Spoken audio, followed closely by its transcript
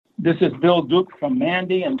This is Bill Duke from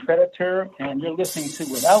Mandy and Predator, and you're listening to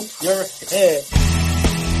Without Your Head.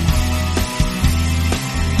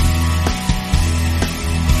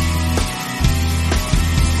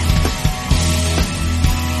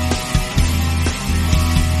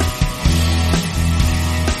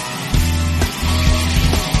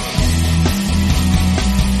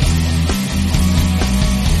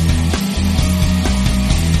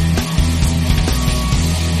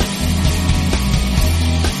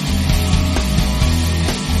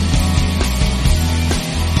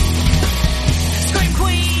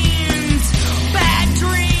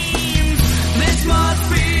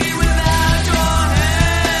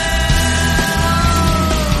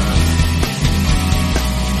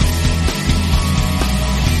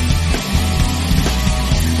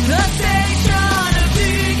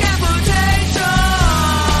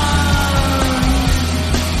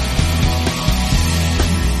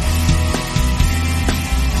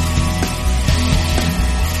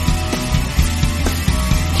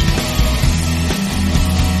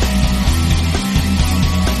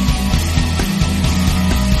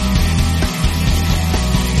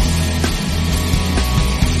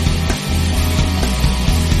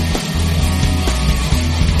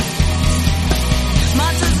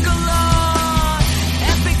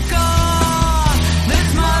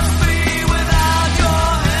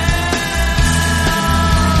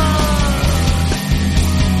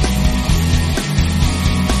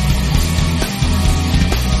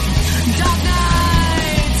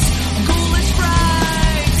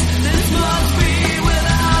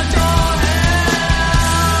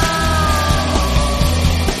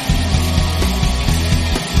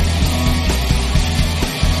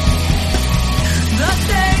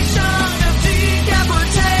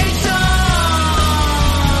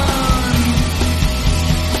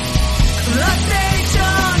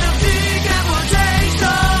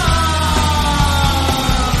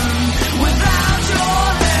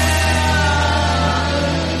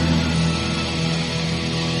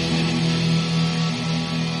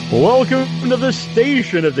 Welcome to the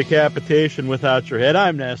station of decapitation without your head.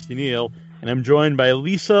 I'm Nasty Neil, and I'm joined by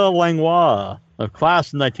Lisa Langlois of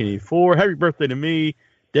Class of 1984, Happy Birthday to Me,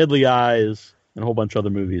 Deadly Eyes, and a whole bunch of other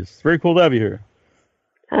movies. It's very cool to have you here.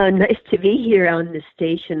 Nice to be here on the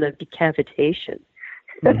station of decapitation.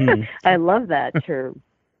 Mm-hmm. I love that term.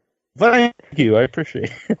 Thank you. I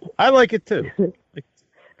appreciate it. I like it too.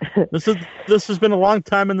 This has been a long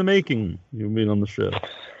time in the making, you being on the show.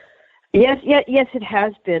 Yes, it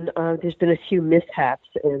has been. There's been a few mishaps,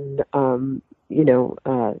 and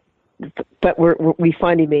but we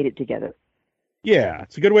finally made it together. Yeah,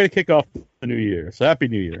 it's a good way to kick off the new year. So happy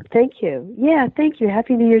New Year! Thank you. Yeah, thank you.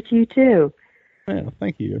 Happy New Year to you too. Yeah,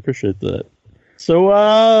 thank you. I appreciate that. So,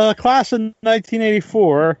 class in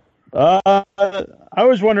 1984. I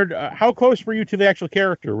always wondered how close were you to the actual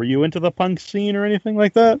character? Were you into the punk scene or anything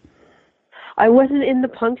like that? I wasn't in the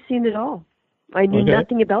punk scene at all. I knew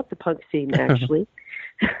nothing about the punk scene, actually.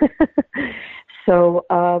 So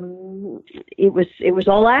it was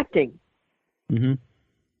all acting. Mm-hmm.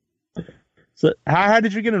 So how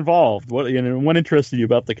did you get involved? What interested you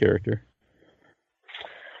about the character?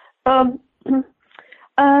 What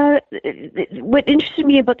interested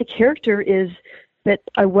me about the character is that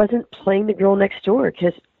I wasn't playing the girl next door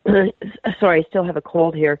because. Sorry, I still have a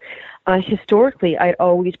cold here. Historically, I'd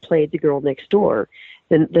always played the girl next door,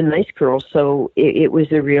 the nice girl. So it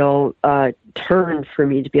was a real turn for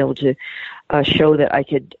me to be able to show that I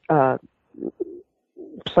could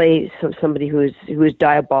play somebody who is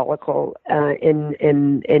diabolical and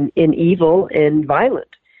evil and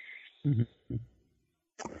violent. Mm-hmm.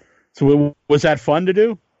 So was that fun to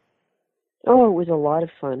do? Oh, it was a lot of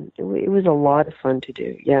fun. It was a lot of fun to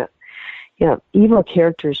do. Yeah. Yeah, evil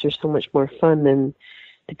characters are so much more fun than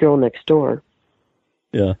the girl next door.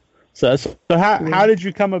 Yeah. So how did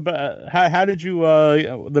you come about? How did you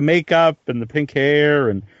the makeup and the pink hair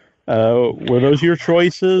and were those your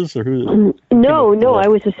choices or who? No. I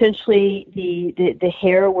was essentially the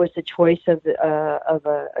hair was the choice of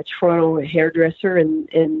a Toronto hairdresser and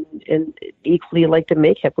equally like the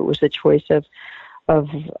makeup, it was the choice of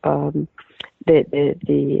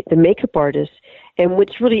the makeup artist. And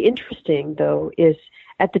what's really interesting, though, is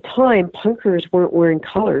at the time, punkers weren't wearing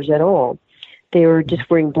colors at all. They were just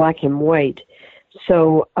wearing black and white.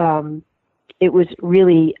 So it was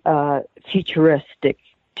really futuristic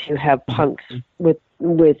to have punks with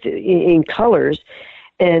in colors.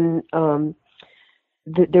 And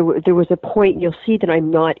there was a point, you'll see that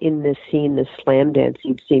I'm not in this scene, this slam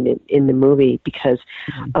dancing scene in the movie, because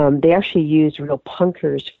they actually used real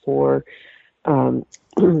punkers for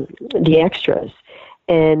the extras.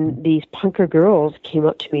 And these punker girls came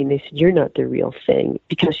up to me and they said, "You're not the real thing,"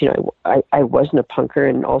 because I wasn't a punker,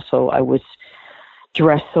 and also I was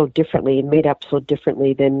dressed so differently and made up so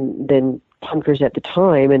differently than punkers at the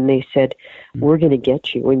time. And they said, "We're going to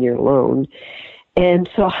get you when you're alone." And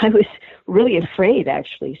so I was really afraid,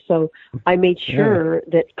 actually. So I made sure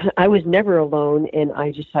that I was never alone, and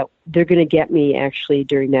I just thought they're going to get me actually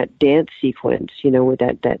during that dance sequence, where when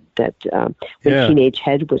Teenage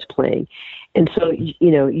Head was playing. And so,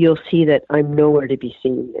 you'll see that I'm nowhere to be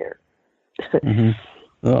seen there. So,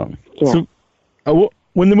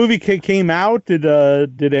 when the movie came out,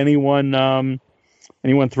 did anyone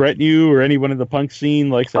threaten you, or anyone in the punk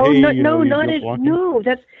scene say, "Hey, no,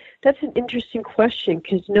 that's an interesting question,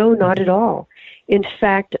 because no, not at all. In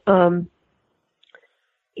fact, I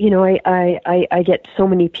get so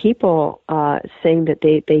many people saying that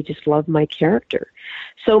they just love my character.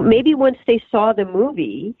 So maybe once they saw the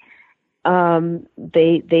movie,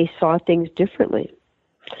 they saw things differently.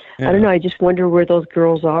 Yeah. I don't know. I just wonder where those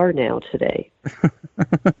girls are now today.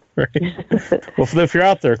 Right. Well, if you're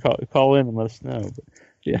out there, call in and let us know. But,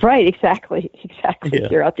 yeah. Right. Exactly. Yeah.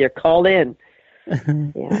 If you're out there, call in.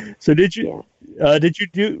 Yeah. So did you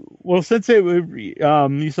do well, since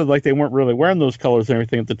you said they weren't really wearing those colors and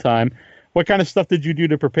everything at the time? What kind of stuff did you do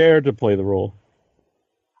to prepare to play the role?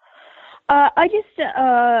 I just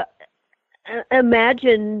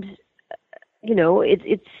imagined,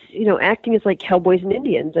 it's acting is like cowboys and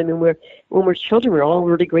Indians. I mean, when we're children, we're all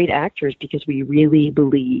really great actors because we really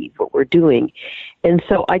believe what we're doing, and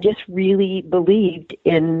so I just really believed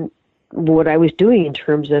in what I was doing in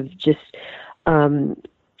terms of just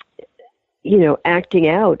acting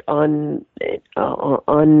out on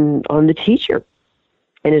the teacher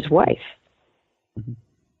and his wife.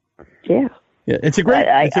 Yeah. Yeah, it's a great.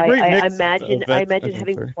 It's a great mix. I imagine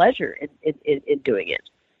having pleasure in doing it.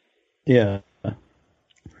 Yeah, and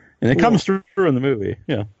it comes through in the movie.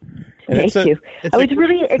 Yeah. And Thank you. I was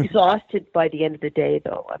really exhausted by the end of the day,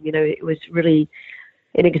 though. I mean, it was really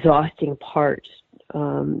an exhausting part.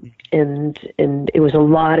 And it was a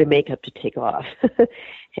lot of makeup to take off,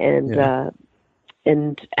 and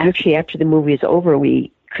actually after the movie is over,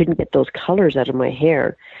 we couldn't get those colors out of my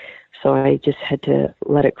hair, so I just had to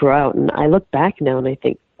let it grow out. And I look back now and I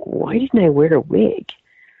think, why didn't I wear a wig?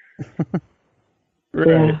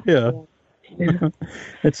 Right. Yeah.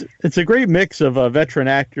 It's a great mix of veteran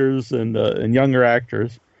actors and younger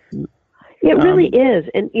actors. It really is,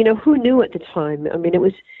 and who knew at the time? I mean, it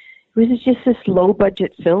was just this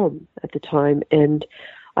low-budget film at the time, and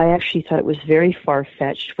I actually thought it was very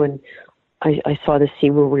far-fetched when I saw the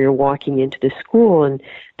scene where we were walking into the school and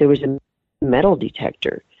there was a metal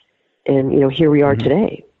detector. And, here we are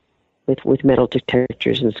today with metal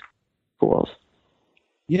detectors in schools.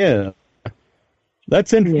 Yeah.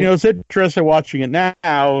 That's interesting. It's interesting watching it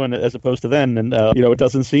now and as opposed to then, and, it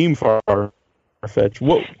doesn't seem far-fetched.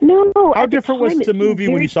 No. How different was the movie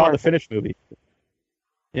when you saw the finished movie?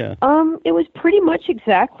 Yeah. It was pretty much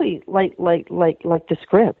exactly like the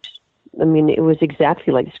script. I mean, it was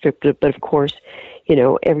exactly like the script, but of course,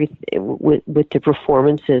 with the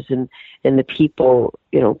performances and the people,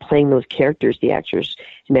 playing those characters, the actors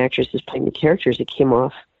and actresses playing the characters, it came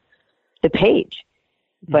off the page.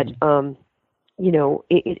 But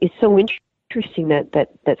it's so interesting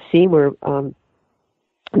that scene where the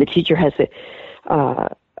teacher has the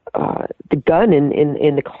gun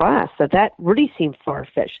in the class. So that really seemed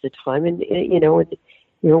far-fetched at the time, and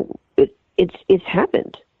it's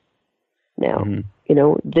happened now.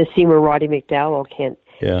 The scene where Roddy McDowell can't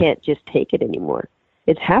just take it anymore.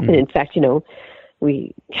 It's happened. In fact,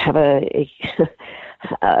 we have a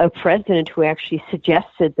president who actually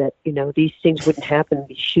suggested that these things wouldn't happen.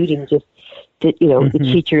 The shooting just that the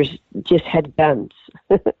teachers just had guns.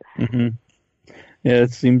 Yeah,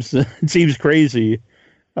 it seems crazy.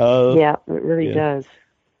 Yeah, it really does.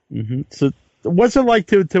 So, what's it like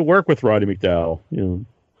to work with Roddy McDowell?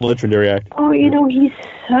 Legendary actor. Oh, he's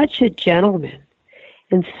such a gentleman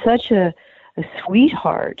and such a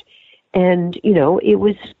sweetheart, and it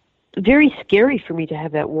was very scary for me to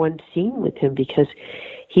have that one scene with him because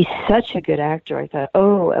he's such a good actor. I thought,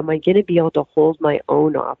 oh, am I going to be able to hold my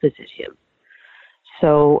own opposite him?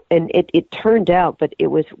 So, and it turned out, but it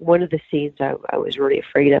was one of the scenes I was really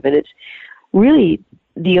afraid of, and it's really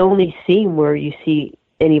the only scene where you see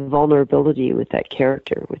any vulnerability with that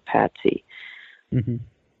character, with Patsy.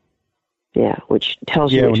 Yeah, which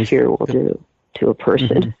tells you what fear will do to a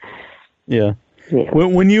person. Yeah.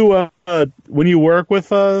 When you work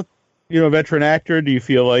with a veteran actor, do you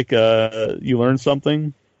feel like you learn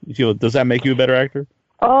something? Does that make you a better actor?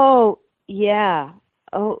 Oh yeah.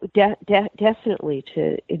 Oh, definitely.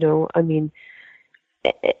 I mean,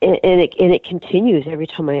 it continues every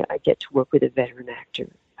time I get to work with a veteran actor.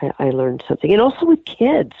 I learn something, and also with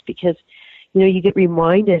kids, because you get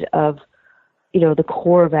reminded of the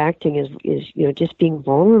core of acting is just being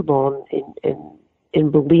vulnerable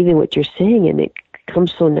and believing what you're saying, and it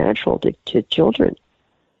comes so natural to children.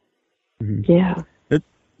 Mm-hmm. Yeah.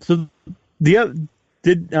 So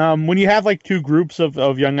when you have like two groups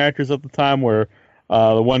of young actors at the time, where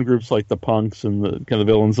the one group's like the punks and the kind of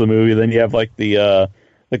villains of the movie, then you have like the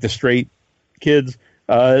straight kids.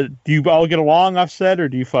 Do you all get along off set, or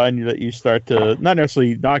do you find that you start to not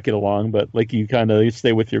necessarily not get along, but like you kind of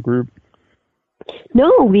stay with your group?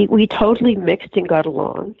 No, we totally mixed and got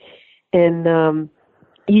along, and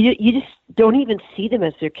you just don't even see them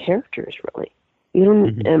as their characters, really. You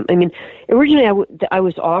don't. Mm-hmm. I mean, originally I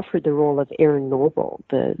was offered the role of Erin Noble,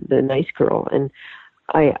 the nice girl, and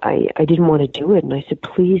I didn't want to do it, and I said,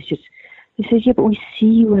 please just. He said, yeah, but we see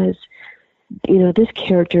you as this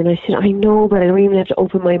character, and I said, I know, but I don't even have to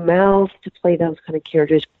open my mouth to play those kind of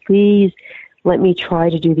characters. Please let me try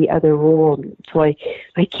to do the other role. And so I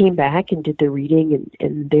came back and did the reading,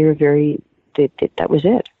 and they were that was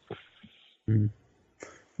it.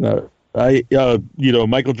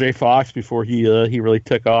 Michael J. Fox, before he really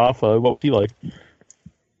took off, what was he like?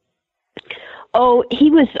 Oh,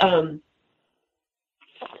 he was,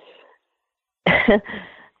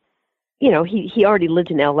 he already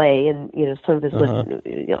lived in L.A. and some of us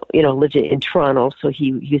lived in Toronto, so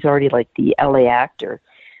he's already like the L.A. actor.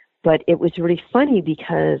 But it was really funny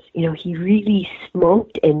because he really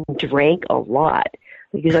smoked and drank a lot,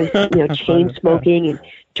 because I was chain smoking and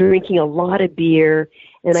drinking a lot of beer,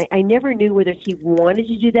 and I never knew whether he wanted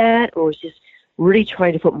to do that or was just really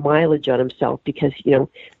trying to put mileage on himself, because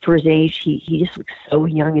for his age he just looked so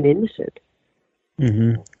young and innocent.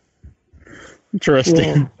 Mm-hmm.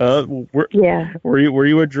 Interesting. Yeah. Were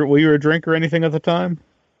you a drinker or anything at the time?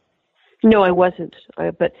 No, I wasn't.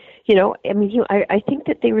 I think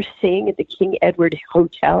that they were staying at the King Edward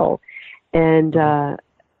Hotel, and I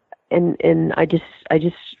just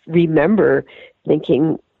remember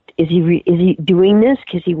thinking, is he doing this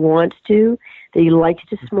because he wants to, that he likes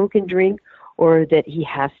to smoke and drink, or that he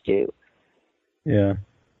has to? Yeah.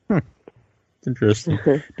 It's interesting.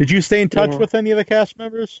 Did you stay in touch with any of the cast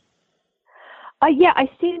members? Yeah, I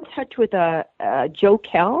stayed in touch with Joe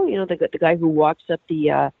Kell, the guy who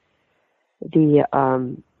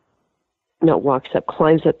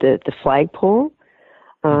climbs up the flagpole.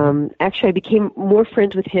 Actually, I became more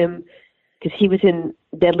friends with him because he was in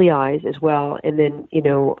Deadly Eyes as well, and then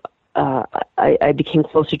I became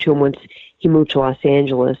closer to him once he moved to Los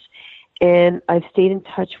Angeles, and I've stayed in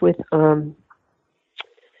touch with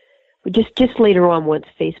just later on, once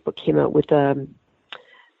Facebook came out with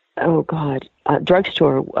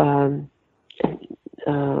drugstore.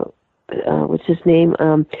 What's his name?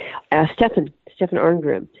 Stefan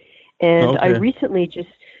Arngrim. And I recently just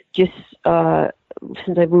since I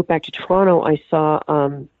moved back to Toronto, I saw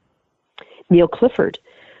Neil Clifford,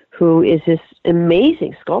 who is this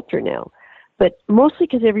amazing sculptor now. But mostly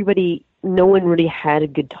because no one really had a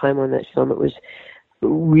good time on that film. It was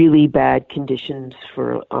really bad conditions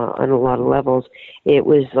on a lot of levels. It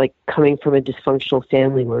was like coming from a dysfunctional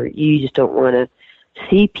family where you just don't want to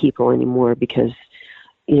see people anymore, because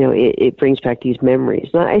it brings back these memories.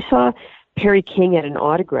 Now, I saw Perry King at an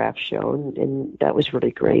autograph show, and that was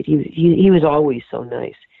really great. He was always so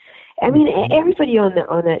nice. I mean, everybody on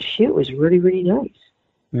that shoot was really, really nice.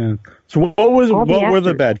 Yeah. So what were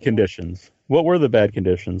the bad conditions? What were the bad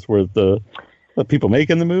conditions? Were the people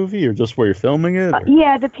making the movie, or just where you're filming it?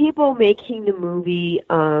 Yeah, the people making the movie.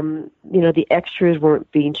 The extras weren't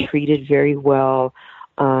being treated very well.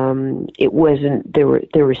 It wasn't. There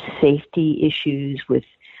were safety issues with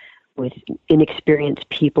inexperienced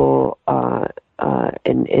people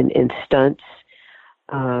and stunts.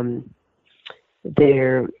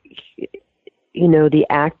 The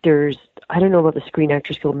actors. I don't know about the Screen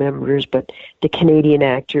Actors Guild members, but the Canadian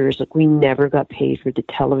actors, we never got paid for the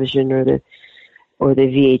television or the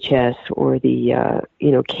VHS or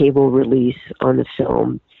the cable release on the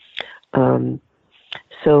film.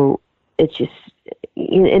 So it's just,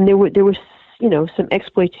 and there was some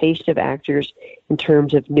exploitation of actors in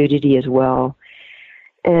terms of nudity as well,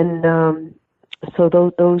 and so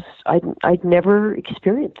those I'd never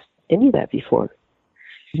experienced any of that before.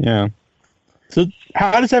 Yeah. So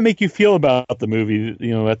how does that make you feel about the movie?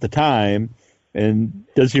 At the time, and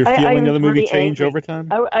does your feeling of the movie change over time?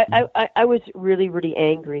 I was really, really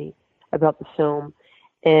angry about the film,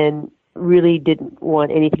 and really didn't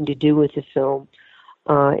want anything to do with the film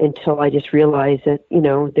until I just realized that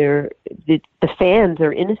the fans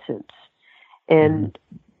are innocents, and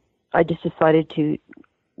I just decided to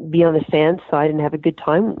be on the fan side and have a good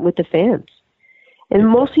time with the fans. And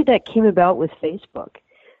mostly that came about with Facebook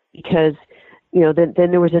because, then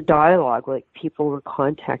there was a dialogue, like people were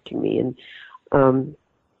contacting me. And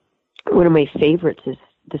one of my favorites is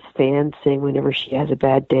this fan saying whenever she has a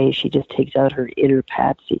bad day, she just takes out her inner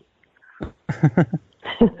Patsy.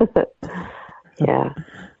 Yeah.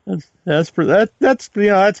 That's going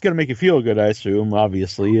to make you feel good, I assume,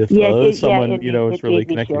 obviously, if someone, is really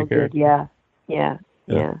connected to character. Yeah.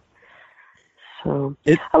 So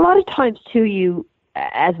a lot of times, too, you,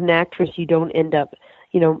 as an actress, you don't end up,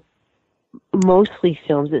 mostly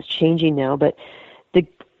films, it's changing now, but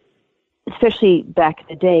especially back in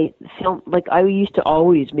the day, film, like I used to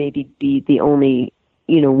always maybe be the only,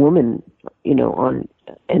 woman, on,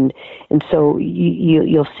 and so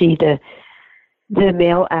you'll see the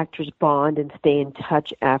male actors bond and stay in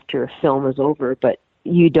touch after a film is over, but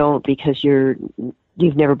you don't because you've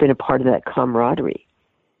never been a part of that camaraderie.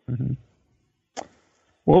 Mm-hmm.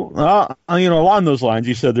 Well, along those lines,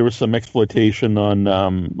 you said there was some exploitation on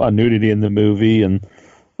nudity in the movie, and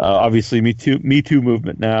obviously Me Too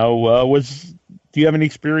movement now. Do you have any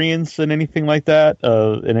experience in anything like that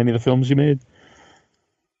in any of the films you made?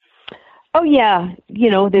 Oh, yeah.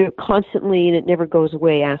 They're constantly, and it never goes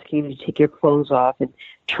away, asking you to take your clothes off and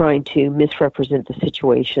trying to misrepresent the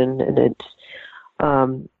situation. And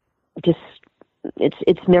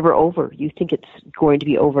it's never over. You think it's going to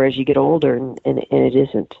be over as you get older, and it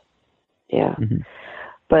isn't. Yeah. Mm-hmm.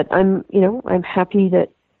 But I'm happy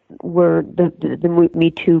that the Me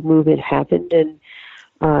Too movement happened, and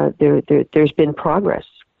there's been progress.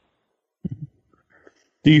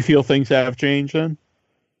 Do you feel things have changed then?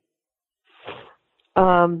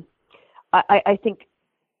 I think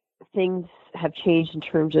things have changed in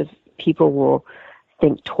terms of people will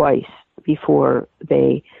think twice before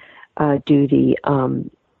they do the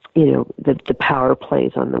power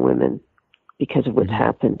plays on the women because of what's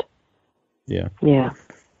happened. Yeah. Yeah.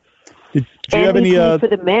 Did you have any for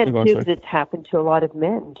the men too? It's happened to a lot of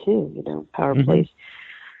men too. Power plays.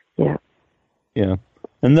 Yeah. Yeah,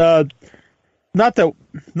 and not that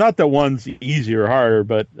one's easier or harder,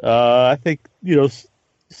 but I think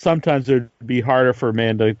sometimes it'd be harder for a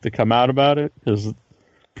man to come out about it because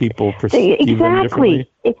people perceive them differently.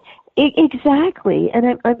 Exactly,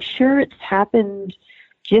 and I'm sure it's happened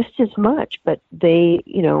just as much, but it's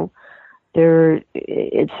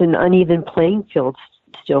an uneven playing field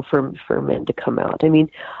still for men to come out. I mean,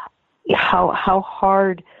 how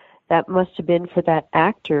hard that must have been for that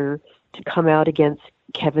actor to come out against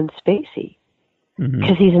Kevin Spacey,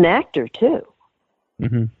 because he's an actor too.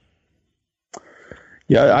 Mm-hmm.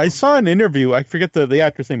 Yeah, I saw an interview. I forget the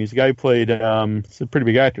actor's name. He's the guy who played. He's a pretty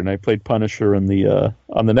big actor, and I played Punisher on the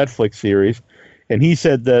Netflix series. And he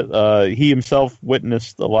said that he himself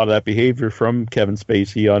witnessed a lot of that behavior from Kevin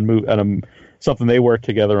Spacey on something they worked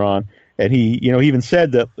together on. And he even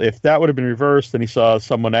said that if that would have been reversed, and he saw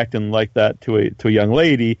someone acting like that to a young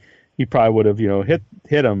lady, he probably would have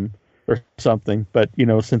hit him or something. But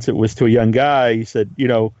since it was to a young guy, he said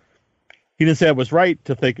he didn't say it was right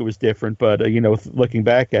to think it was different, but looking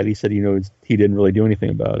back at it, he said he didn't really do anything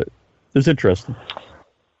about it. It was interesting.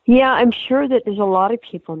 Yeah, I'm sure that there's a lot of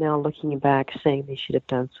people now looking back saying they should have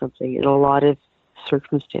done something in a lot of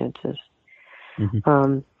circumstances.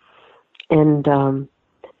 Mm-hmm.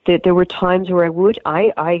 There were times where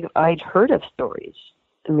I'd heard of stories.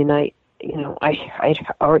 I mean, I'd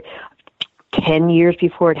 10 years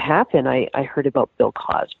before it happened, I heard about Bill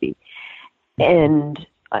Cosby, and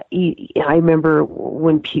I remember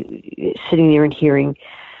when sitting there and hearing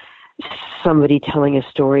somebody telling a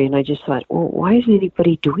story, and I just thought, well, why isn't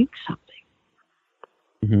anybody doing something?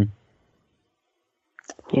 Mm-hmm.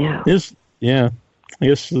 Yeah. I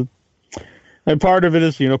guess and part of it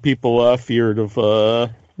is, people feared of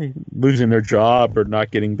losing their job or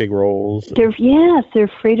not getting big roles. They're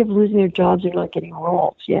afraid of losing their jobs or not getting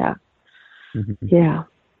roles. Yeah. Mm-hmm. Yeah.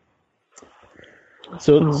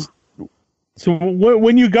 So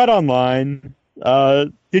when you got online,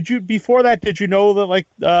 did you know that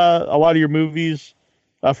a lot of your movies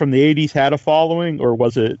from the 80s had a following, or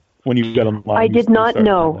was it when you got online? I did not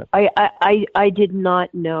know. I did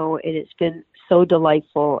not know, and it's been so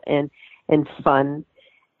delightful and fun,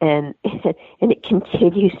 and it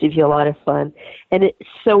continues to be a lot of fun, and it's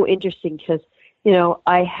so interesting because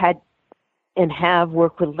I had and have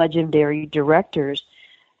worked with legendary directors.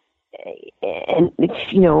 And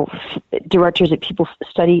directors that people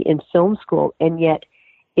study in film school, and yet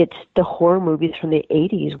it's the horror movies from the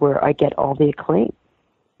 80s where I get all the acclaim.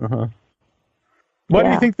 Uh-huh. Why do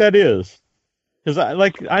you think that is? Because I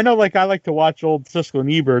like to watch old Siskel and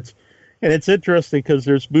Eberts, And it's interesting because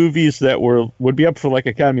there's movies that would be up for like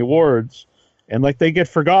Academy Awards, and like they get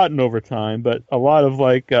forgotten over time. But a lot of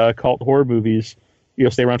like cult horror movies,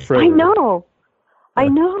 stay around forever. I know. I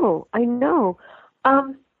know. I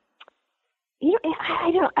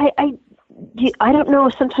don't know.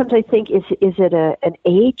 Sometimes I think is it an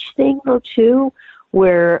age thing though too,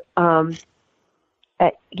 where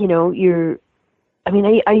you're. I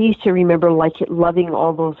mean, I used to remember loving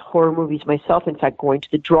all those horror movies myself. In fact, going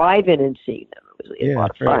to the drive-in and seeing them, it was a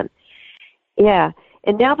lot of fun. Yeah,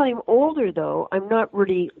 and now that I'm older, though, I'm not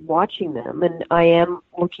really watching them, and I am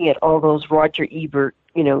looking at all those Roger Ebert,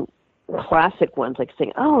 classic ones, like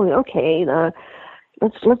saying, "Oh, okay,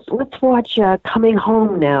 let's watch Coming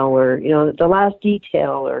Home now," or The Last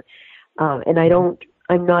Detail, or and I'm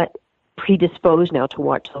not predisposed now to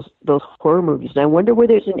watch those horror movies. And I wonder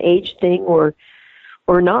whether it's an age thing or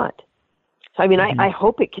not. So I mean, I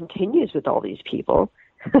hope it continues with all these people.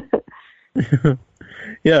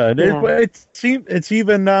 Yeah, it's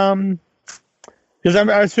even because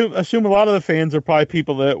I assume a lot of the fans are probably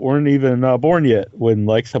people that weren't even born yet when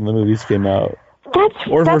like some of the movies came out. That's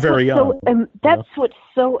were very young. That's what's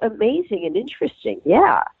so amazing and interesting.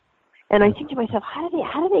 Yeah, and I think to myself, how do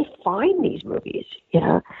they find these movies?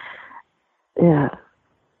 Yeah.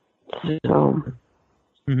 So.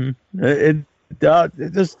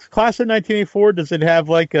 This class of 1984, does it have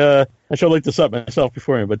like I should have looked this up myself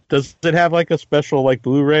beforehand, but does it have like a special like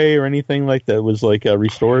Blu-ray or anything like that was like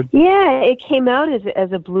restored? Yeah, it came out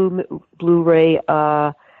as a Blu-ray,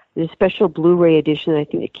 the special Blu-ray edition. I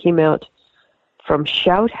think it came out from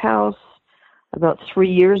Shout House about 3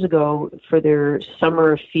 years ago for their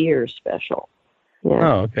Summer of Fear special. Yeah.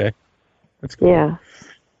 Oh, okay. That's cool. Yeah.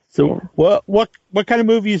 So what kind of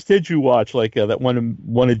movies did you watch like that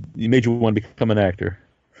made you want to become an actor?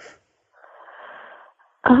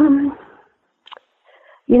 I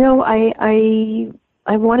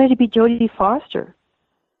wanted to be Jodie Foster,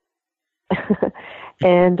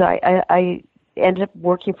 and I ended up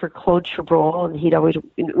working for Claude Chabrol, and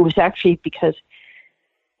it was actually because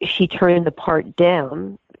she turned the part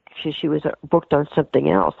down because she was booked on something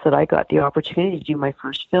else that I got the opportunity to do my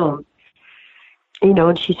first film.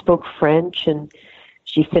 And she spoke French, and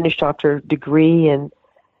she finished off her degree, and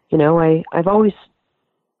I've always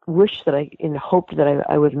wished that and hoped that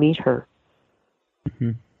I would meet her.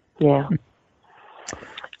 Mm-hmm. Yeah.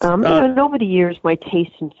 Over the years, my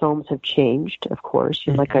taste in films have changed. Of course,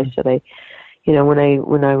 like I said, when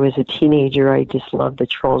I was a teenager, I just loved the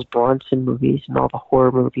Charles Bronson movies and all the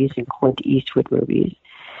horror movies and Clint Eastwood movies,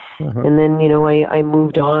 and then I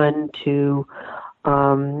moved on to.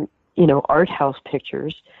 Art house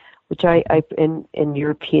pictures, which and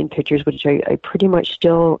European pictures, which I pretty much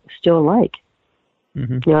still like.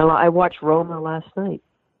 Mm-hmm. I watched Roma last night.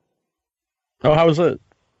 Oh, how was it?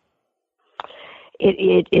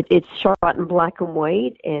 It's shot in black and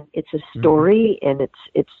white, and it's a story, and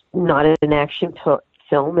it's not an action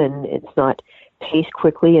film, and it's not paced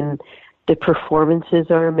quickly, and the performances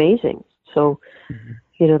are amazing. So. Mm-hmm.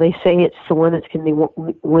 They say it's the one that's going to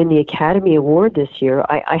win the Academy Award this year.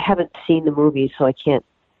 I haven't seen the movie, so I can't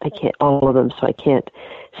all of them, so I can't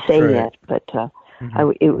say yet. But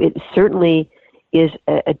it certainly is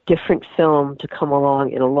a different film to come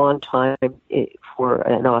along in a long time for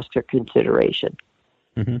an Oscar consideration.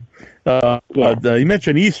 Mm-hmm. You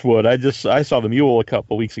mentioned Eastwood. I saw The Mule a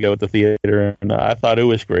couple weeks ago at the theater, and I thought it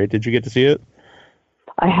was great. Did you get to see it?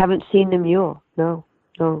 I haven't seen The Mule. No.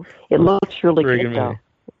 It looks really good though.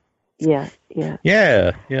 Yeah.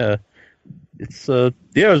 It's it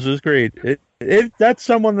was great. That's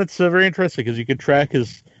someone that's very interesting because you could track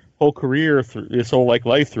his whole career, his whole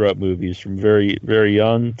life throughout movies from very very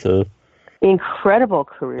young to incredible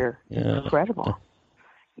career. Yeah. Incredible.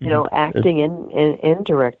 Acting and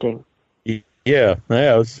directing. Yeah,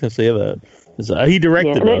 I was gonna say that. He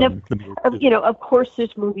directed. Of course,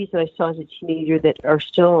 there's movies that I saw as a teenager that are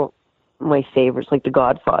still my favorites, like The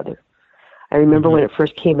Godfather. I remember when it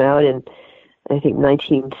first came out in, I think,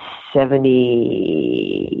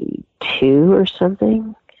 1972 or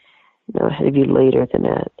something. No, it had to be later than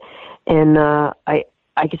that. And I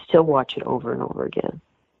could still watch it over and over again.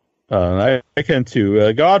 I can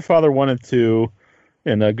too. Godfather 1 and 2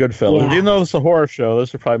 and Goodfellas. Even though it's a horror show,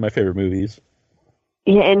 those are probably my favorite movies.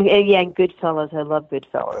 Yeah, and Goodfellas. I love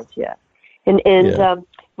Goodfellas, yeah. And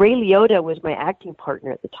Ray Liotta was my acting partner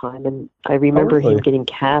at the time, and I remember him getting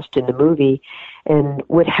cast in the movie. And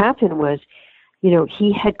what happened was,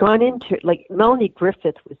 he had gone into, like, Melanie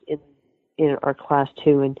Griffith was in our class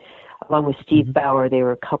too, and along with Steve Bauer, they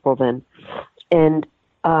were a couple then. And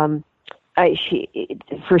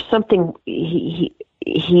for something,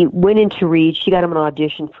 he went into Reed. She got him an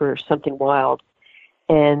audition for Something Wild,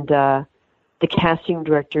 and the casting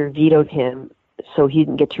director vetoed him, so he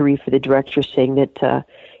didn't get to read for the director, saying that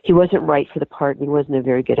he wasn't right for the part and he wasn't a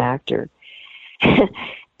very good actor.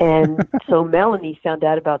 And so Melanie found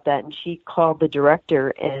out about that, and she called the director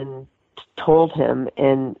and told him,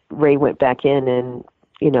 and Ray went back in, and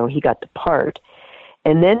he got the part.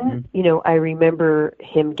 And then I remember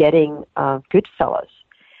him getting Goodfellas.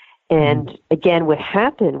 And again, what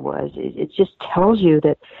happened was it just tells you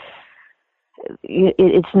that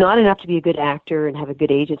it's not enough to be a good actor and have a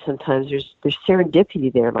good agent. Sometimes there's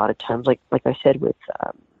serendipity there a lot of times, like I said with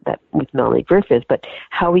Melanie Griffith. But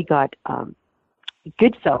how he got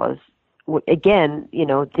Goodfellas, again, they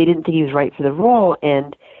didn't think he was right for the role,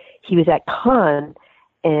 and he was at Cannes,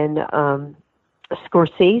 and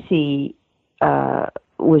Scorsese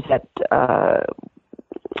was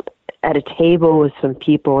at a table with some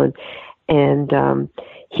people, and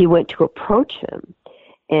he went to approach him,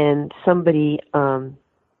 and somebody tried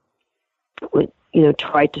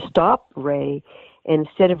to stop Ray, and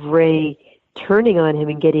instead of Ray turning on him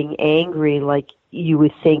and getting angry like you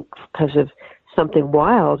would think because of Something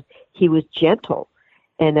Wild, he was gentle.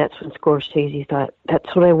 And that's when Scorsese thought,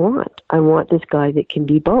 that's what I want. I want this guy that can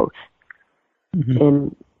be both.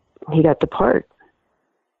 And he got the part.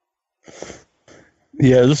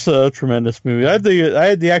 Yeah, this is a tremendous movie. I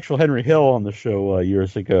had the actual Henry Hill on the show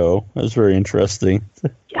years ago. It was very interesting.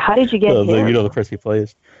 How did you get him? The Chris he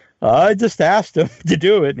plays. I just asked him to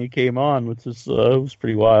do it, and he came on, which was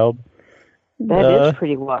pretty wild. That is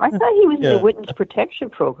pretty wild. I thought he was in the witness protection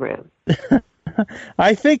program.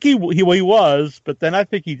 I think he was, but then I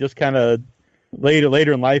think he just kind of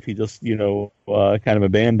later in life he just kind of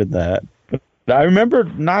abandoned that. But I remember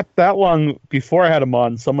not that long before I had him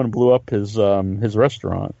on, someone blew up his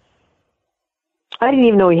restaurant. I didn't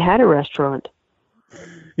even know he had a restaurant.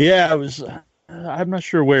 Yeah, it was. I'm not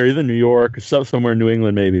sure where, either New York or somewhere in New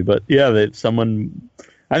England maybe. But yeah, I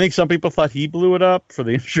think some people thought he blew it up for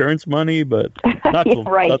the insurance money, but not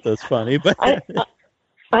right. Thought that's funny. But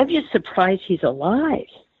I'm just surprised he's alive.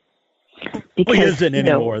 Because, he isn't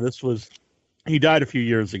anymore. He died a few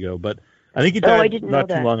years ago, but I think he died not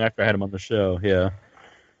too long after I had him on the show. Yeah.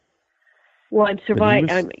 Well, I'm survived.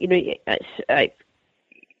 I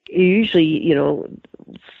usually,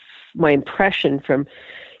 my impression from,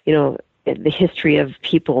 the history of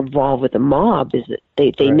people involved with the mob is that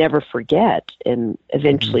they never forget, and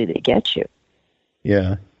eventually they get you.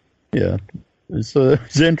 Yeah. Yeah. It's an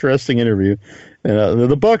interesting interview. And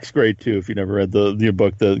the book's great, too, if you never read the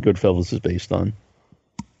book that Goodfellas is based on.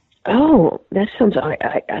 Oh, that sounds.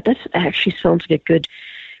 That actually sounds like a good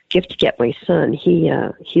gift to get my son. He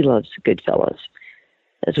loves Goodfellas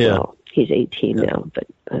as well. He's 18 now, but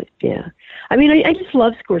yeah. I mean, I just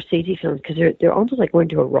love Scorsese films because they're almost like going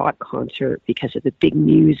to a rock concert because of the big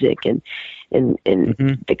music and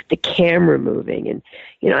the camera moving, and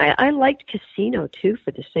I liked Casino too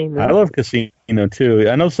for the same reason. I love Casino too.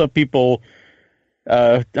 I know some people.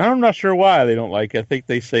 I'm not sure why they don't like it. I think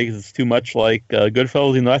they say it's too much like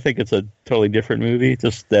Goodfellas. I think it's a totally different movie,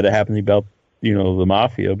 just that it happens about the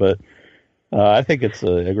mafia. But I think it's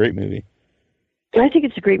a great movie. I think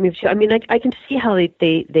it's a great movie too. I mean, I can see how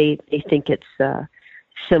they think it's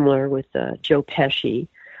similar with Joe Pesci,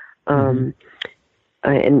 and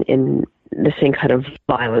the same kind of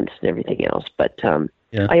violence and everything else. But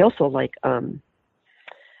I also like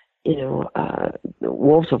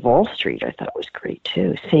Wolves of Wall Street. I thought was great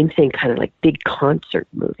too. Same thing, kind of like big concert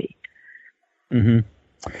movie. Yeah,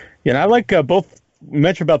 and I like both. We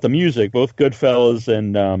mentioned about the music, both Goodfellas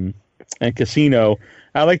and Casino.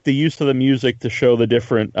 I like the use of the music to show the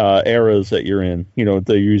different eras that you're in.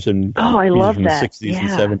 They're using I love from that. the 60s and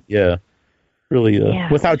 70s. Yeah, really.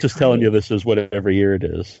 Without just telling you this is whatever year it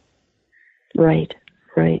is. Right.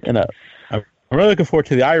 And I'm really looking forward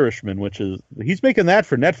to The Irishman, he's making that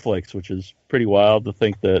for Netflix, which is pretty wild to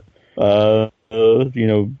think that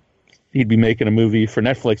he'd be making a movie for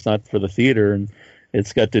Netflix, not for the theater. And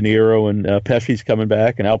it's got De Niro and Pesci's coming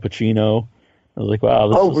back and Al Pacino. I was like, wow,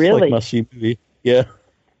 this is really? like a must-see movie. Yeah.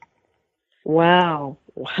 Wow.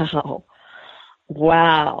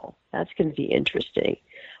 That's going to be interesting.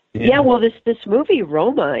 Yeah, well, this movie,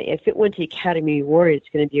 Roma, if it went to the Academy Award, it's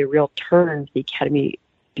going to be a real turn to the Academy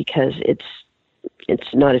because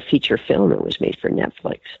it's not a feature film. It was made for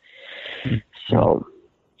Netflix. So,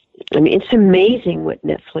 I mean, it's amazing what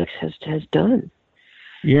Netflix has done.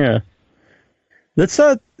 Yeah. That's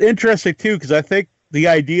interesting, too, because I think the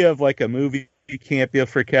idea of like a movie can't be up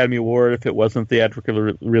for Academy Award if it wasn't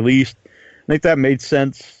theatrically released. I think that made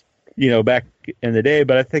sense, back in the day,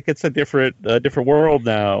 but I think it's a different world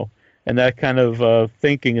now. and that kind of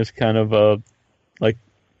thinking is kind of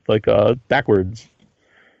like backwards.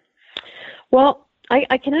 Well,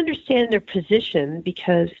 I can understand their position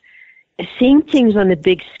because seeing things on the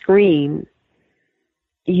big screen,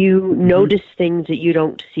 you notice things that you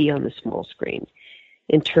don't see on the small screen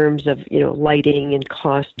in terms of, lighting and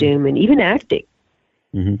costume and even acting.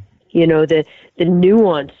 Mm-hmm. The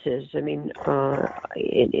nuances. I mean,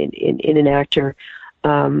 in an actor,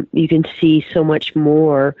 you can see so much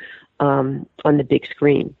more on the big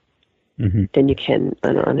screen than you can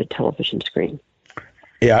on a television screen.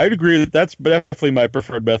 Yeah, I'd agree. That's definitely my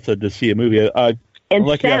preferred method to see a movie. And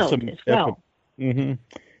like sound as well. Mm-hmm.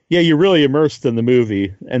 Yeah, you're really immersed in the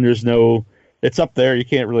movie, and it's up there. You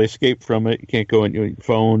can't really escape from it. You can't go on your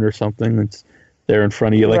phone or something. It's there in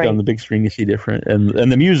front of you, like on the big screen. You see different, and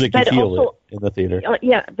the music you feel it in the theater.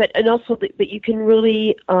 Yeah, but you can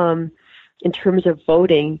really, in terms of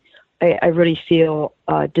voting, I really feel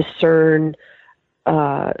discern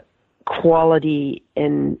quality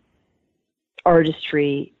and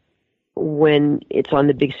artistry when it's on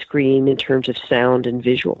the big screen in terms of sound and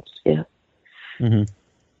visuals. Yeah.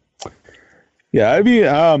 Mm-hmm. Yeah, I mean,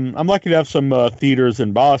 I'm lucky to have some theaters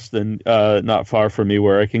in Boston, not far from me,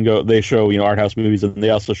 where I can go. They show, art house movies, and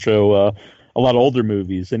they also show a lot of older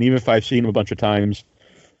movies. And even if I've seen them a bunch of times,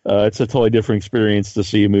 it's a totally different experience to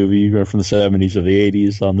see a movie from the 70s or the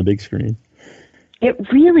 80s on the big screen. It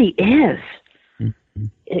really is. Mm-hmm.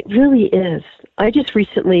 It really is. I just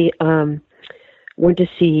recently went to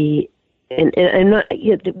see, and I'm not,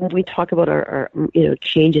 when we talk about our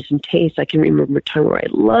changes in taste, I can remember a time where I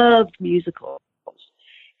loved musicals,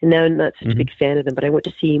 and now I'm not such a big fan of them, but I went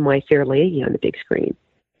to see My Fair Lady on the big screen,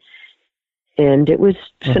 and it was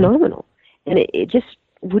phenomenal, and it just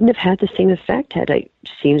wouldn't have had the same effect had I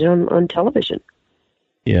seen it on television.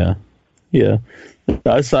 Yeah.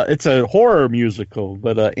 It's a horror musical,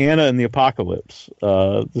 but Anna and the Apocalypse,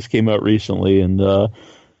 this came out recently, and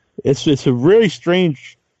it's a really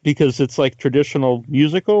strange, because it's like traditional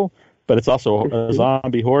musical, but it's also a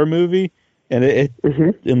zombie horror movie, and it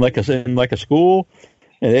in like a school,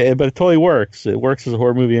 but it totally works. It works as a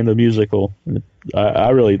horror movie and a musical. I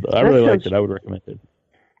really liked it. I would recommend it.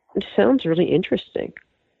 It sounds really interesting.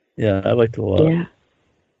 Yeah, I liked it a lot.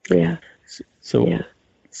 Yeah. So yeah.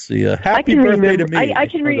 See, happy birthday to me. I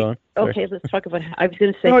can read. Okay, let's talk about. I was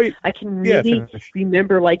going to say I can really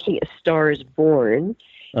remember liking A Star Is Born,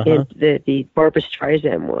 and the Barbra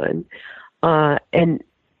Streisand one, and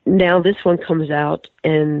now this one comes out,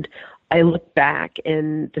 and I look back,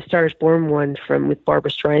 and the Star Is Born one with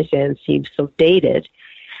Barbra Streisand seems so dated,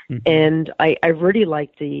 and I really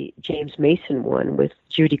like the James Mason one with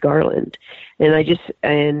Judy Garland,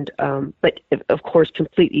 and but of course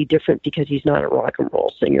completely different because he's not a rock and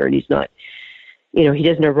roll singer, and he's not, he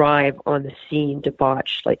doesn't arrive on the scene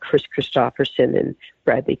debauched like Chris Christopherson and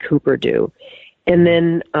Bradley Cooper do. And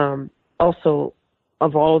then also,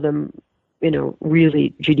 of all of them,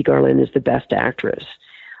 really Judy Garland is the best actress.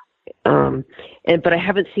 But I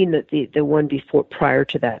haven't seen the one prior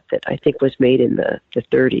to that I think was made in the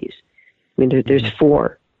 30s. I mean, there's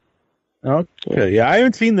four. Okay, yeah, I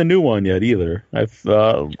haven't seen the new one yet either. I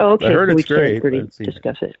heard it's great. We can't really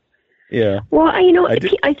discuss it. Yeah. Well, I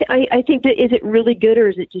think that, is it really good, or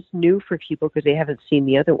is it just new for people because they haven't seen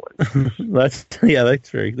the other one? That's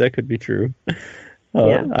very. That could be true.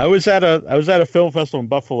 I was at a film festival in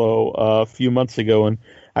Buffalo a few months ago, and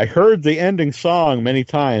I heard the ending song many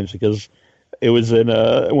times because it was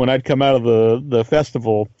when I'd come out of the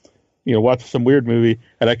festival, watch some weird movie,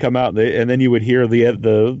 and I'd come out and then you would hear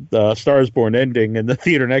the Star Is Born ending in the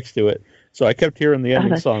theater next to it. So I kept hearing the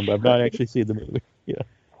ending song, but I've not actually seen the movie. Yeah.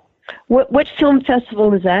 What film festival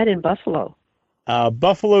was that in Buffalo?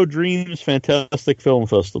 Buffalo Dreams Fantastic Film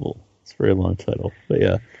Festival. It's a very long title, but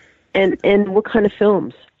yeah. And what kind of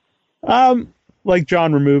films? Like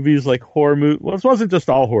genre movies, like horror movies. Well, it wasn't just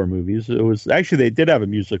all horror movies. It was actually, they did have a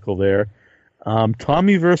musical there.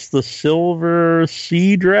 Tommy vs. the Silver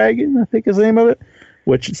Sea Dragon, I think is the name of it.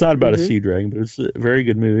 Which it's not about a sea dragon, but it's a very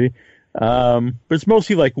good movie. But it's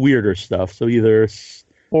mostly like weirder stuff. So either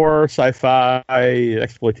horror, sci-fi,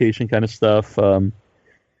 exploitation kind of stuff.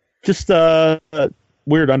 Just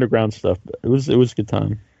weird underground stuff. It was a good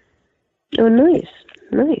time. Oh, nice.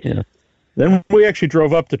 Yeah. Then we actually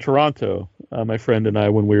drove up to Toronto, my friend and I,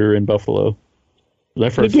 when we were in Buffalo. It was my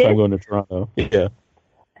first time going to Toronto. Yeah.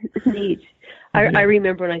 Neat. I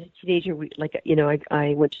remember when I was a teenager,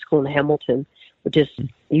 I went to school in Hamilton, which is,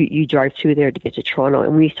 you drive through there to get to Toronto,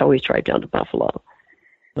 and we used to always drive down to Buffalo.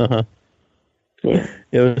 Yeah.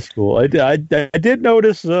 It was cool. I did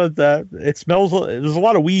notice that it smells. There's a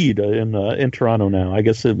lot of weed in Toronto now. I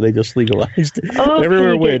guess they just legalized Oh, can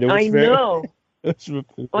everywhere. you get? It was I very, know. it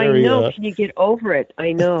was I very. know. Can you get over it?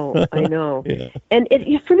 I know. I know. Yeah, And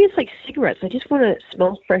for me, it's like cigarettes. I just want to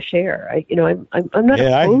smell fresh air. I'm not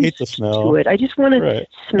yeah. I hate the opposed to smell. it. I just want to Right,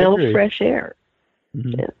 I smell agree. fresh air.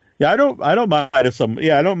 Hmm. Yeah. Yeah, I don't mind if some.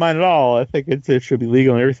 Yeah, I don't mind at all. I think it should be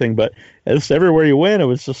legal and everything. But it's everywhere you went. It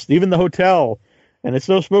was just even the hotel, and it's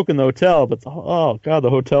no smoke in the hotel. But oh god,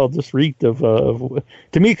 the hotel just reeked of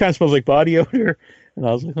to me, it kind of smells like body odor. And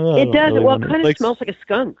I was like, oh, I It don't does. really Well, it want to kind of like. smells like a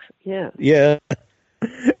skunk. Yeah. Yeah,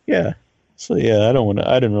 yeah. So yeah, I don't want to.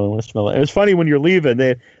 I didn't really want to smell it. It was funny when you're leaving.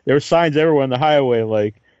 There were signs everywhere on the highway,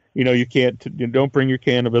 like you can't, don't bring your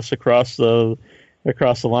cannabis across the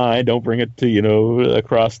line. Don't bring it to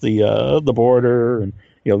across the border, and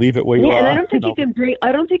leave it where you Yeah, and I are. don't think you can bring.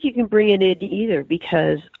 I don't think you can bring it in either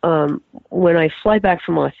because when I fly back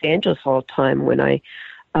from Los Angeles all the time, when I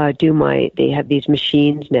they have these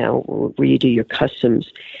machines now where you do your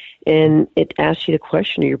customs, and it asks you the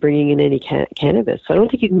question: Are you bringing in any cannabis? So I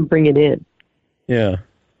don't think you can bring it in. Yeah,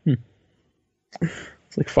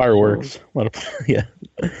 it's like fireworks. A lot of yeah.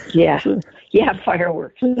 Yeah, yeah,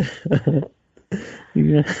 fireworks.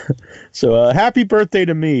 Yeah. So happy birthday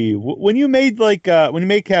to me. When you made when you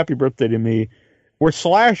make happy birthday to me, were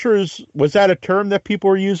slashers, was that a term that people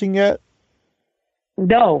were using yet?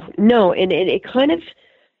 No, and it kind of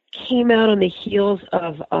came out on the heels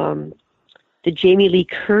of the Jamie Lee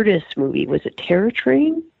Curtis movie. Was it Terror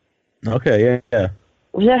Train? Okay, yeah.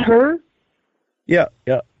 Was that her? Yeah,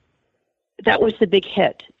 yeah. That was the big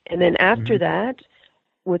hit. And then after that,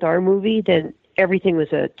 with our movie, then everything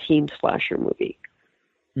was a teen slasher movie.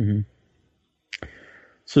 Mm-hmm.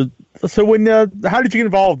 So when how did you get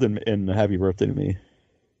involved in Happy Birthday to Me?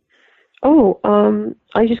 Oh,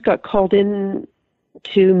 I just got called in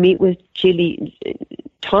to meet with Julie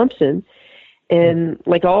Thompson, and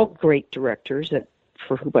like all great directors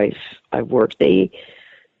for who I've worked, they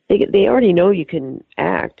already know you can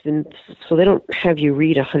act, and so they don't have you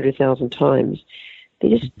read 100,000 times. They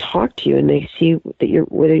just talk to you, and they see that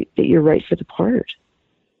you're right for the part.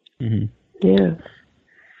 Mm-hmm. Yeah.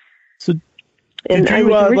 So, and I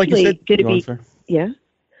was originally going to be, yeah.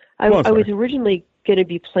 I was originally going to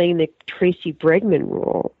be playing the Tracy Bregman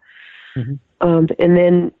role, and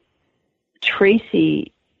then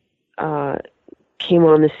Tracy came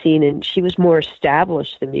on the scene, and she was more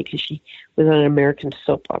established than me because she was on an American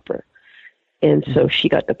soap opera, and so she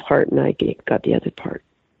got the part, and I got the other part.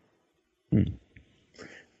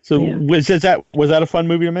 So was that a fun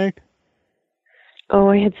movie to make? Oh,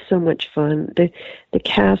 I had so much fun. The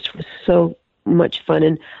cast was so much fun,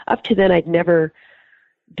 and up to then I'd never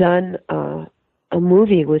done a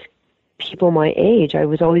movie with people my age. I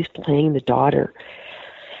was always playing the daughter,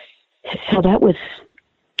 so that was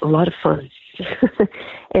a lot of fun.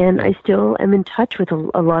 And I still am in touch with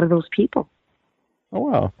a lot of those people. Oh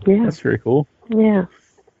wow! Yeah, that's very cool. Yeah.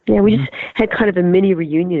 We just had kind of a mini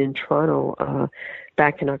reunion in Toronto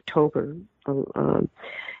back in October. And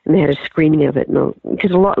they had a screening of it,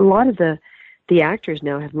 because a lot of the actors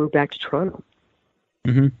now have moved back to Toronto.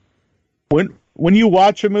 Mm-hmm. When you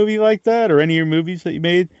watch a movie like that, or any of your movies that you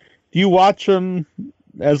made, do you watch them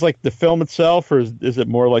as like the film itself, or is it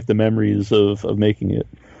more like the memories of making it?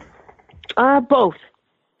 Both.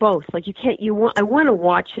 Like I want to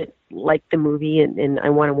watch it like the movie, and I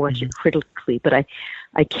want to watch it critically, but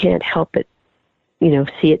I can't help it,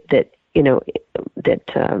 see it that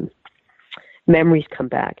memories come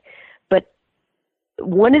back. But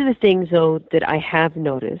one of the things, though, that I have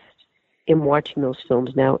noticed in watching those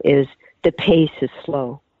films now is the pace is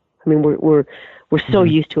slow. I mean, we're so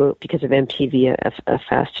used to it because of MTV, a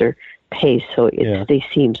faster pace, so they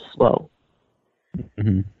seem slow.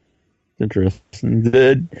 Mm-hmm. Interesting.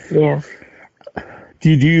 Yeah. Do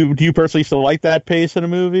you personally still like that pace in a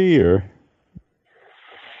movie, or?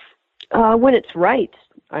 When it's right.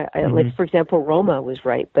 I like, for example, Roma was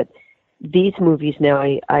right, but these movies now,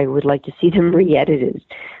 I would like to see them re-edited.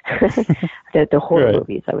 the horror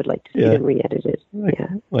movies, I would like to see them re-edited.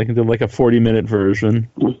 Like into like a 40-minute version,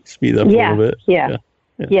 speed up a little bit. Yeah,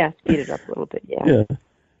 speed it up a little bit. Yeah.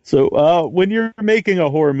 So when you're making a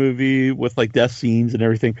horror movie with like death scenes and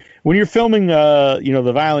everything, when you're filming,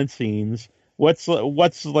 the violent scenes, what's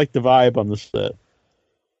like the vibe on the set?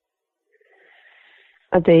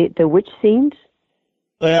 The which scenes?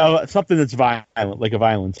 Something that's violent, like a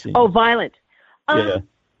violent scene. Oh, violent. Yeah.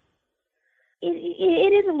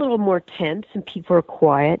 It is a little more tense, and people are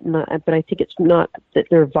quiet. But I think it's not that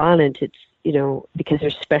they're violent. It's because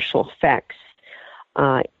there's special effects.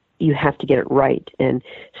 you have to get it right. And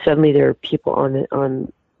suddenly there are people on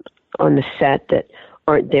the set that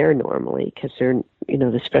aren't there normally because they're,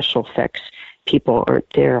 the special effects people aren't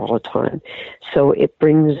there all the time. So it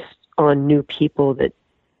brings on new people that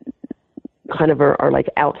kind of are like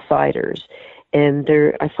outsiders. And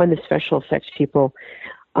I find the special effects people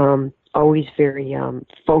always very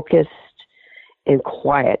focused and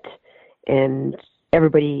quiet. And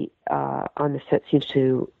everybody on the set seems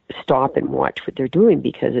to stop and watch what they're doing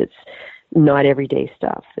because it's not everyday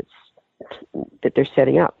stuff that they're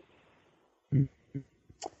setting up.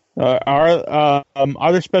 Are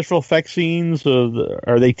there special effects scenes?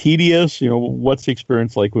 Are they tedious? What's the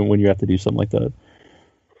experience like when you have to do something like that?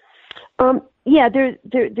 Yeah, they're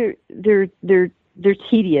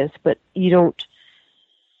tedious, but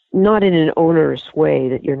not in an onerous way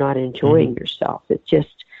that you're not enjoying yourself. It's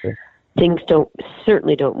just things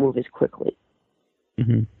certainly don't move as quickly.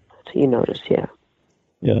 Mm-hmm. So you notice, yeah.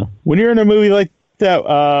 Yeah. When you're in a movie like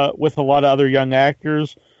that with a lot of other young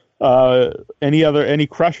actors, any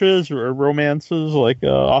crushes or romances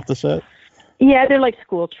off the set? Yeah, they're like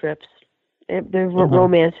school trips. There's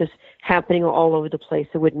romances happening all over the place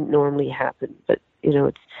that wouldn't normally happen. But,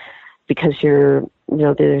 it's because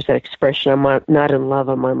there's that expression, I'm not in love,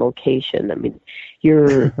 I'm on location. I mean,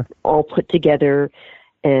 you're all put together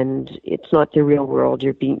and it's not the real world.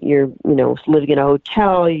 You're living in a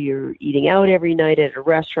hotel, you're eating out every night at a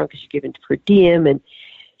restaurant because you're given per diem, and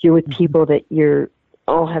you're with people that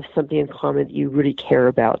all have something in common that you really care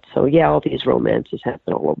about. So, yeah, all these romances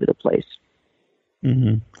happen all over the place.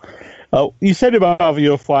 Mm-hmm. You said about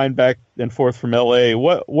flying back and forth from L.A.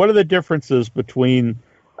 What are the differences between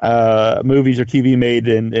movies or TV made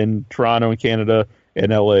in Toronto and Canada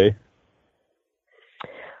and L.A.?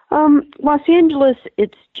 Los Angeles,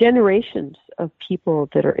 it's generations of people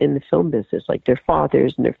that are in the film business, like their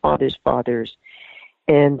fathers and their fathers' fathers,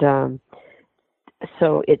 and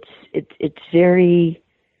so it's very,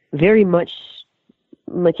 very much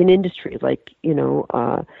like an industry, like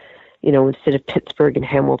instead of Pittsburgh and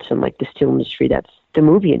Hamilton, like the steel industry, that's the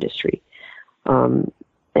movie industry. And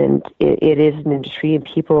it is an industry, and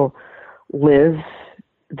people live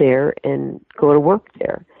there and go to work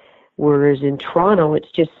there. Whereas in Toronto,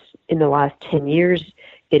 it's just in the last 10 years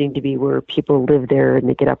getting to be where people live there and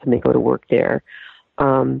they get up and they go to work there.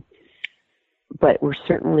 But we're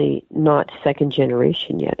certainly not second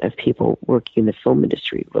generation yet of people working in the film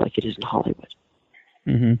industry like it is in Hollywood.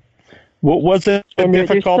 Mm-hmm. What was it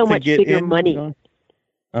there's so much to get bigger in? money.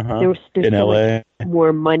 There's in so LA. much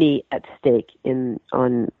more money at stake in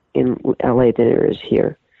LA than there is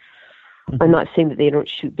here. Mm-hmm. I'm not saying that they don't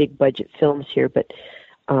shoot big budget films here, but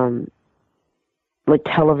like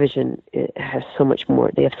television, it has so much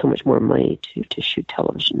more. They have so much more money to shoot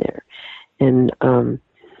television there, and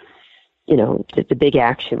the big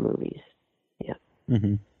action movies. Yeah.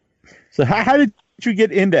 Mm-hmm. So how did you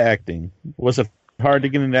get into acting? Was it hard to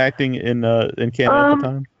get into acting in Canada at the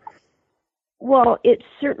time? Well, it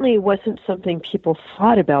certainly wasn't something people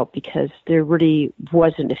thought about because there really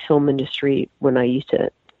wasn't a film industry when I used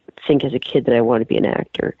to think as a kid that I wanted to be an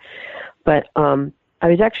actor. But I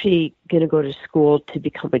was actually going to go to school to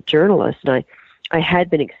become a journalist, and I had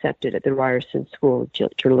been accepted at the Ryerson School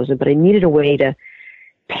of Journalism, but I needed a way to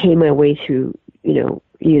pay my way through,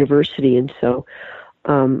 university. And so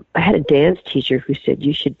I had a dance teacher who said,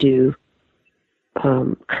 you should do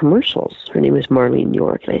commercials. Her name was Marlene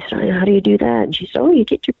York. And I said, how do you do that? And she said, you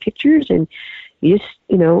get your pictures and you just,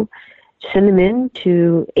 send them in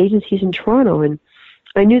to agencies in Toronto. And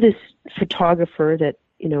I knew this photographer that,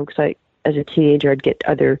 because as a teenager, I'd get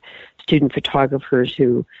other student photographers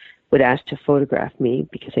who would ask to photograph me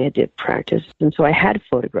because they had to practice. And so I had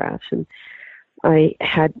photographs, and I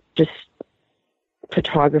had this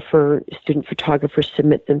student photographer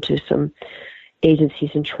submit them to some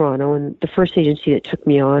agencies in Toronto. And the first agency that took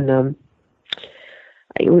me on,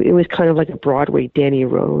 it was kind of like a Broadway Danny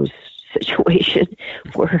Rose situation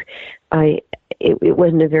where it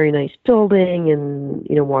wasn't a very nice building, and,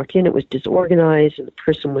 walked in, it was disorganized, and the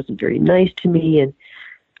person wasn't very nice to me, and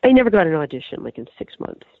I never got an audition, in 6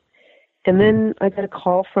 months. And then I got a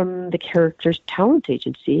call from the character's talent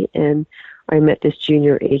agency, and I met this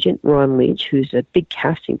junior agent, Ron Leach, who's a big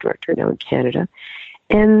casting director now in Canada,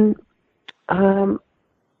 and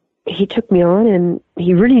he took me on, and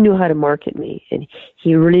he really knew how to market me, and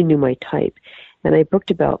he really knew my type, and I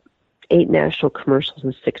booked about 8 national commercials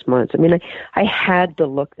in 6 months. I mean, I had the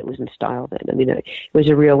look that was in style then. I mean, it was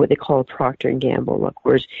a real, what they call a Procter and Gamble look,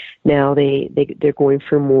 whereas now they're going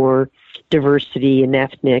for more diversity and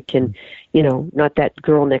ethnic and, not that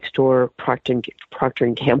girl next door Procter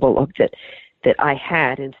and Gamble look that I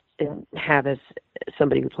had and have as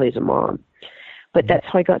somebody who plays a mom. But that's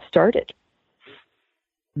how I got started.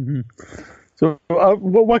 Mm-hmm. So,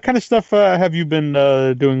 what kind of stuff have you been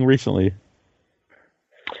doing recently?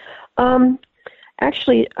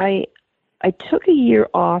 Actually, I took a year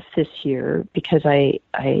off this year because I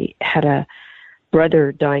had a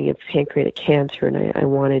brother dying of pancreatic cancer, and I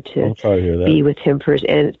wanted to be with him for his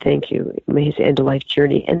end. Thank you, his end of life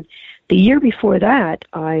journey. And the year before that,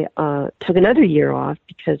 I took another year off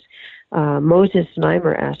because Moses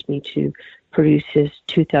Znaimer asked me to produce his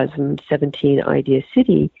 2017 Idea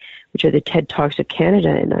City, which are the TED Talks of Canada,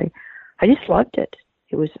 and I just loved it.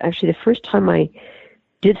 It was actually the first time I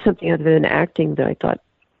did something other than acting that I thought,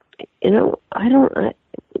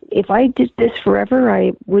 if I did this forever,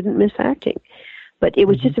 I wouldn't miss acting. But it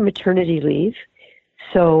was just a maternity leave,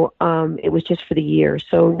 so it was just for the year.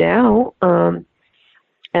 So now,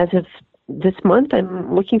 as of this month,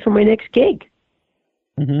 I'm looking for my next gig.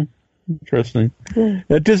 Mm-hmm. Interesting.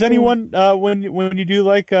 Yeah. Does anyone, when you do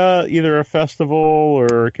like either a festival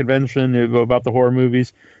or a convention about the horror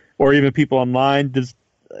movies, or even people online, does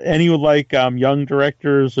anyone like young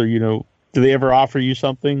directors, or do they ever offer you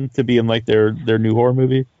something to be in like their new horror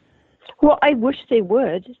movie? Well, I wish they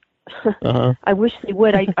would. I wish they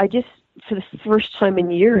would. I just, for the first time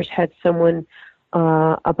in years, had someone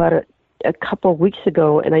about a couple of weeks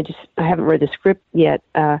ago, and I haven't read the script yet,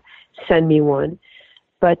 send me one.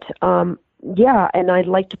 But, and I'd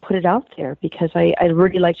like to put it out there because I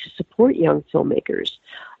really like to support young filmmakers.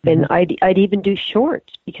 And I'd even do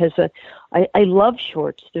shorts because I love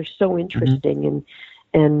shorts. They're so interesting.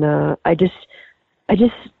 And I just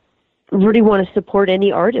really want to support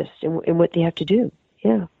any artist in what they have to do.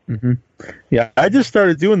 Yeah. Mm-hmm. Yeah, I just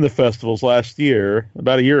started doing the festivals last year,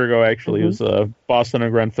 about a year ago, actually. It was Boston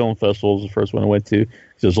Underground Film Festival was the first one I went to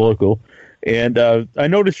because it was local. And I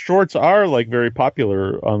noticed shorts are like very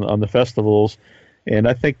popular on the festivals, and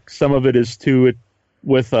I think some of it is too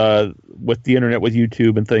with the internet, with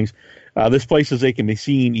YouTube and things. There's places they can be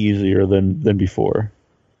seen easier than before.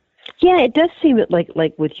 Yeah, it does seem like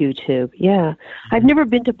with YouTube. Yeah, I've never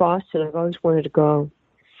been to Boston. I've always wanted to go.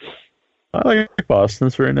 I like Boston.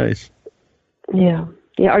 It's very nice. Yeah,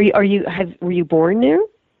 yeah. Were you born there?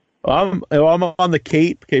 I'm on the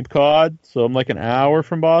Cape Cod, so I'm like an hour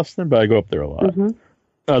from Boston, but I go up there a lot. Mm-hmm.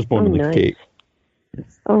 I was born on the Cape.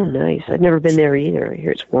 Oh, nice. I've never been there either. I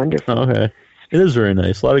hear it's wonderful. Okay. It is very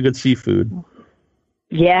nice. A lot of good seafood.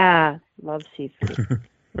 Yeah, love seafood.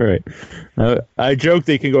 All right. I joke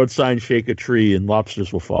they can go outside and shake a tree and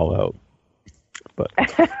lobsters will fall out. But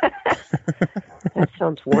that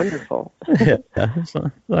sounds wonderful. Yeah, it's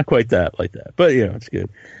not quite that like that, but it's good.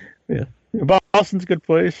 Yeah. Boston's a good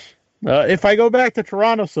place. If I go back to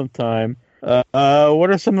Toronto sometime, what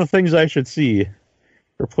are some of the things I should see,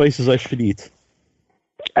 or places I should eat?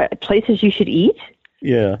 Places you should eat?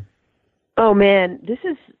 Yeah. Oh man, this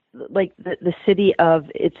is like the city of.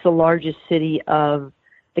 It's the largest city of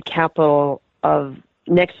the capital of,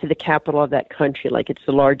 next to the capital of that country. Like it's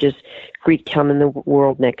the largest Greek town in the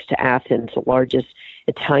world next to Athens, the largest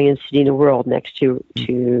Italian city in the world next to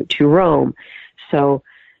Rome. So,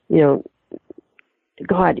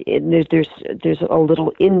 God, there's a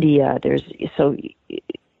little India. So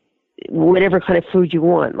whatever kind of food you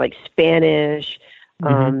want, like Spanish,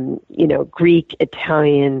 Greek,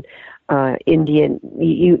 Italian, Indian,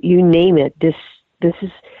 you name it. This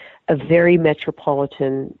is a very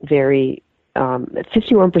metropolitan, very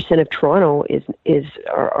 51% of Toronto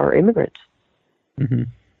are immigrants. Mm-hmm.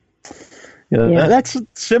 Yeah, that's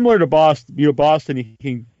similar to Boston. Boston, you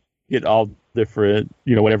can get all different,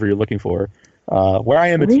 whatever you're looking for. Where I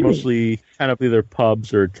am, it's mostly kind of either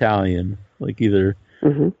pubs or Italian, like either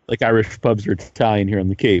like Irish pubs or Italian here on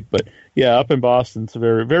the Cape. But yeah, up in Boston, it's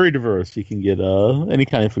very, very diverse. You can get any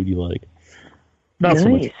kind of food you like. Not so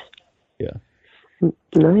much. Yeah.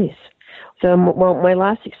 Nice. So, my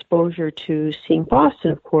last exposure to seeing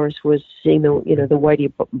Boston, of course, was seeing the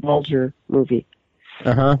Whitey Bulger movie.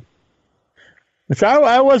 Which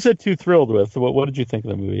I wasn't too thrilled with. What did you think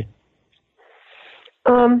of the movie?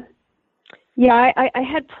 Yeah, I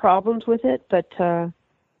had problems with it, but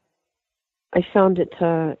I found it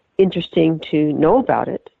interesting to know about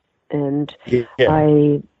it. And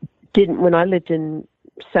I didn't, when I lived in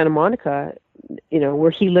Santa Monica,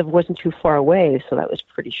 where he lived wasn't too far away, so that was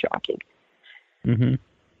pretty shocking. Mm-hmm.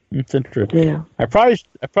 It's interesting. Yeah. I probably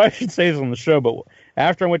should say this on the show, but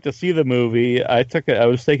after I went to see the movie, I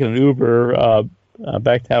was taking an Uber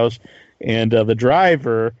back to house, and the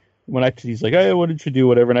driver, he's like, "Hey, what did you do?"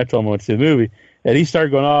 Whatever, and I told him I went to see the movie, and he started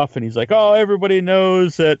going off, and he's like, "Oh, everybody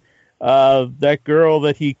knows that that girl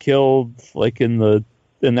that he killed, like in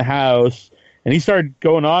the house, And he started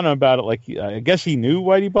going on about it like I guess he knew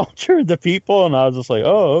Whitey Bulger, the people, and I was just like,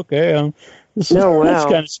 oh, okay, No, wow. that's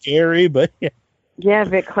kind of scary, but yeah. Yeah,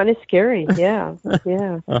 but kind of scary. Yeah,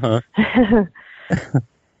 yeah. Uh-huh.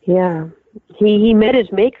 Yeah. He met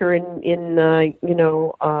his maker in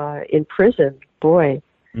prison. Boy.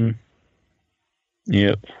 Mm.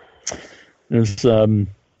 Yep. There's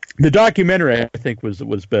the documentary I think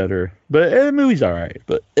was better, but the movie's all right.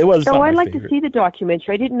 But it was. Oh, I'd like to see the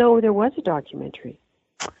documentary. I didn't know there was a documentary.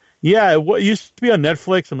 Yeah, it used to be on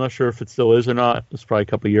Netflix. I'm not sure if it still is or not. It's probably a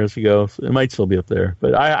couple of years ago. So it might still be up there.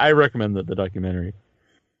 But I recommend the documentary.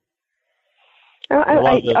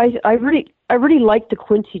 I really liked the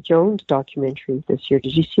Quincy Jones documentary this year.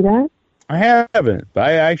 Did you see that? I haven't, but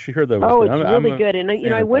I actually heard that was good. It's really good. And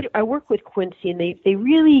I work with Quincy, and they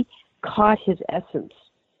really caught his essence.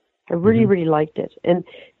 I really liked it. And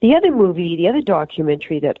the other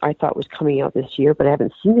documentary that I thought was coming out this year, but I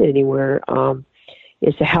haven't seen it anywhere,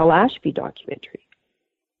 is the Hal Ashby documentary.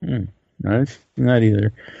 Nice. Not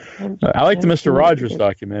either. I like the Mr. Rogers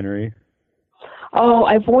documentary. Oh,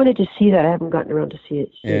 I've wanted to see that. I haven't gotten around to see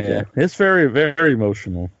it. Yeah, it's very, very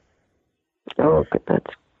emotional. Oh,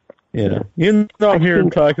 that's... Yeah. Even though I'm here to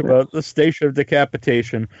talk about the Station of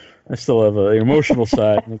Decapitation, I still have an emotional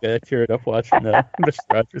side. I got teared up watching Mr.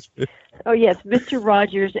 Rogers. Oh, yes, Mr.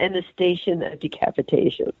 Rogers and the Station of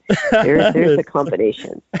Decapitation. There's a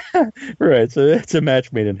combination. Right, so it's a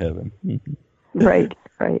match made in heaven. Right.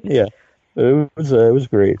 Yeah, it was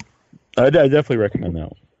great. I definitely recommend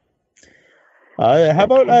that one. How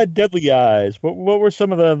about Deadly Eyes? What were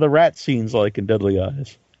some of the rat scenes like in Deadly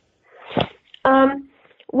Eyes?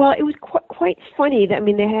 Well, it was quite funny.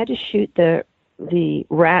 They had to shoot the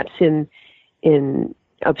rats in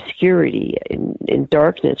obscurity, in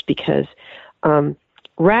darkness, because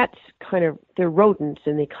rats they're rodents,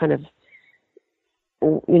 and they kind of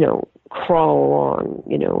crawl along,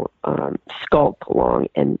 skulk along,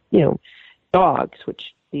 and dogs,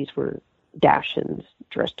 which these were Dachshunds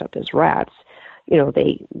dressed up as rats,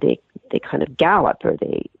 they kind of gallop, or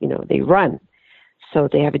they run, so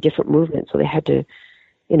they have a different movement. So they had to,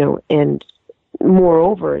 and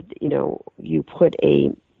moreover, you put a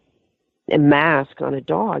mask on a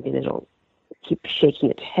dog, and it'll keep shaking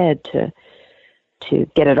its head to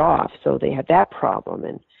get it off. So they had that problem,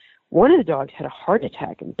 and one of the dogs had a heart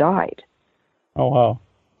attack and died. Oh wow!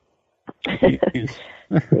 Yeah,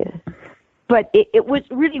 but it was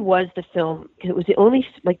the film, because it was the only,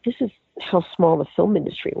 this is how small the film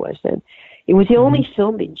industry was then. It was the only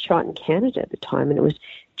film being shot in Canada at the time, and it was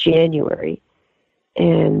January,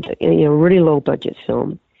 and really low budget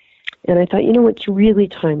film. And I thought, it's really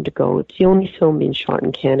time to go. It's the only film being shot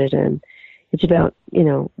in Canada, and it's about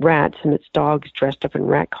rats, and it's dogs dressed up in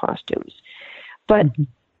rat costumes. But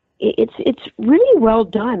it's really well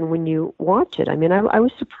done when you watch it. I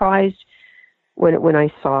was surprised when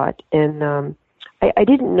I saw it, and I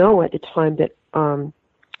didn't know at the time that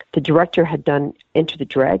the director had done Enter the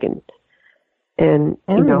Dragon. And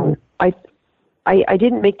I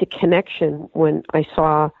didn't make the connection when I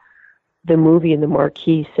saw the movie in the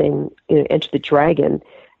marquee saying Enter the Dragon,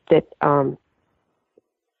 that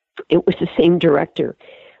it was the same director.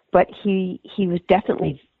 But he was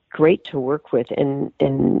definitely great to work with, and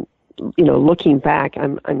looking back,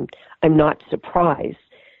 I'm not surprised,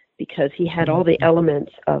 because he had all the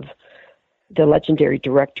elements of the legendary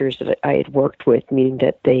directors that I had worked with, meaning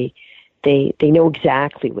that they know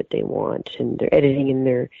exactly what they want, and they're editing in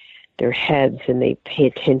their heads, and they pay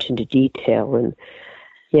attention to detail, and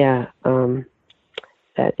that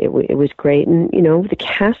it was great, and the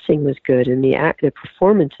casting was good, and the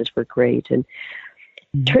performances were great, and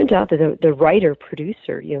it turns out that the writer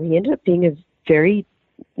producer, he ended up being a very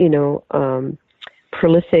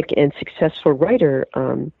prolific and successful writer,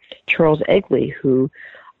 Charles Egley, who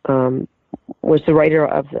was the writer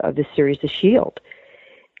of the series The Shield.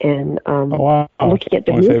 And looking at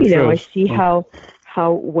the movie now, I see how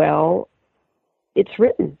well it's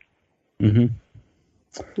written. Mm-hmm.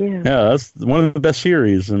 Yeah, that's one of the best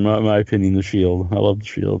series in my opinion. The Shield. I love The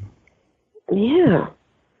Shield. Yeah.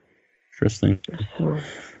 Interesting. So,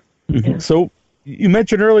 So you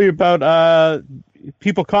mentioned earlier about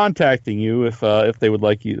people contacting you if they would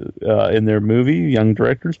like you in their movie, young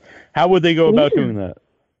directors. How would they go about doing that?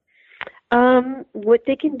 What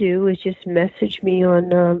they can do is just message me on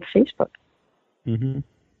Facebook. Mm-hmm.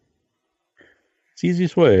 It's the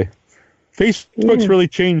easiest way. Facebook's really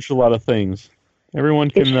changed a lot of things. Everyone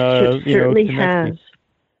can, it certainly has.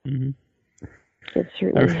 Mm-hmm. It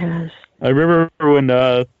certainly has. I remember when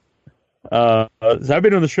I've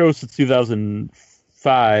been on the show since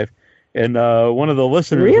 2005, and one of the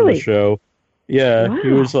listeners of the show, Yeah, Wow. he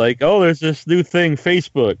was like, "Oh, there's this new thing,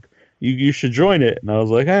 Facebook. You should join it." And I was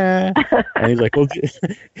like, "Ah." And he's like, "Well,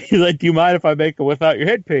 he's like, do you mind if I make a without your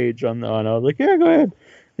head page on?" I was like, "Yeah, go ahead."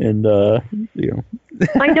 And you know,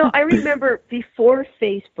 I know. I remember before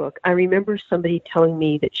Facebook, I remember somebody telling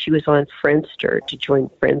me that she was on Friendster to join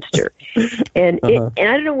Friendster, and Uh-huh. and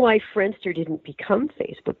I don't know why Friendster didn't become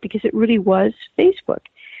Facebook because it really was Facebook,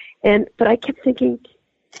 but I kept thinking,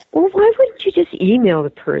 well, why wouldn't you just email the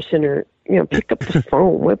person or pick up the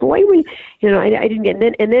phone? Why would I didn't get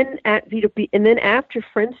and then after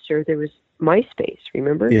Friendster there was MySpace.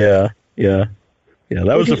 Remember? yeah, yeah, yeah.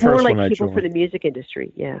 That was Which the is more first like one I people for joined. the music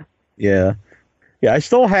industry. Yeah. Yeah, yeah. I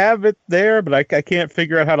still have it there, but I can't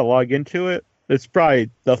figure out how to log into it. It's probably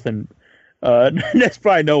nothing. There's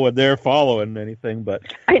probably no one there following anything, but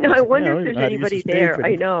I know. it's I like, wonder I if don't even there's know how to use anybody this page there. I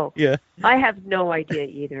anymore. know. Yeah, I have no idea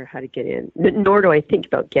either how to get in, nor do I think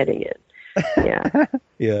about getting in. Yeah.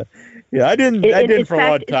 yeah, yeah. I didn't for a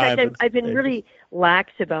long time. I've been really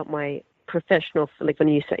lax about my professional. Like when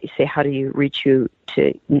you say how do you reach you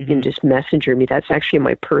to, you can just messenger me. That's actually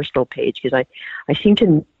my personal page because I seem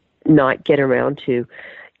to not get around to,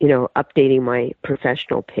 updating my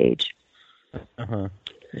professional page. Uh-huh.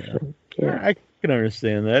 Yeah. So, yeah. I can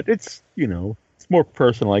understand that. It's it's more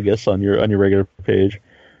personal, I guess, on your regular page.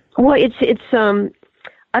 Well, it's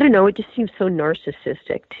I don't know. It just seems so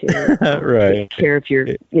narcissistic to Right. take care of your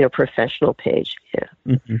professional page. Yeah.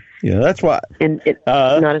 Mm-hmm. Yeah, that's why. And it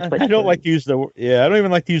not as much. I don't fun. like to use the. Yeah, I don't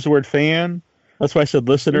even like to use the word fan. That's why I said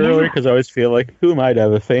listen Yeah. earlier because I always feel like who might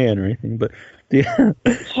have a fan or anything. But yeah,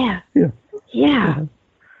 Yeah.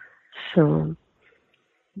 So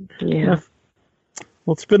yeah.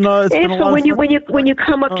 Well, it's been a So lot of fun. when you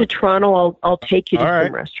come up to Toronto, I'll take you to All right.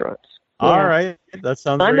 some restaurants. All right, that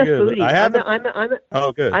sounds I'm very a good. foodie. I haven't.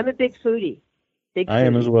 I'm Good. a big foodie. I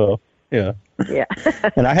am as well. Yeah. Yeah.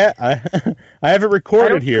 And I have it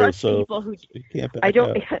recorded here, so you can't back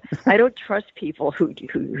out. I don't trust people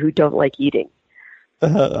who don't like eating.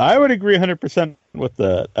 I would agree 100% with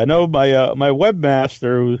that. I know my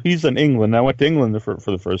webmaster, he's in England. I went to England for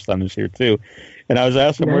the first time this year too, and I was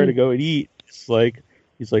asking him where to go and eat. He's like,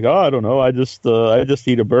 oh, I don't know. I just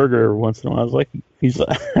eat a burger once in a while. I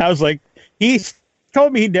was like, he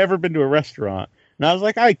told me he'd never been to a restaurant, and I was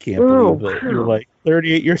like, I can't believe that you're like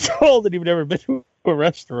 38 years old and you've never been to a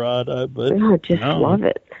restaurant. But I just love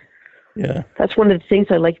it. Yeah, that's one of the things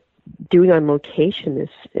I like doing on location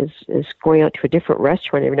is going out to a different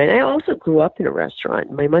restaurant every night. I also grew up in a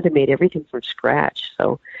restaurant. My mother made everything from scratch,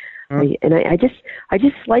 so I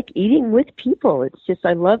just like eating with people. It's just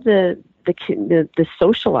I love the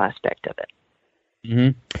social aspect of it.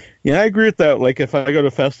 Mm-hmm. Yeah, I agree with that. Like if I go to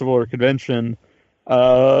a festival or convention,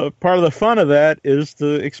 part of the fun of that is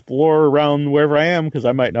to explore around wherever I am because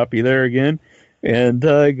I might not be there again. And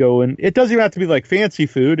go and it doesn't even have to be like fancy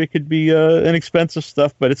food. It could be inexpensive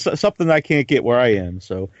stuff, but it's something I can't get where I am.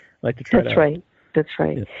 So I like to try. That's right. That's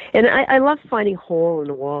right. Yeah. And I love finding hole in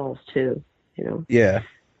the walls too. Yeah.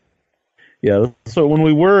 Yeah. So when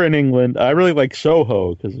we were in England, I really liked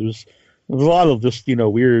Soho because there was a lot of just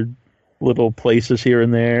weird little places here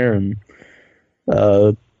and there, and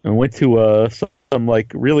I went to some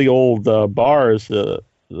like really old bars that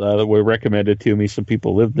were recommended to me. Some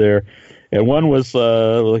people lived there. And one was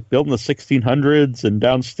like built in the 1600s, and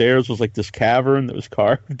downstairs was like this cavern that was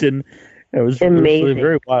carved in. It was amazing. It was really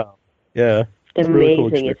very wild. Yeah, amazing.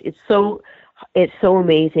 Really cool it's so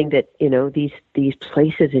amazing that these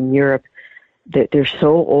places in Europe that they're so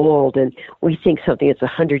old, and we think something that's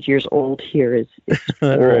 100 years old here is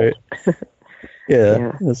right.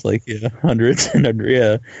 Yeah, it's like hundreds and hundreds.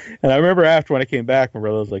 Yeah, and I remember after when I came back, my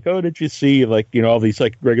brother was like, "Oh, did you see like all these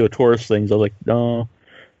like regular tourist things?" I was like, "No."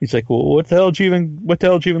 He's like, well, what the hell did you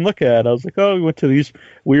even look at? I was like, oh, we went to these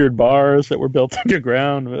weird bars that were built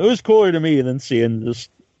underground. It was cooler to me than seeing just,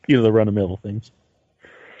 the run-of-the-mill things.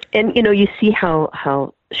 And, you see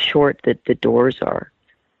how short the doors are,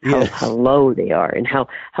 how low they are, and how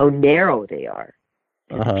narrow they are.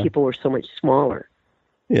 And people were so much smaller.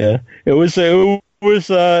 Yeah, it was a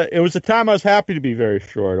time I was happy to be very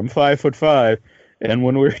short. I'm 5'5". And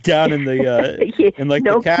when we were down in the in like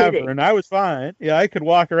the cavern, kidding. I was fine. Yeah, I could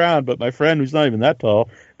walk around, but my friend, who's not even that tall,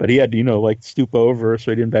 but he had to, like stoop over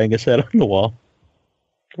so he didn't bang his head on the wall.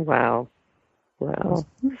 Wow. Or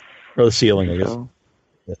the ceiling, I guess.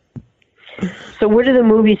 So what are the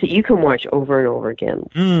movies that you can watch over and over again?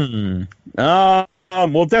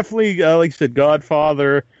 Well, definitely, like I said,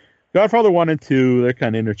 Godfather 1 and 2, they're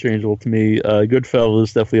kind of interchangeable to me.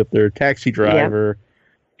 Goodfellas definitely up there. Taxi Driver.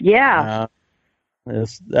 Yeah.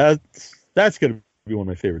 Yes, that's going to be one of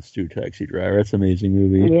my favorites too. Taxi Driver. That's an amazing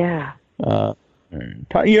movie. Yeah.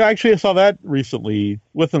 Actually, I saw that recently,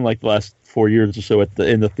 within like the last 4 years or so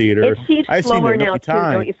in the theater. It seems I've seen slower it now many too, don't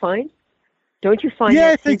times. you find? Don't you find Yeah,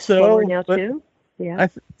 that I think seems slower so. now But too? Yeah.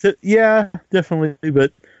 yeah, definitely.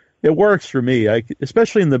 But it works for me.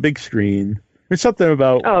 Especially in the big screen. There's something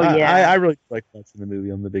about Oh I yeah, really like watching the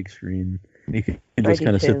movie on the big screen. You can I just do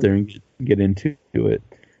kind of sit too. there and get into it.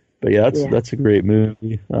 But yeah, Yeah. that's a great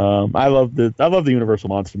movie. I love the Universal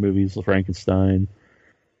monster movies, the Frankenstein,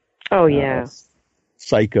 Oh uh, yeah.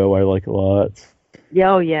 Psycho. I like a lot.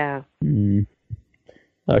 Yeah. Oh yeah. Mm.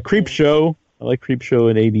 Creep Yeah. Show. I like Creep Show,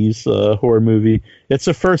 an '80s horror movie. It's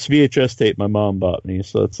the first VHS tape my mom bought me,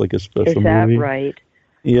 so it's like a Is special that movie. right?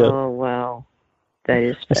 Yeah, Oh wow, that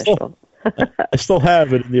is I still special. I still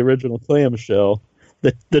have it in the original clamshell.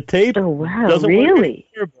 The tape Oh wow, doesn't work really?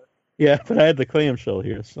 anymore, but yeah, but I had the clamshell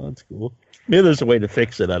here, so that's cool. Maybe there's a way to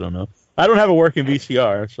fix it. I don't know. I don't have a working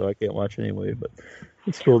VCR, so I can't watch anyway. But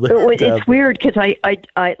it's cool to It's have it. weird because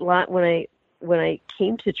when I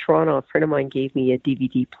came to Toronto, a friend of mine gave me a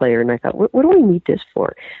DVD player, and I thought, what do I need this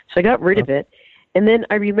for? So I got rid of it, and then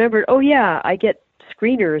I remembered, oh yeah, I get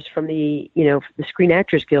screeners from the Screen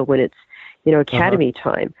Actors Guild when it's Academy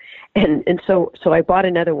time, and so I bought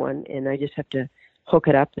another one, and I just have to hook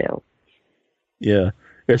it up now. Yeah,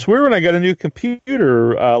 it's weird when I got a new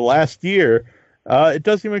computer last year. It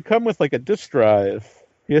doesn't even come with like a disk drive.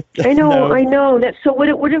 I know, No. I know. That so what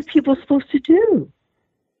are people supposed to do?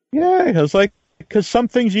 Yeah, I was like, because some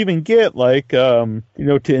things you even get, like, to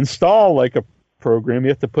install like a program, you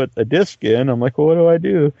have to put a disk in. I'm like, well, what do I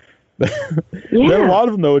do? Then a Yeah, lot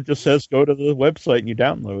of them, though, it just says go to the website and you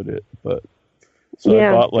download it. But so I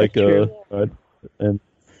yeah, bought that's like true. a,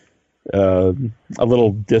 uh, a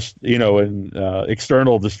little disk, an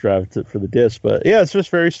external disk drive for the disk. But yeah, it's just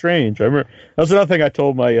very strange. I remember that was another thing I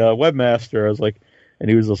told my webmaster. I was like, and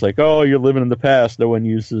he was just like, "Oh, you're living in the past. No one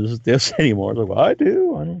uses disks anymore." I was like, "Well, I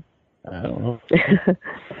do. I don't know."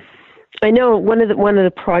 I know one of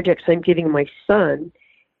the projects I'm giving my son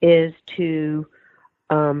is to,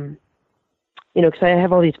 because I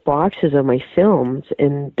have all these boxes of my films,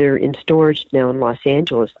 and they're in storage now in Los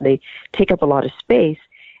Angeles, and they take up a lot of space.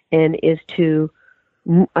 And is to,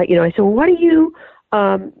 I said, well, why don't you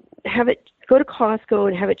have it go to Costco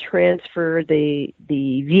and have it transfer the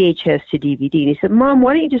VHS to DVD? And he said, Mom,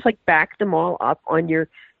 why don't you just like back them all up on your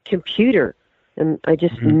computer? And I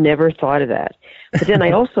just never thought of that. But then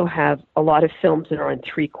I also have a lot of films that are on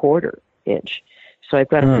 3/4 inch, so I've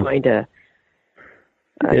got to find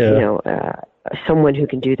someone who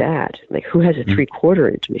can do that. Like, who has a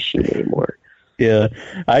 3/4 inch machine anymore? Yeah,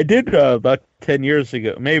 I did about 10 years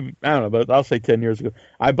ago. Maybe, I don't know, but I'll say 10 years ago.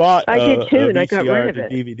 I bought I did too, a and I got rid VCR of to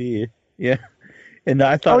it. DVD. Yeah, and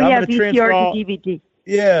I thought Oh I'm yeah, going to transfer VCR to all. DVD.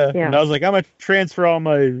 Yeah, and Yeah. I was like, I'm going to transfer all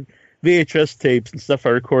my VHS tapes and stuff I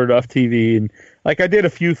recorded off TV, and like I did a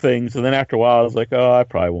few things, and then after a while, I was like, oh, I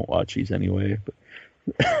probably won't watch these anyway.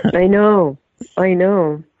 But I know.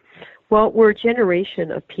 Well, we're a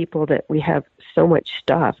generation of people that we have so much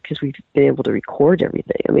stuff because we've been able to record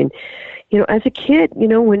everything. I mean, as a kid,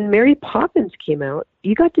 when Mary Poppins came out,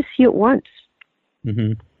 you got to see it once.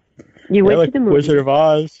 mm-hmm. You went like to the movie. Wizard of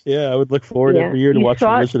Oz. Yeah, I would look forward every year to watching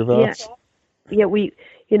Wizard of Oz. Yeah,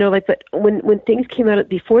 but when things came out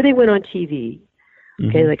before they went on TV,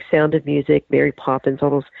 okay, like Sound of Music, Mary Poppins, all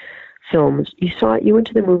those films, you went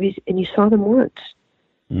to the movies and you saw them once.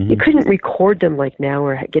 You couldn't record them like now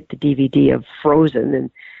or get the DVD of Frozen and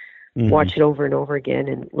watch it over and over again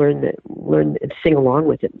and learn and sing along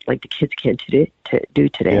with it like the kids can do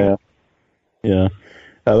today. Yeah.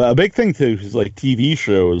 A big thing too is like TV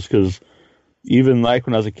shows, because even like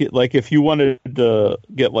when I was a kid, like if you wanted to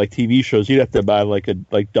get like TV shows, you'd have to buy like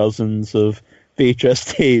dozens of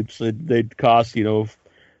VHS tapes. They'd cost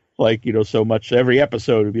so much. Every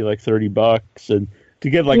episode would be like $30, and to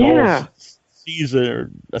get like a whole season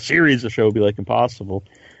or a series of show would be like impossible.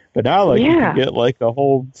 But now, like, you can get like a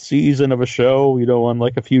whole season of a show, on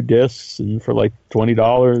like a few discs, and for like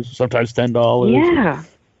 $20, sometimes $10. Yeah.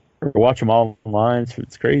 Or watch them all online.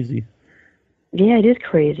 It's crazy. Yeah, it is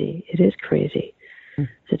crazy. It's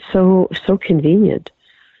so convenient.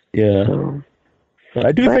 Yeah. So, but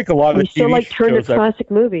I do think a lot of we still TV like turn to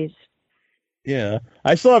classic movies. Yeah,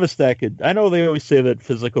 I still have a stack of. I know they always say that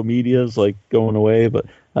physical media is like going away, but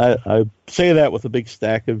I say that with a big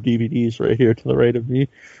stack of DVDs right here to the right of me.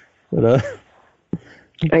 But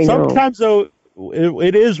sometimes though,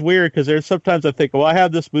 it is weird because there's sometimes I think, well, I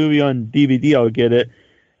have this movie on DVD, I'll get it,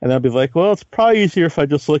 and I'll be like, well, it's probably easier if I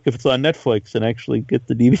just look if it's on Netflix and actually get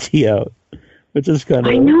the DVD out, which is kind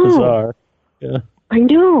of bizarre. Yeah, I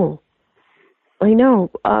know,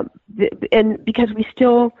 and because we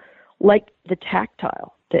still like the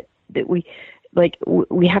tactile that we,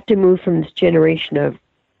 we have to move from this generation of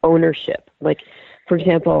ownership. Like, for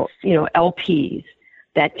example, LPs.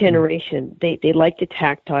 That generation, they like the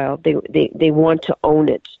tactile. They want to own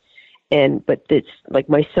it, but it's like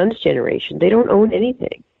my son's generation. They don't own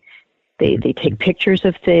anything. They take pictures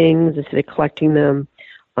of things instead of collecting them.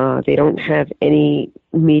 They don't have any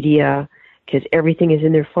media because everything is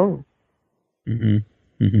in their phone. Mm-hmm.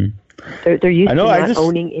 Mm-hmm. They're used to not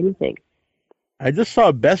owning anything. I just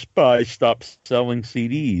saw Best Buy stop selling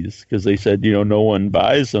CDs because they said, no one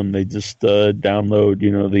buys them. They just download,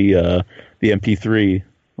 the MP3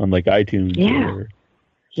 on like iTunes. Yeah.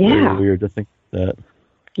 Very weird to think that.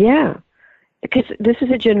 Yeah. Because this is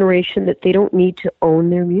a generation that they don't need to own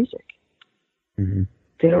their music. Mm-hmm.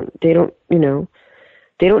 They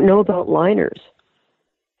don't know about liners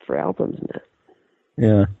for albums and that.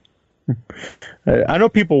 Yeah. I know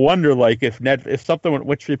people wonder, like, if something,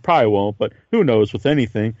 which it probably won't, but who knows with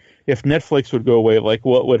anything, if Netflix would go away, like,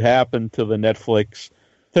 what would happen to the Netflix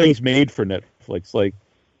things made for Netflix, like,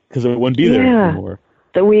 because it wouldn't be there anymore.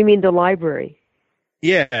 We mean the library.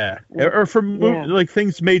 Yeah, or for like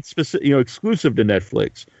things made exclusive to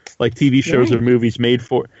Netflix, like TV shows or movies made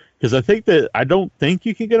for. Because I don't think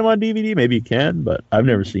you can get them on DVD. Maybe you can, but I've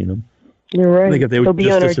never seen them. You're right. I think if they would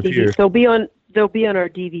just disappear. They'll be on our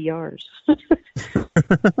DVRs.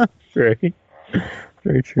 Very,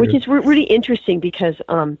 very true. Which is really interesting because,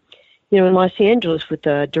 in Los Angeles with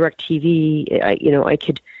DirecTV, I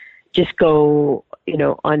could just go,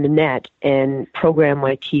 on the net and program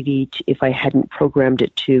my TV if I hadn't programmed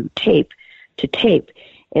it to tape.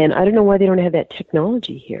 And I don't know why they don't have that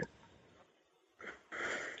technology here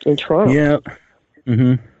in Toronto. Yeah.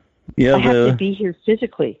 Mm-hmm. Yeah. I have to be here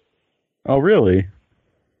physically. Oh, really?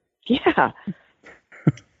 Yeah.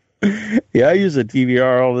 Yeah, I use a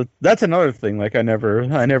DVR that's another thing. Like I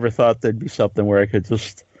never thought there'd be something where I could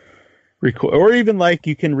just record, or even like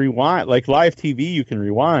you can rewind, like live TV. You can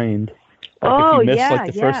rewind. Like if you miss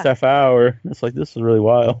like the first half hour, it's like this is really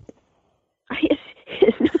wild.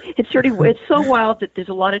 It's so wild that there's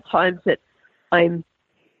a lot of times that I'm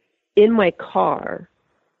in my car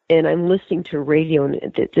and I'm listening to radio,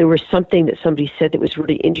 and there was something that somebody said that was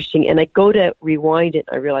really interesting, and I go to rewind it,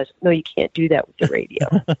 and I realize, no, you can't do that with the radio.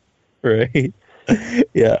 Right.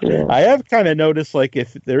 Yeah. I have kind of noticed, like,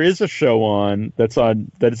 if there is a show on that's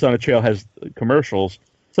on a channel has commercials,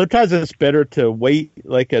 sometimes it's better to wait,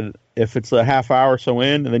 like, if it's a half hour or so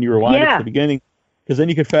in, and then you rewind it to the beginning, because then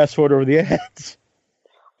you can fast forward over the ads.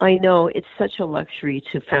 I know. It's such a luxury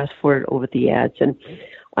to fast forward over the ads, and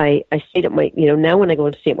I stayed at my, now when I go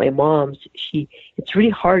and stay at my mom's, it's really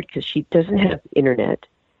hard because she doesn't have internet.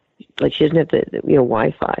 Like, she doesn't have the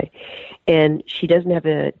Wi-Fi, and she doesn't have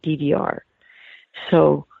a DVR.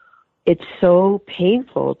 So it's so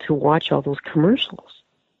painful to watch all those commercials.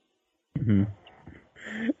 Mm-hmm.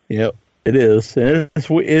 Yep, it is. And it's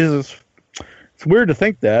weird to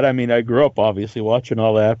think that. I mean, I grew up obviously watching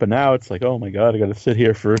all that, but now it's like, oh my God, I got to sit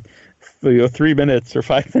here for 3 minutes or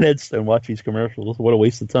 5 minutes and watch these commercials. What a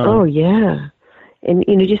waste of time. Oh yeah, and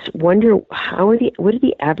just wonder what are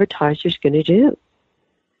the advertisers going to do?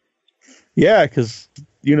 Yeah, because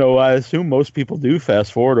I assume most people do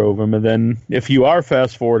fast forward over them, and then if you are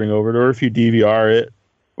fast forwarding over it, or if you DVR it,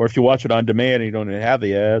 or if you watch it on demand and you don't have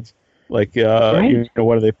the ads, like right.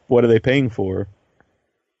 What are they paying for?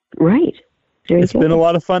 Right. It's been a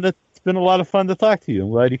lot of fun to talk to you.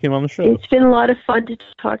 I'm glad you came on the show. It's been a lot of fun to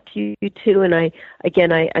talk to you too. And I'm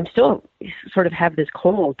still sort of have this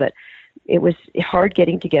cold, but it was hard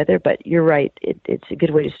getting together. But you're right. It's a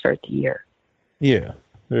good way to start the year. Yeah,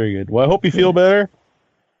 very good. Well, I hope you feel better.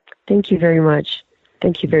 Thank you very much.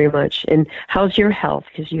 And how's your health?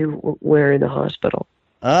 Because you were in the hospital.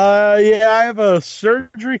 Yeah, I have a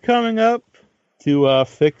surgery coming up to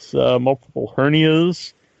fix multiple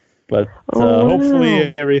hernias. But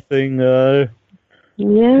hopefully everything. We'll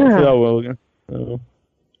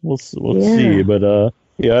see. But I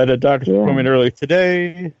had a doctor's appointment earlier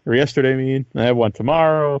today or yesterday. I mean, I have one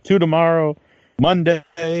tomorrow, 2 tomorrow,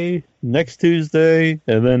 Monday, next Tuesday,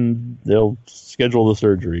 and then they'll schedule the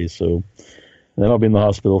surgery. So then I'll be in the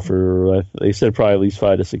hospital for they said probably at least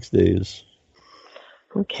 5 to 6 days.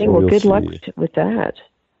 Okay. So well, good luck with that.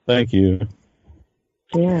 Thank you.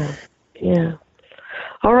 Yeah.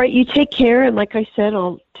 All right, you take care, and like I said,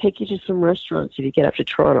 I'll take you to some restaurants if you get up to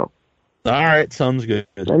Toronto. All right, sounds good.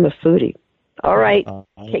 I'm a foodie. All right,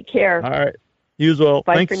 take care. All right, you as well.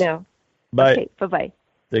 Bye Thanks. for now. Bye. Okay, bye-bye.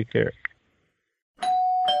 Take care.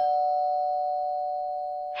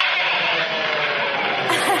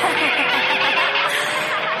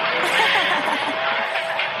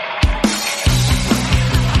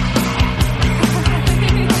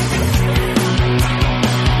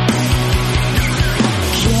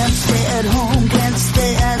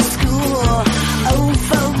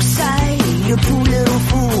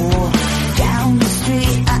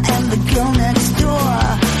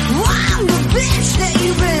 bitch that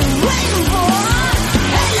you've been waiting for.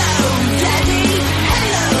 Hello, daddy.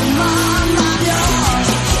 Hello, mom. I'm your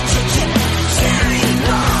cherry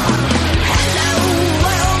bomb. Hello,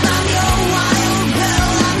 world. I'm your wild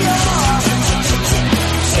girl. I'm your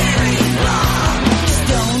cherry bomb.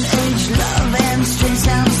 Stone age love and string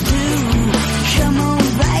sounds too. Come on,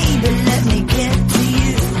 baby, let me get to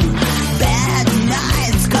you. Bad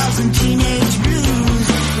nights causing teenage blues.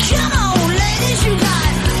 Come on, ladies, you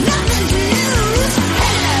got nothing to lose.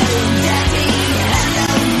 Hello, daddy. Hello,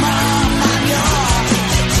 mom. I'm your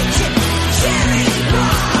cherry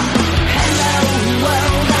bomb. Hello,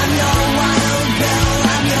 world. I'm your wild girl.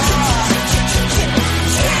 I'm your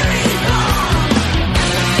cherry bomb.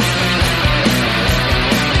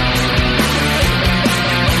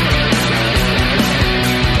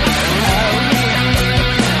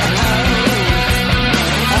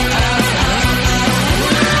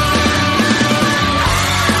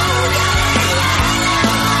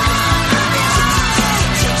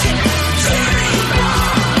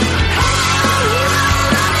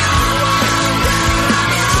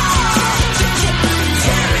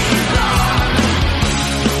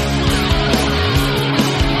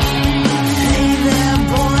 Hey there,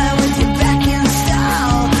 boy, with your back in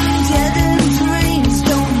style. Dead end dreams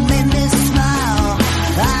don't make me smile.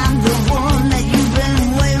 I'm the one that you've been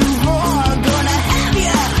waiting for. Gonna have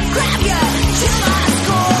ya, grab ya, till I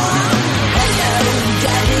score. Hello,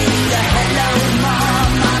 daddy. Hello,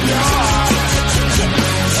 mom. I'm your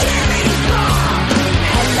cherry bomb.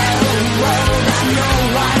 Hello, world. I'm your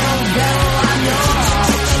wild girl. I'm your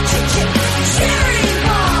cherry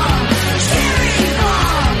bomb. Cherry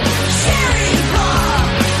bomb. Cherry bomb.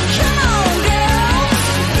 Come on, girls.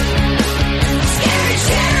 Scary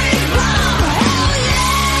cherry bomb. Hell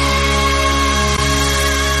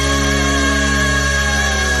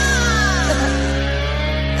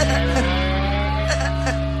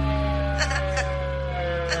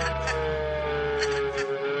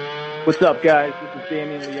What's up, guys? This is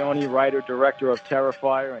Damian Leone, writer, director of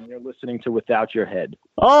Terrifier, and you're listening to Without Your Head.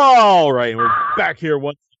 All right, we're back here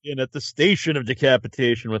once again at the station of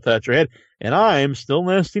decapitation without your head, and I'm still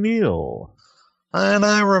Nasty Neil. And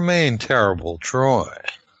I remain terrible, Troy.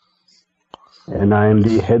 And I am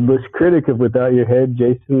the headless critic of Without Your Head,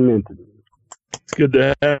 Jason Minton. It's good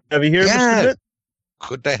to have you here, Yeah. Mr. Mitt.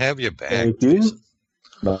 Good to have you back. Thank you. Jason.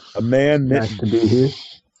 A man, Nice to be here.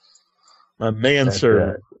 a man, That's sir.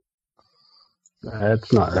 right.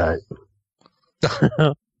 That's not right.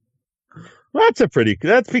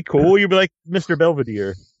 That'd be cool. You'd be like Mr.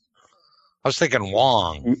 Belvedere. I was thinking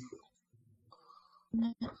Wong.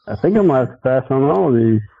 I think I'm going to have to pass on all of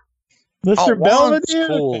these. Mr. Wong's Belvedere?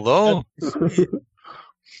 cool, though.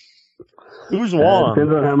 Who's Wong?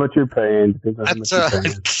 Depends on how much you're paying. Depends on how much That's, you're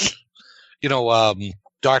paying. you know,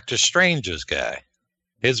 Doctor Strange's guy.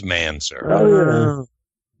 His manservant. Oh,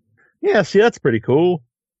 Yeah, see, that's pretty cool.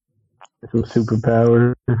 Some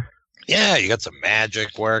superpowers. Yeah, you got some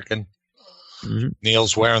magic working. Mm-hmm.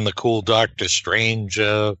 Neil's wearing the cool Doctor Strange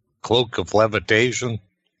cloak of levitation.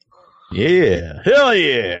 Yeah. Hell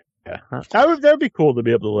yeah. That'd be cool to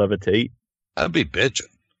be able to levitate. That'd be bitching.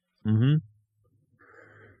 Mm-hmm.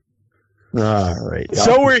 All right.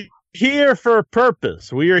 So we're here for a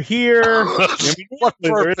purpose. We are here. What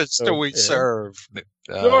purpose do we serve?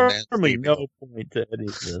 Normally, no point to any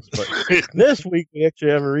of this, but this week we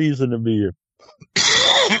actually have a reason to be here.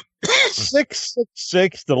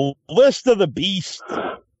 666, the list of the beast.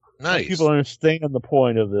 Nice. People understand the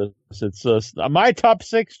point of this. It's my top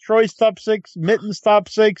six, Troy's top six, Mitten's top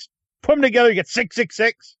six. Put them together, you get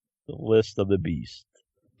 666. The list of the beast.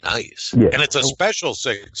 Nice. Yeah. And it's a special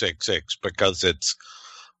 666 because it's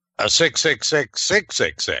a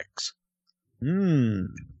 666.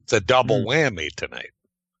 It's a double whammy tonight.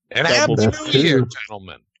 And Double Happy That's New Year, true.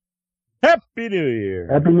 gentlemen. Happy New Year.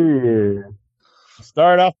 Happy New Year.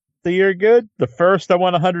 Start off the year good. The first, I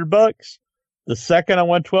won $100. The second, I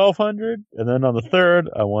won $1,200. And then on the third,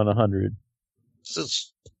 I won $100. This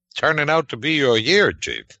is turning out to be your year,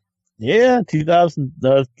 Chief. Yeah, December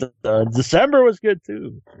was good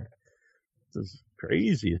too. This is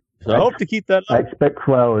crazy. So I hope to keep that I up. expect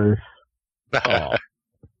flowers. Oh.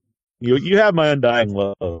 You have my undying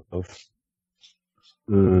love,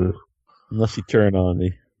 unless you turn on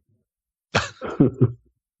me,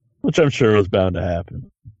 which I'm sure is bound to happen.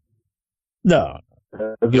 No,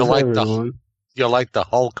 You like the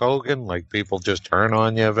Hulk Hogan? Like people just turn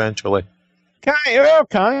on you eventually? kinda.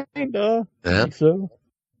 Yeah. I think so.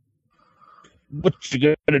 What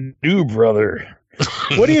you gonna do, brother?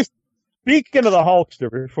 What do you? Speaking of the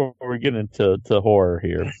Hulkster, before we get into horror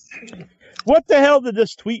here, what the hell did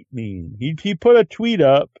this tweet mean? He put a tweet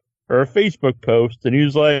up or a Facebook post, and he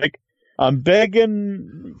was like, "I'm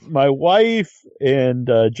begging my wife and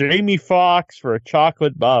Jamie Foxx for a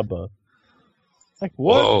chocolate baba." Like,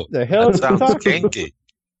 what Whoa, the hell? that sounds kinky.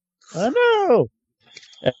 I know.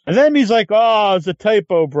 And then he's like, "Oh, it's a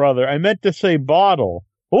typo, brother. I meant to say bottle."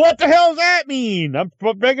 Well, what the hell does that mean? I'm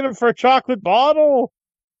begging him for a chocolate bottle?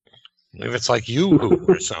 Maybe it's like Yoo-hoo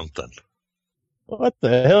or something. What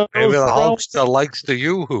the hell? Maybe the Hulkster likes the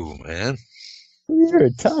Yoo-hoo, man.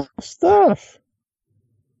 Weird, tough stuff.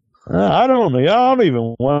 I don't know. I don't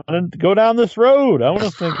even want to go down this road. I want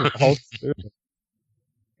to think of Hulkster.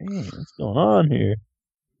 Man, what's going on here?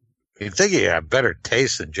 You'd think he had better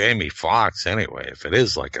taste than Jamie Foxx anyway, if it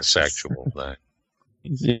is like a sexual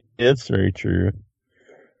thing. It's very true.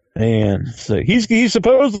 And so he's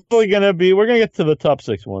supposedly going to be, we're going to get to the top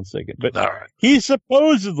 6 in 1 second, but All right. he's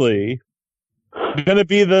supposedly going to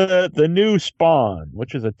be the new Spawn,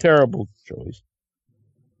 which is a terrible choice.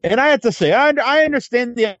 And I have to say, I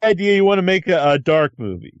understand the idea you want to make a dark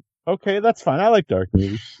movie. Okay, that's fine. I like dark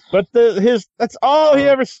movies. But that's all he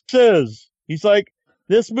ever says. He's like,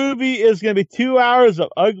 this movie is going to be 2 hours of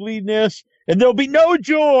ugliness, and there'll be no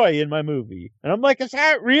joy in my movie. And I'm like, is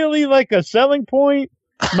that really like a selling point?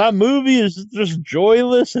 My movie is just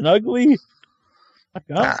joyless and ugly? Like,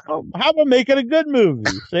 how about making a good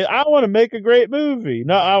movie? Say, I want to make a great movie.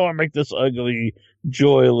 No, I want to make this ugly,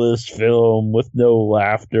 joyless film with no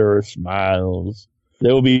laughter or smiles.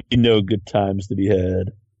 There will be no good times to be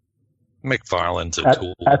had. McFarlane's a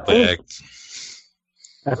tool bag.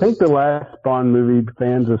 I think the last Spawn movie,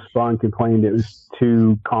 fans of Spawn complained it was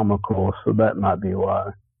too comical, so that might be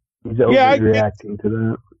why. He's overreacting to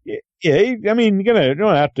that. Yeah, I mean, you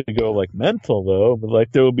don't have to go like mental though, but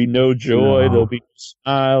like there will be no joy, there'll be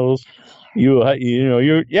smiles. You're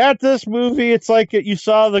at this movie. It's like you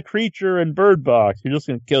saw the creature in Bird Box. You're just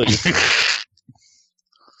gonna kill yourself.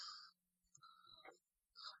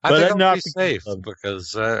 I think I'll be safe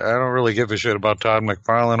because I don't really give a shit about Todd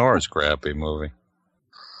McFarlane or his crappy movie.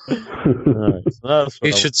 Right, so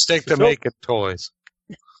he should stick to making toys.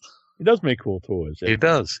 He does make cool toys. Yeah. He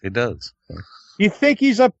does. You think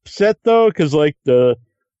he's upset though, because like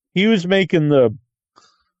he was making the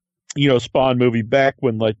Spawn movie back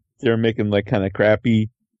when like they were making like kind of crappy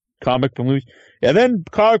comic book movies, and then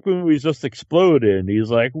comic book movies just exploded. And he's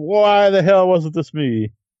like, why the hell wasn't this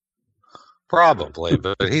me? Probably,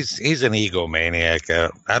 but he's an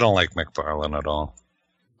egomaniac. I don't like McFarlane at all.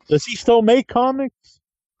 Does he still make comics?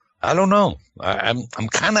 I don't know. I'm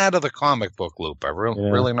kind of out of the comic book loop. I'm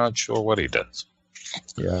really not sure what he does.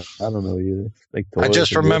 Yeah, I don't know either. Like I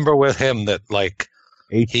just remember with him that like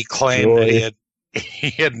he claimed that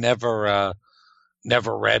he had never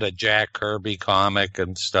read a Jack Kirby comic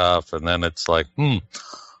and stuff, and then it's like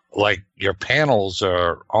like your panels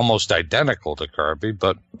are almost identical to Kirby,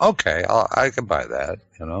 but okay, I can buy that.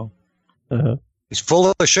 He's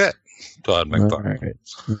full of shit, Todd McFarlane.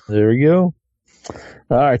 Right. There we go.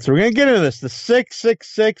 All right, so we're gonna get into this. The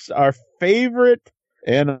 666, our favorite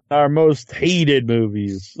and our most hated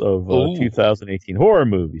movies of 2018. Horror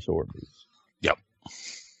movies. Yep.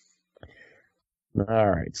 All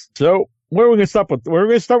right. So where are we going to start with? We're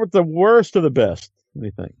going to start with the worst or the best. What do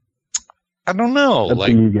you think? I don't know. That's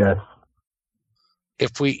like, you guess.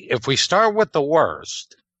 If we start with the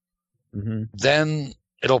worst, then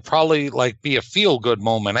it'll probably like be a feel good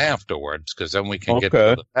moment afterwards, because then we can get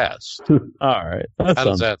to the best. All right. How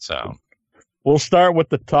does that sound? We'll start with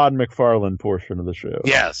the Todd McFarlane portion of the show.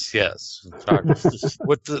 Yes.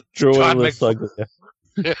 With the joyless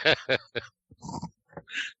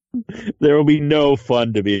There will be no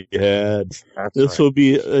fun to be had. This will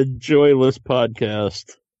be a joyless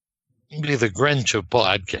podcast. Be the Grinch of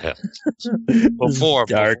podcasts.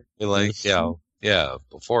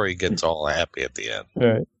 before he gets all happy at the end. All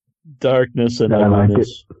right. Darkness and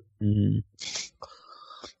ugliness.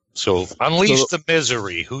 So unleash the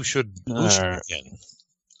misery. Who should begin?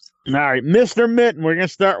 All right, Mr. Mitten, we're going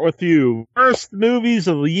to start with you. Worst movies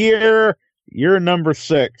of the year. You're number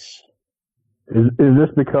 6. Is this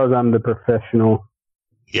because I'm the professional?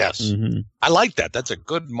 Yes. I like that. That's a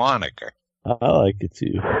good moniker. I like it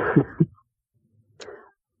too.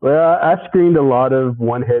 Well, I screened a lot of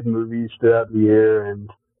one-head movies throughout the year, and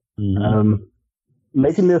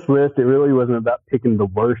making this list, it really wasn't about picking the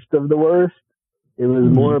worst of the worst. It was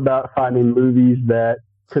more about finding movies that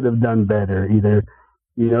could have done better. Either,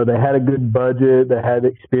 they had a good budget, they had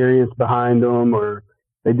experience behind them, or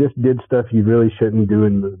they just did stuff you really shouldn't do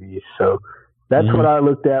in movies. So that's what I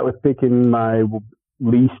looked at with picking my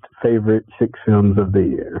least favorite 6 films of the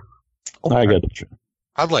year. I got you.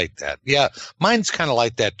 I like that. Yeah, mine's kind of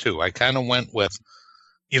like that too. I kind of went with,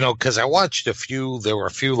 because I watched a few. There were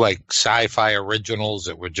a few like sci-fi originals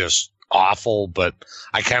that were just awful, but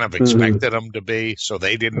I kind of expected them to be, so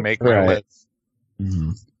they didn't make my list.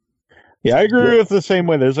 Mm-hmm. Yeah, I agree with the same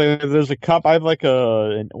way. There's a cup. I have like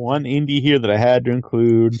one indie here that I had to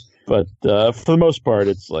include, but for the most part,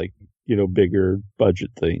 it's like bigger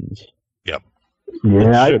budget things. Yep.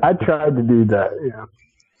 Yeah, I tried to do that. Yeah.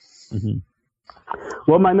 Mm-hmm.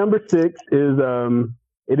 Well, my number 6 is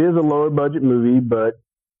it is a lower budget movie, but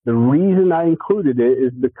the reason I included it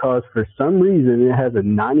is because for some reason it has a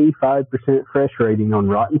 95% fresh rating on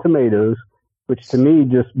Rotten Tomatoes, which to me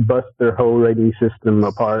just busts their whole rating system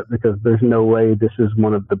apart because there's no way this is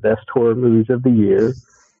one of the best horror movies of the year.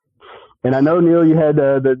 And I know, Neil, you had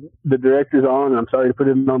the directors on, and I'm sorry to put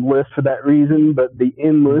him on the list for that reason, but The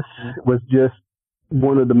Endless was just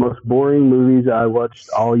one of the most boring movies I watched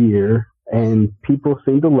all year, and people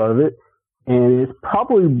seem to love it. And it's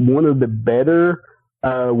probably one of the better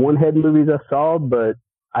one-head movies I saw, but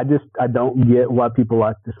I don't get why people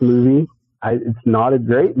like this movie. It's not a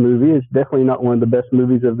great movie. It's definitely not one of the best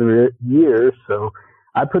movies of the year, so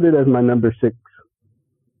I put it as my number 6.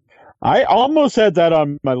 I almost had that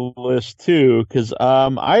on my list too, because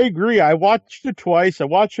I agree. I watched it twice. I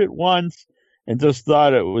watched it once and just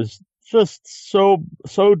thought it was just so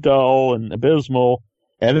dull and abysmal.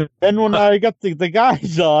 And then when I got the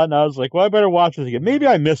guys on, I was like, well, I better watch this again. Maybe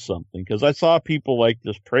I missed something because I saw people like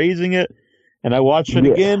just praising it, and I watched it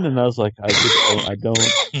again, and I was like, I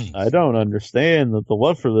don't understand the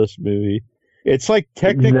love for this movie. It's like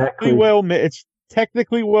technically it's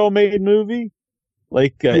technically well-made movie.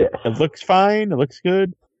 Like it looks fine, it looks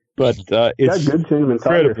good, but it's got good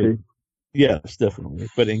cinematography. Yes, definitely,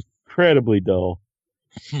 but incredibly dull.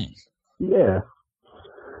 Yeah.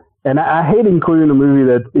 And I hate including a movie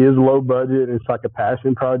that is low budget. It's like a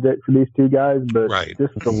passion project for these two guys, but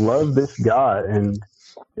just to love this guy, and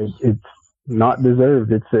it's not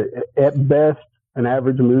deserved. It's at best an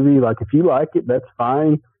average movie. Like if you like it, that's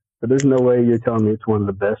fine, but there's no way you're telling me it's one of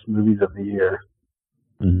the best movies of the year.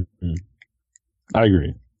 Mm-hmm. I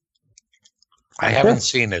agree. I haven't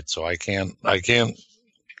seen it, so I can't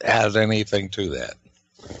add anything to that.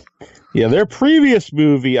 Yeah, their previous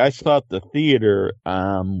movie I saw at the theater.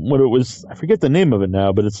 What it was, I forget the name of it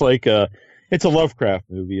now, but it's like it's a Lovecraft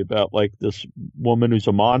movie about like this woman who's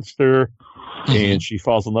a monster, and she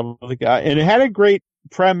falls in love with a guy, and it had a great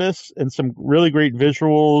premise and some really great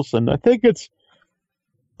visuals, and I think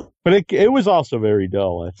but it was also very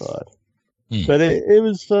dull, I thought. But it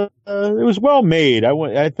was well made.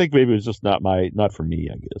 I think maybe it was just not for me,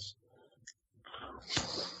 I guess.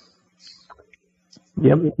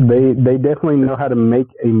 Yep, they definitely know how to make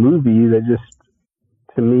a movie that just,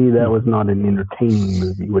 to me, that was not an entertaining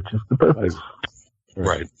movie, which is the purpose.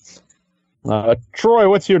 Right. Troy,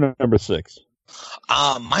 what's your number 6?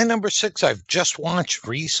 My number 6 I've just watched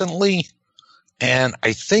recently, and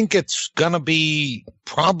I think it's gonna be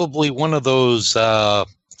probably one of those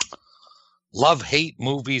love-hate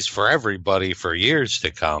movies for everybody for years to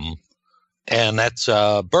come, and that's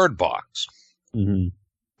Bird Box. Mm-hmm.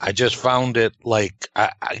 I just found it like I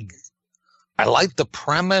like the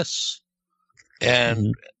premise,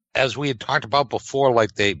 and as we had talked about before,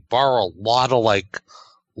 like they borrow a lot of like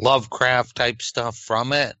Lovecraft type stuff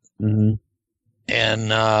from it, and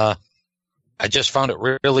I just found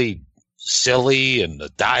it really silly, and the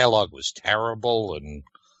dialogue was terrible, and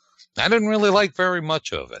I didn't really like very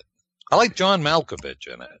much of it. I like John Malkovich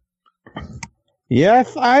in it.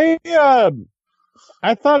 Yes, I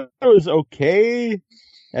thought it was okay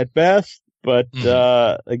at best, but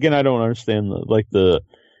again, I don't understand the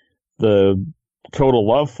total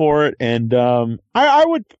love for it, and I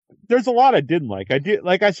would. There's a lot I didn't like.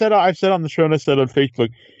 I've said on the show, and I said on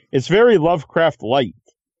Facebook, it's very Lovecraft light.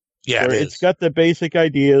 Yeah, it's got the basic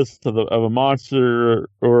ideas of a monster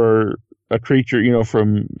or a creature,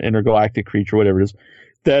 from intergalactic creature, whatever it is,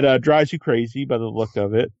 that drives you crazy by the look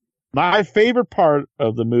of it. My favorite part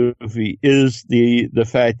of the movie is the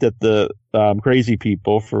fact that the crazy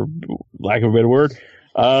people, for lack of a better word,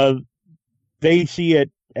 they see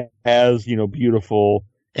it as beautiful,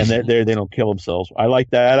 and they don't kill themselves. I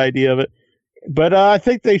like that idea of it, but I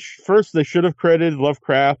think they should have credited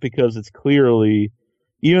Lovecraft, because it's clearly,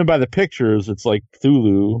 even by the pictures, it's like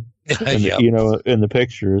Cthulhu, in the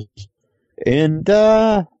pictures, and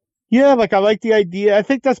yeah, like I like the idea. I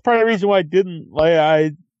think that's part of the reason why I didn't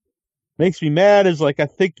like. Makes me mad is like I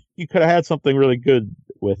think you could have had something really good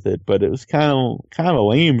with it, but it was kind of a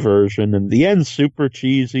lame version, and the end's super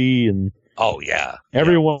cheesy, and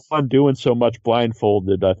everyone doing so much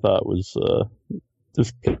blindfolded, I thought was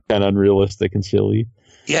just kind of unrealistic and silly.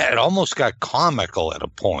 Yeah, it almost got comical at a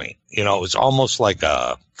point. You know, it was almost like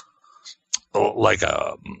a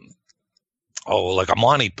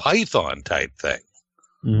Monty Python type thing.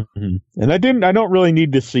 Mm-hmm. And I don't really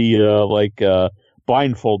need to see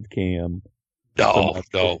blindfold cam. No,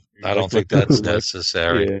 I don't think that's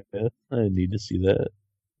necessary. Yeah, I need to see that.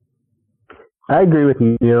 I agree with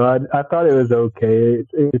Neil. I thought it was okay.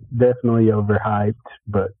 It's definitely overhyped,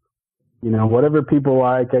 but whatever people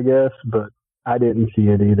like, I guess. But I didn't see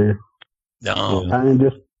it either. No, kind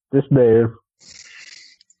of just there.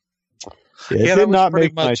 Yeah, it did not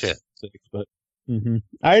make my six, but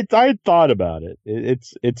I thought about it.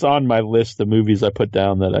 It's on my list of movies I put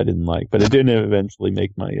down that I didn't like, but it didn't eventually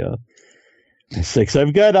make my six.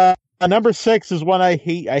 I've got number 6 is one I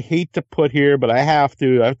hate to put here, but I have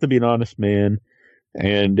to. I have to be an honest man,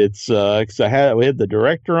 and it's because we had the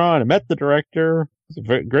director on. I met the director. He's a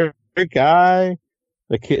very great guy.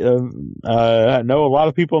 I know a lot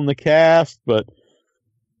of people in the cast, but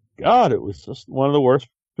God, it was just one of the worst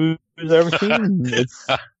movies I've ever seen.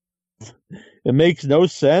 It makes no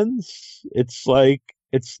sense. It's like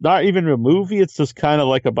it's not even a movie. It's just kind of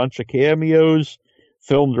like a bunch of cameos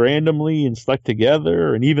filmed randomly and stuck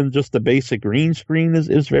together, and even just the basic green screen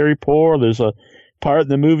is very poor. There's a part in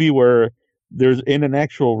the movie where there's in an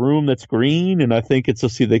actual room that's green, and I think it's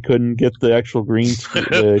they couldn't get the actual green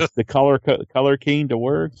the color cane to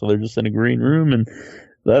work, so they're just in a green room, and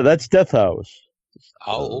that's Death House.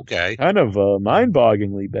 Oh, okay. Kind of a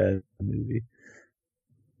mind-bogglingly bad movie.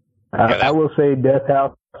 I will say Death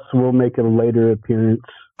House will make a later appearance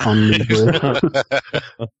on the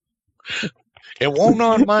list. It won't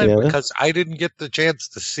on mine because I didn't get the chance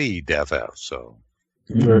to see Death House. So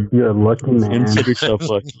you're a lucky man. Consider yourself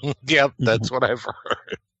lucky. Yep, that's what I've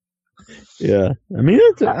heard. Yeah, I mean,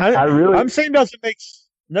 I'm saying the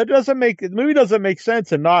movie doesn't make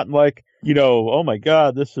sense, and not like oh my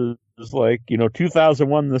God, this is like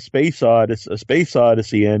 2001: The Space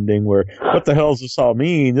Odyssey ending where what the hell does this all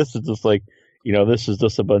mean? This is just like this is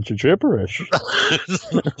just a bunch of gibberish.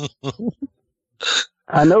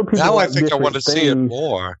 I know people now like I think I want to see it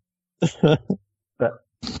more. But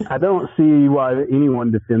I don't see why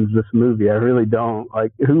anyone defends this movie. I really don't.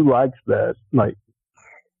 Like, who likes that? Like,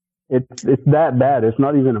 it's that bad. It's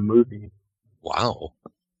not even a movie. Wow.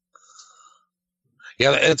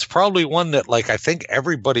 Yeah, it's probably one that I think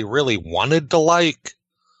everybody really wanted to like.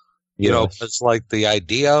 You know, it's like the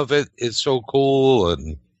idea of it is so cool,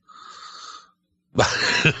 and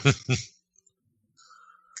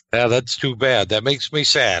yeah, that's too bad. That makes me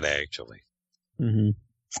sad, actually. Mm-hmm.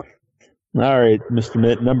 All right, Mr.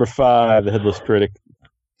 Mitt, number 5, The Headless Critic.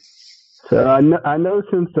 So I know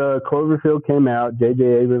since Cloverfield came out, J.J.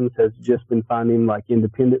 Abrams has just been finding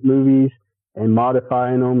independent movies and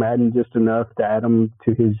modifying them, adding just enough to add them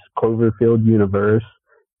to his Cloverfield universe.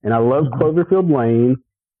 And I love Cloverfield Lane,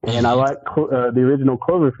 and I like the original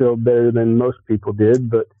Cloverfield better than most people did,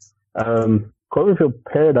 but Cloverfield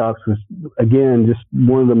Paradox was, again, just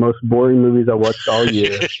one of the most boring movies I watched all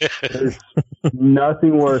year. There's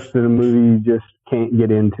nothing worse than a movie you just can't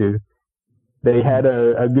get into. They had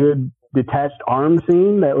a good detached arm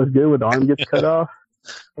scene that was good when the arm gets cut off.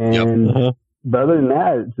 And but other than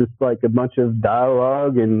that, it's just like a bunch of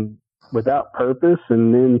dialogue and without purpose.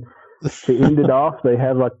 And then to end it off, they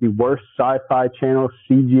have the worst Sci-Fi Channel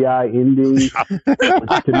CGI ending. Which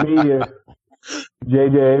to me,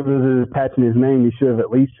 J.J. Abrams is attaching his name. You should have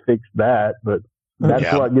at least fixed that, but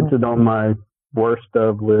that's what gets it on my worst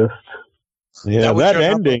of list. Yeah, that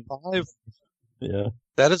ending. Yeah,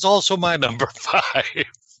 that is also my number 5.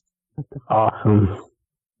 Awesome.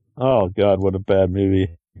 Oh God, what a bad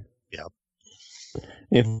movie. Yep.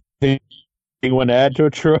 Anything you want to add to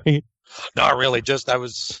it, Troy? No, really. Just I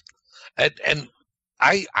was, and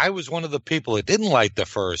I was one of the people that didn't like the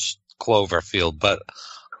first Cloverfield, but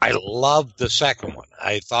I loved the second one.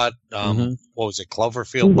 I thought, what was it,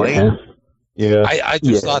 Cloverfield Lane? Yeah. I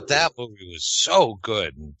just thought that movie was so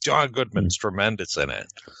good. And John Goodman's tremendous in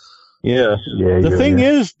it. Yeah. The thing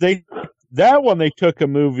is, that one they took a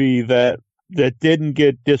movie that didn't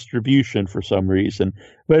get distribution for some reason,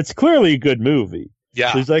 but it's clearly a good movie.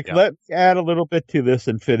 Yeah. So he's like, let's add a little bit to this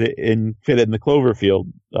and fit it in the Cloverfield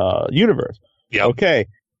universe. Yeah. Okay.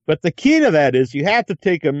 But the key to that is you have to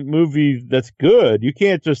take a movie that's good. You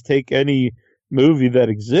can't just take any movie that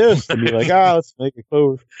exists and be like, let's make a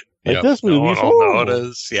Cloverfield. This movie's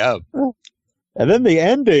horrible. Yeah. And then the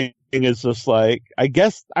ending is just like, I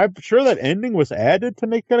guess, I'm sure that ending was added to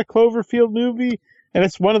make it a Cloverfield movie, and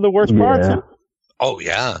it's one of the worst parts. Oh,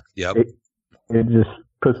 yeah. Yep. It just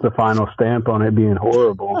puts the final stamp on it being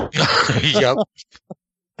horrible. Yep.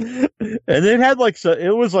 And it had like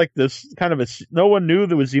it was like this kind of no one knew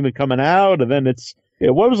that was even coming out, and then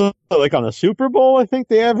what was it, like on the Super Bowl? I think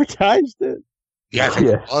they advertised it. Yeah, I think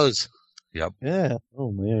it was. Yep. Yeah.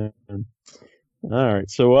 Oh man. All right.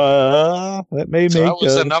 So that may make that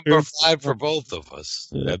was a number 5 for both of us.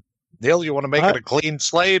 Yeah. Neil, you want to make it a clean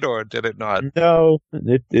slate, or did it not? No.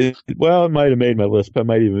 It might have made my list, but I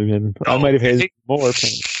might have had more.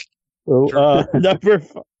 So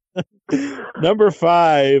number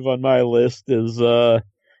 5 on my list is I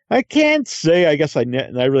can't say I guess I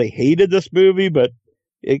really hated this movie, but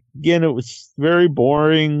it was very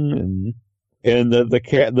boring, and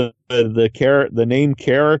the main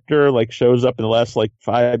character like shows up in the last like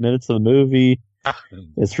 5 minutes of the movie.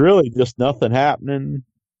 It's really just nothing happening.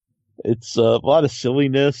 It's a lot of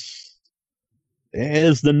silliness.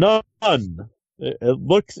 It's The Nun. It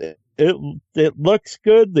looks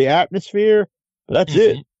good, the atmosphere, but that's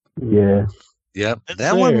it. Yeah. Yep.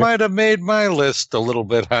 That one might have made my list a little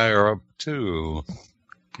bit higher up too.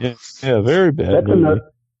 Yeah, very bad.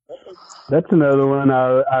 That's another one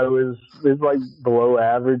it's like below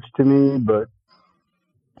average to me, but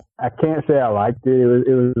I can't say I liked it.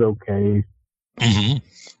 It was okay. Mm-hmm.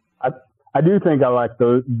 I do think I like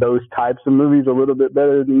those types of movies a little bit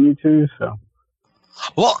better than you two. So,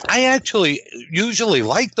 well, I actually usually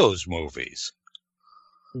like those movies,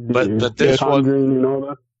 but this one, and all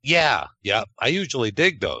that. Yeah, I usually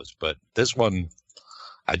dig those, but this one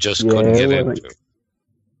I just couldn't get into.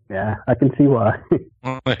 Yeah, I can see why.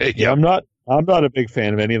 Yeah, I'm not a big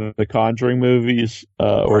fan of any of the Conjuring movies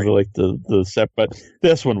or the set, but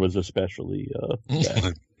this one was especially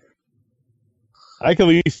bad. I can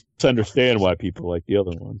at least understand why people like the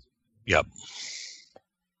other ones. Yep.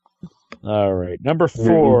 All right, number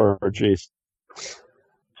 4, Jason.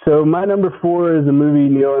 So my number 4 is a movie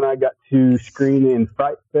Neil and I got to screen in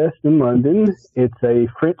Fright Fest in London. It's a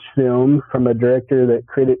French film from a director that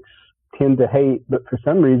critics tend to hate, but for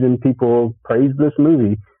some reason people praise this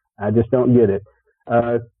movie. I just don't get it.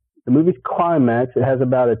 The movie's climax, it has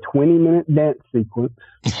about a 20-minute dance sequence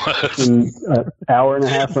in an hour and a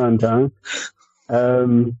half runtime.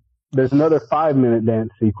 There's another 5-minute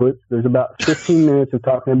dance sequence. There's about 15 minutes of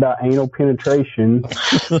talking about anal penetration,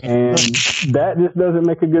 and that just doesn't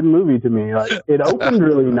make a good movie to me. Like, it opened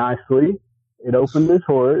really nicely. It opened as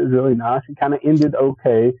horror. It was really nice. It kind of ended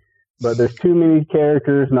okay, but there's too many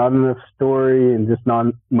characters, not enough story, and just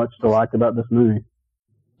not much to like about this movie.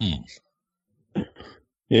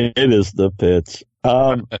 It is the pits.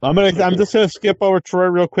 I'm just gonna skip over Troy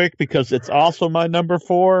real quick because it's also my number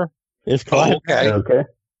 4. It's called Okay.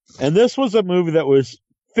 And this was a movie that was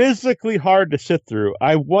physically hard to sit through.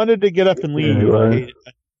 I wanted to get up and leave. Right.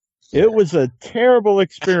 It was a terrible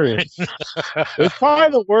experience. It was probably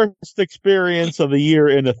the worst experience of the year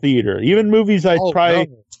in a theater. Even movies I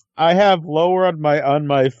have lower on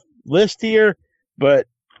my list here, but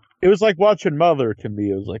it was like watching Mother to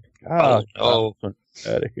me. It was like, out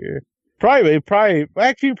of here. Probably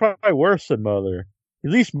worse than Mother.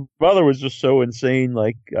 At least Mother was just so insane.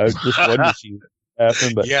 Like I just wanted to see what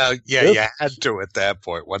happened. But you had to at that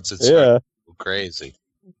point once it's so crazy.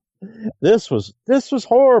 This was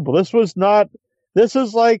horrible. This is no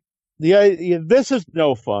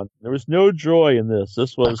fun. There was no joy in this.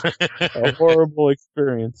 This was a horrible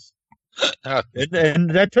experience. And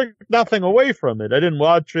that took nothing away from it. I didn't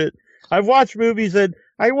watch it. I've watched movies that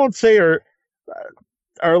I won't say are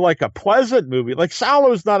like a pleasant movie. Like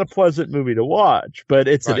Solo's not a pleasant movie to watch, but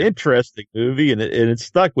it's an interesting movie, and it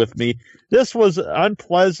stuck with me. This was an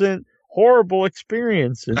unpleasant, horrible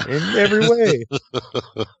experience in every way.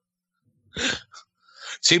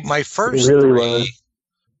 See, my first 3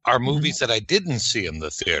 are movies that I didn't see in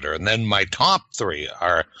the theater, and then my top 3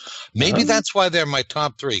 are maybe that's why they're my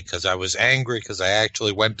top 3, because I was angry because I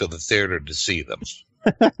actually went to the theater to see them.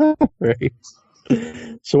 Right.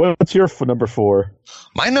 So what's your number 4?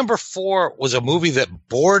 My number 4 was a movie that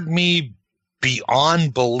bored me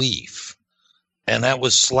beyond belief, and that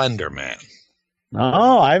was Slender Man.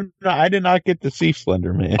 Oh, I did not get to see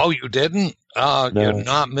Slender Man. Oh, you didn't? No. You're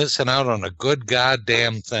not missing out on a good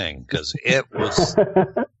goddamn thing, because it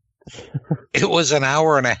was an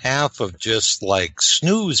hour and a half of just like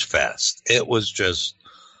snooze fest. It was just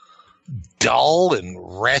dull and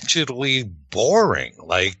wretchedly boring.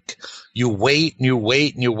 Like you wait and you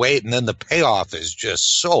wait and you wait, and then the payoff is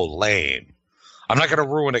just so lame. I'm not going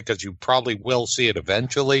to ruin it because you probably will see it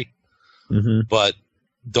eventually, but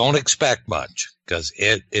don't expect much because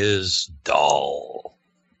it is dull.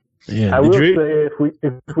 Yeah, I will say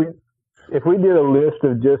if we did a list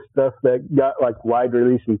of just stuff that got like wide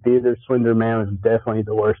release in theaters, Slender Man was definitely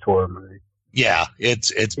the worst horror movie. Yeah,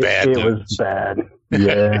 it's bad. It was bad.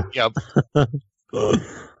 Yeah. Yep.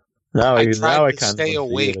 Now I I tried to kind stay of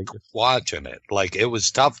awake see it, watching it. Like, it was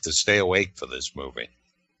tough to stay awake for this movie.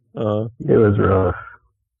 It was rough.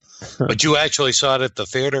 But you actually saw it at the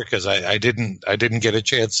theater? Because I didn't get a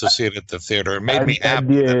chance to see it at the theater. It made me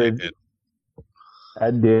happy that I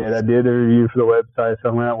did. I did a review for the website, so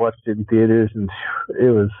I went out and watched it in theaters, and it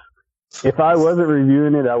was. If I wasn't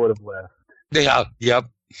reviewing it, I would have left. Yeah, yep.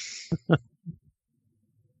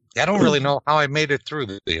 I don't really know how I made it through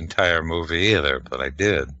the entire movie either, but I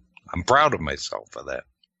did. I'm proud of myself for that.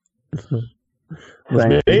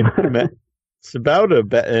 It's about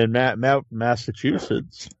in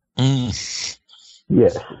Massachusetts.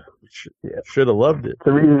 Yes. Should have loved it. It's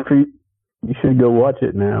a reason for you should go watch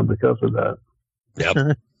it now because of that.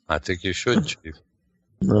 Yep. I think you should, Chief.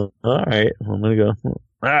 All right. I'm going to go.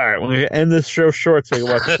 All right. We're going to end this show short so you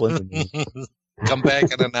can watch Slim. Come back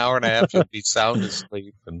in an hour and a half. You'll be sound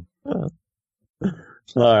asleep. And... All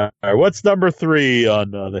right. What's number 3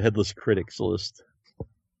 on the Headless Critics list?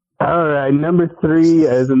 All right. Number 3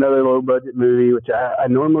 is another low-budget movie, which I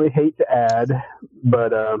normally hate to add,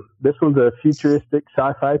 but this one's a futuristic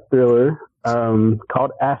sci-fi thriller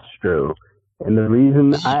called Astro. And the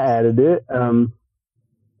reason I added it,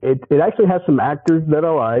 it actually has some actors that I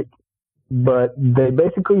like, but they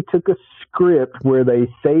basically took a script where they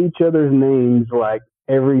say each other's names like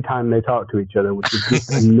every time they talk to each other, which is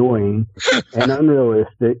just annoying and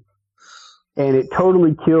unrealistic. And it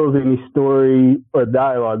totally kills any story or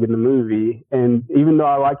dialogue in the movie. And even though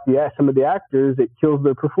I like some of the actors, it kills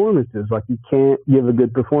their performances. Like, you can't give a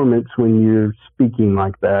good performance when you're speaking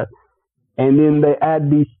like that. And then they add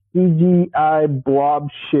these CGI blob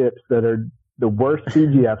ships that are the worst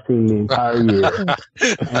CG I've seen the entire year.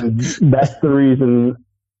 And that's the reason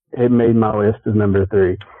it made my list as number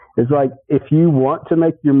 3. It's like, if you want to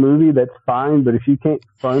make your movie, that's fine. But if you can't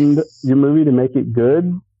fund your movie to make it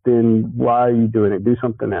good, then why are you doing it? Do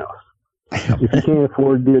something else. If you can't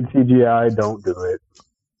afford good CGI, don't do it.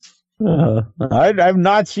 I've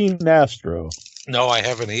not seen Astro. No, I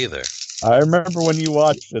haven't either. I remember when you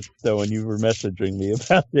watched it, though, when you were messaging me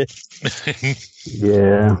about it.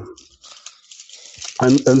 Yeah.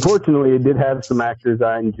 Unfortunately, it did have some actors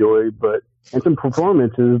I enjoyed, and some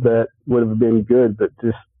performances that would have been good, but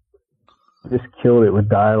just killed it with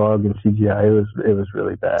dialogue and CGI. It was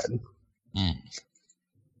really bad.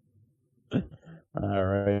 All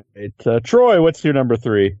right. Troy, what's your number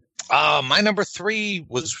 3? My number 3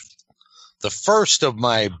 was the first of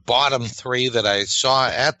my bottom 3 that I saw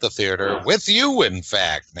at the theater with you, in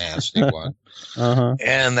fact, nasty one.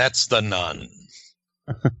 And that's The Nun.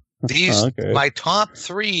 My top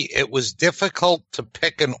 3, it was difficult to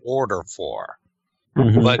pick an order for.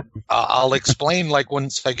 But I'll explain, like,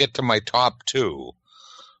 once I get to my top 2.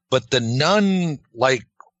 But The Nun, like,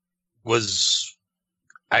 was...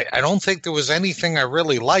 I don't think there was anything I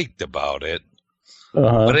really liked about it,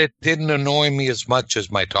 but it didn't annoy me as much as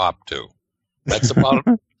my top 2. That's about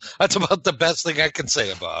the best thing I can say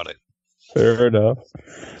about it. Fair enough.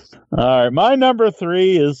 All right, my number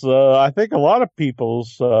 3 is I think a lot of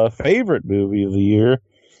people's favorite movie of the year,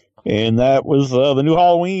 and that was the new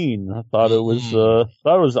Halloween. I thought it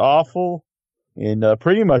was awful in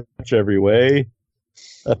pretty much every way.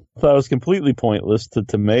 I thought it was completely pointless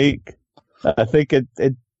to make. I think it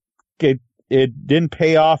didn't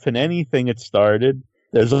pay off in anything it started.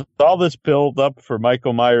 There's all this build up for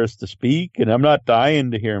Michael Myers to speak, and I'm not dying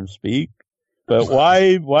to hear him speak. But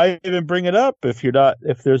why even bring it up if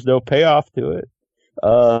there's no payoff to it?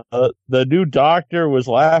 The new Doctor was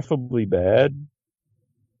laughably bad.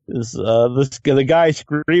 The guy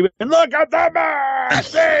screaming, "Look at the man!"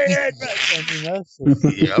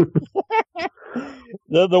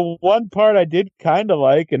 The one part I did kind of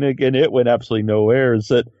like, and again, it went absolutely nowhere, is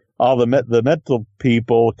that all the mental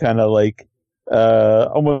people kind of like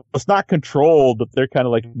almost not controlled, but they're kind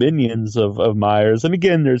of like minions of Myers. And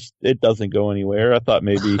again, it doesn't go anywhere. I thought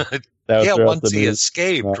maybe that was once he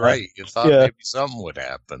escaped, right? You thought maybe something would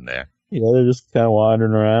happen there. Yeah, they're just kind of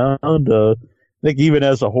wandering around. I think even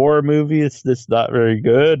as a horror movie, it's not very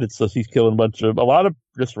good. It's just he's killing a lot of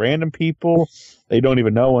just random people they don't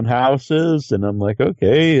even know in houses, and I'm like,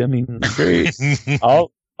 okay, I mean, great.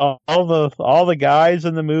 all the guys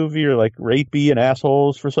in the movie are like rapey and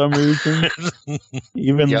assholes for some reason.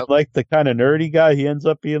 Even like the kind of nerdy guy, he ends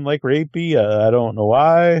up being like rapey. I don't know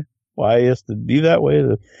why he has to be that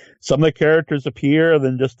way. Some of the characters appear and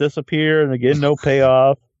then just disappear, and again, no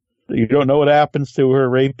payoff. You don't know what happens to her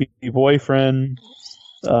rapey boyfriend.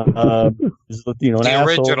 The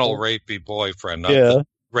original rapey boyfriend, not the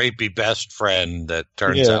rapey best friend that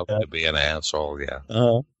turns out to be an asshole. Yeah.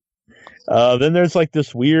 Then there's like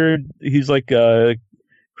this weird. He's like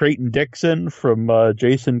Creighton Dixon from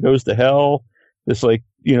Jason Goes to Hell. This like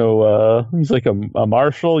he's like a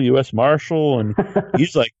marshal, U.S. Marshal, and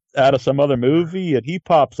he's like out of some other movie, and he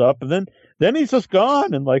pops up, and then he's just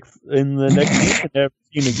gone, and like in the next scene, never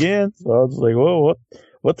seen again. So I was like, whoa,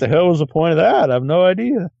 what the hell was the point of that? I have no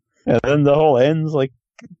idea. And then the whole ends like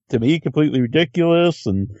to me completely ridiculous,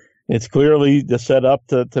 and it's clearly just set up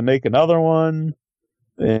to make another one.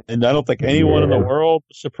 And I don't think anyone in the world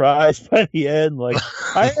was surprised by the end. Like,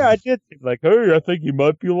 I did think, like, hey, I think he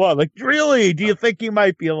might be alive. Like, really? Do you think he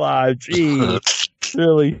might be alive? Gee,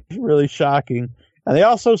 really, really shocking. And they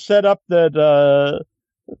also set up that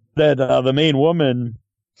the main woman,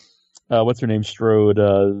 what's her name, Strode,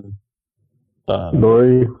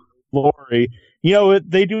 Lori.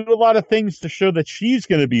 They do a lot of things to show that she's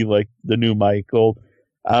going to be like the new Michael.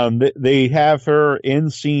 They have her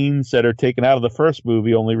in scenes that are taken out of the first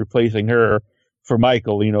movie, only replacing her for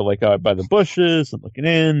Michael, like out by the bushes and looking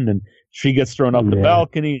in, and she gets thrown off the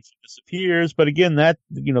balcony and she disappears. But again, that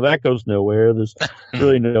goes nowhere. There's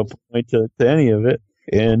really no point to any of it.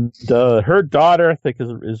 And her daughter, I think,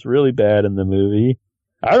 is really bad in the movie.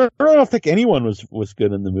 I don't think anyone was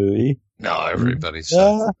good in the movie. No, everybody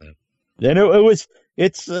said that. And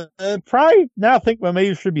it's probably now I think maybe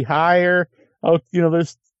it should be higher. Oh,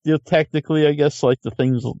 there's technically, I guess, like the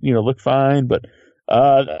things look fine, but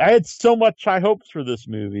I had so much high hopes for this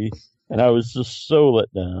movie, and I was just so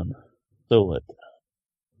let down. I was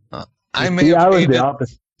the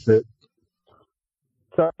opposite.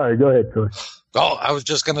 Sorry, go ahead, Troy. Oh, I was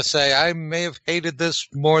just going to say I may have hated this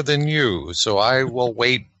more than you, so I will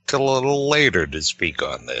wait till a little later to speak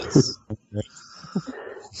on this.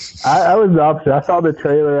 I was the opposite. I saw the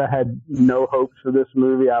trailer. I had no hopes for this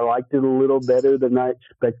movie. I liked it a little better than I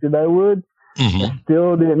expected I would. Mm-hmm. I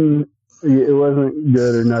still didn't. It wasn't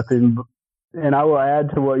good or nothing. And I will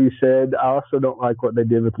add to what you said. I also don't like what they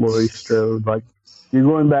did with Laurie Strode. Like, you're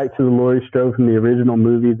going back to the Laurie Strode from the original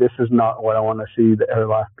movie. This is not what I want to see that her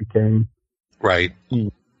life became. Right.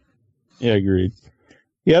 Yeah, agreed.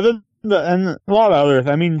 Yeah, and a lot of others.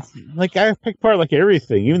 I mean, like I picked apart like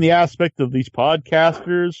everything, even the aspect of these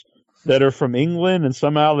podcasters that are from England, and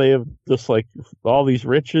somehow they have just like all these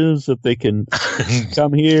riches that they can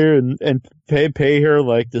come here and pay her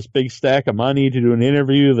like this big stack of money to do an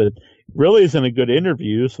interview that really isn't a good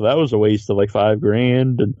interview. So that was a waste of like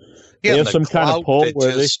 $5,000, and they have some kind of poll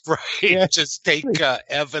where just take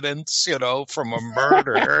evidence, from a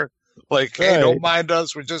murder. Like, hey, don't mind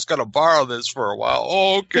us. We're just going to borrow this for a while.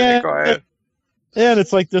 Oh, okay, go ahead. And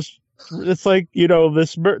it's like this. It's like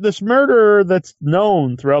this murderer that's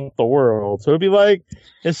known throughout the world. So it'd be like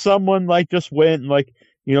if someone like just went and like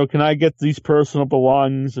can I get these personal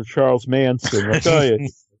belongings of Charles Manson? Like, oh,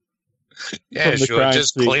 yeah, sure.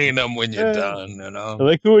 Just clean them when you're done.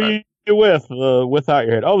 Like, who are you with? Without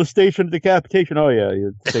your head. Oh, the station of decapitation. Oh yeah,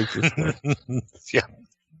 you take this. Yeah.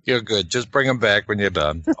 You're good. Just bring them back when you're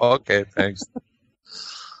done. Okay, thanks.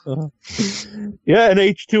 Yeah, and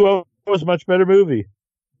H2O was a much better movie.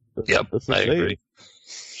 Yep, I agree.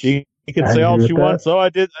 She can say all she wants. Oh, I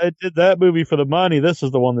did that movie for the money. This is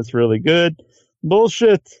the one that's really good.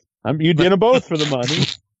 Bullshit. You did them both for the money.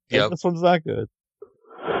 Yep. This one's not good.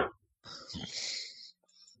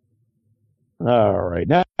 All right.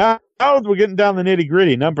 Now we're getting down the nitty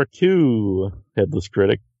gritty. Number 2, Headless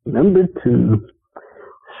Critic. Number 2.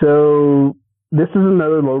 So this is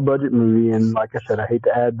another low-budget movie, and like I said, I hate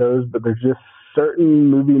to add those, but there's just certain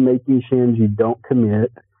movie-making sins you don't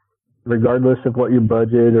commit, regardless of what your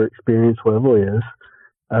budget or experience level is.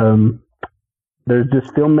 There's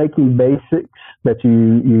just filmmaking basics that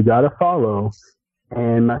you got to follow.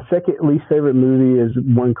 And my second least favorite movie is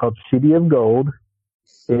one called City of Gold.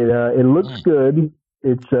 It looks good.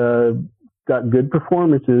 It's got good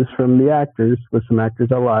performances from the actors, with some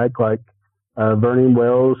actors I like Vernon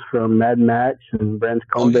Wells from Mad Max and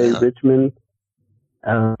Branscombe Richmond.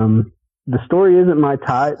 The story isn't my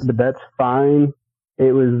type, but that's fine.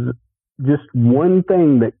 It was just one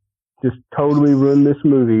thing that just totally ruined this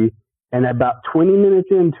movie. And about 20 minutes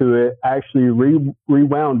into it, I actually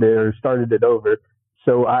rewound it or started it over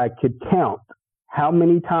so I could count how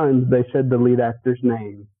many times they said the lead actor's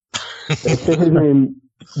name. They said his name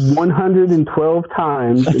 112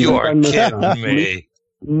 times. You are kidding me.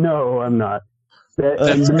 No, I'm not.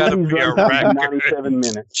 That's got to be a record. 97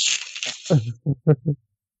 minutes.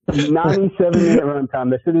 97-minute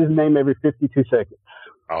runtime. They said his name every 52 seconds.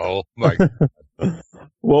 Oh, my God.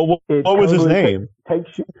 Well, what was his name?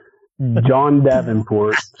 Takes you, John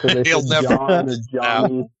Davenport. So they He'll said never John or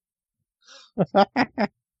Johnny.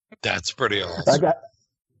 That's pretty awesome.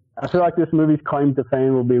 I feel like this movie's claim to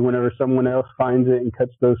fame will be whenever someone else finds it and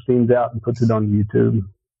cuts those scenes out and puts it on YouTube.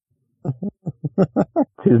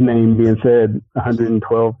 His name being said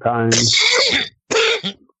 112 times.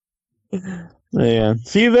 Yeah.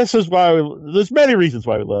 See, this is why there's many reasons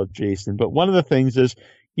why we love Jason, but one of the things is,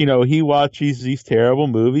 he watches these terrible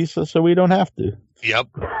movies, so we don't have to. Yep.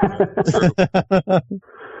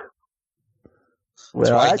 Well,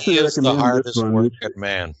 That's why he is the recommend hardest this one. working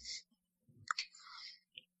man.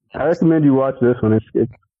 I recommend you watch this one.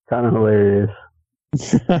 It's kind of hilarious.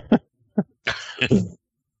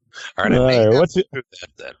 All right,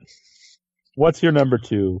 what's your number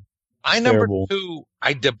two? My number two,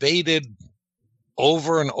 I debated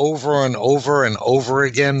over and over and over and over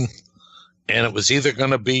again, and it was either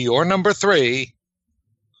going to be your number three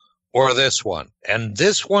or this one. And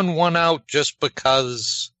this one won out just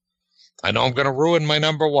because I know I'm going to ruin my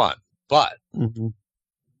number one, but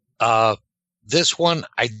this one,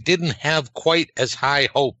 I didn't have quite as high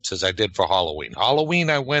hopes as I did for Halloween. Halloween,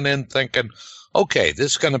 I went in thinking, okay,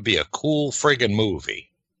 this is going to be a cool friggin' movie.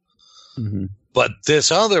 Mm-hmm. But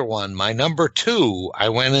this other one, my number two, I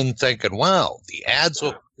went in thinking, wow, the ads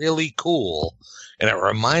look really cool. And it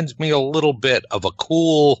reminds me a little bit of a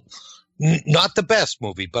cool, not the best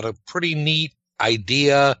movie, but a pretty neat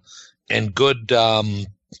idea and good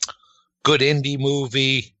indie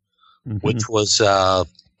movie, which was,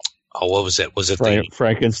 what was it? Was it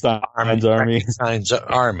Frankenstein's Army? Frankenstein's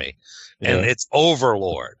Army. Yeah. And it's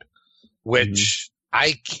Overlord, which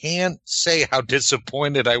I can't say how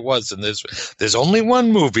disappointed I was in this. There's only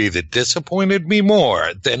one movie that disappointed me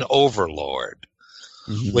more than Overlord,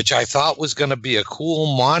 which I thought was going to be a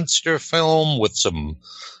cool monster film with some,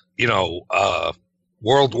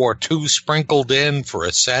 World War II sprinkled in for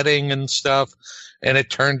a setting and stuff. And it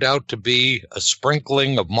turned out to be a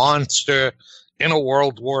sprinkling of monster in a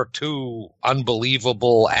World War II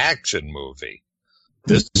unbelievable action movie.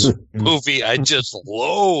 This movie I just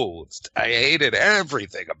loathed. I hated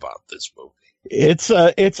everything about this movie. It's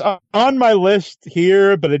on my list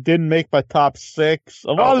here, but it didn't make my top 6.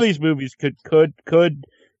 A lot of these movies could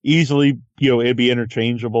easily, it'd be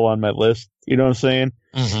interchangeable on my list. You know what I'm saying?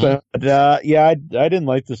 But I didn't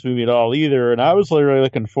like this movie at all either, and I was really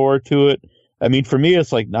looking forward to it. I mean, for me,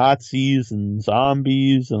 it's like Nazis and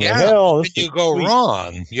zombies and hell. Did you go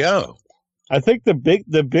wrong? Yeah. I think the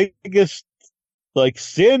biggest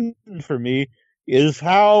sin for me is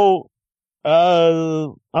how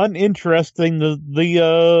uninteresting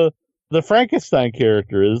the Frankenstein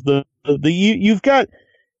character is. You've got,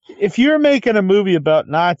 if you're making a movie about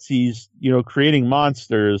Nazis, creating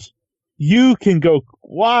monsters, you can go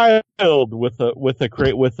wild with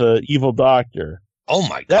a evil doctor. Oh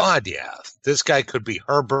my God, yeah. This guy could be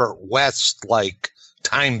Herbert West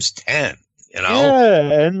times 10,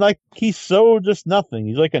 Yeah, and he's so just nothing.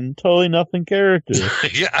 He's like a totally nothing character.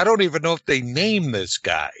 Yeah, I don't even know if they named this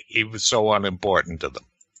guy. He was so unimportant to them.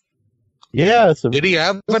 Yeah. Did he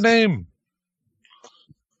have a name?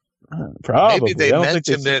 Probably. Maybe they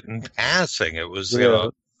mentioned it in passing. It was,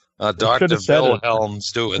 Dr.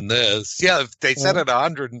 Wilhelm's doing this. Yeah, if they said it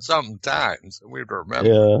 100 and something times, we'd remember.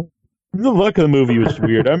 Yeah. The look of the movie was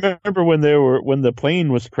weird. I remember when the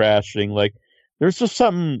plane was crashing, there's just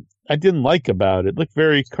something I didn't like about it. It looked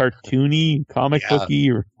very cartoony, comic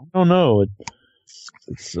booky, or I don't know. It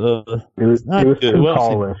was not good. Too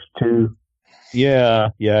polished too. Yeah,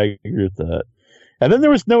 I agree with that. And then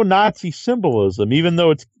there was no Nazi symbolism, even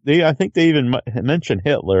though I think they even mentioned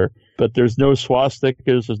Hitler, but there's no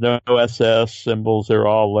swastikas, there's no SS symbols. They're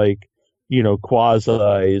all quasi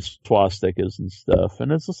swastikas and stuff.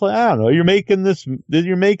 And it's just I don't know, you're making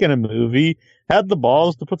a movie, had the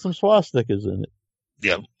balls to put some swastikas in it.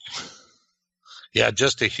 Yeah. Yeah,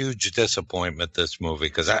 just a huge disappointment, this movie,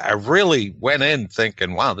 because I really went in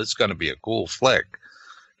thinking, wow, this is going to be a cool flick.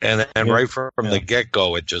 And then right from the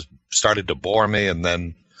get-go, it just started to bore me, and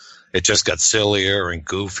then it just got sillier and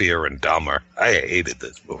goofier and dumber. I hated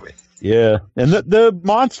this movie. Yeah, and the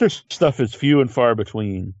monster stuff is few and far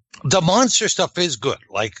between. The monster stuff is good.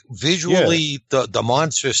 Visually, the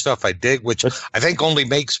monster stuff I dig, which I think only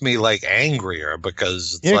makes me angrier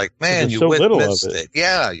because it's man, you missed it.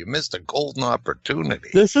 Yeah, you missed a golden opportunity.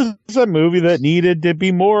 This is a movie that needed to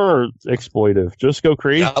be more exploitive. Just go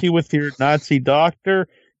crazy with your Nazi doctor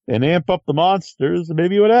and amp up the monsters, and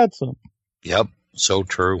maybe you would add some. Yep, so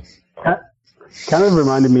true. Kind of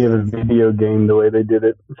reminded me of a video game, the way they did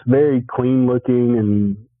it. It's very clean looking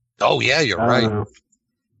and... Oh, yeah, you're right.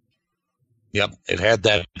 Yep, it had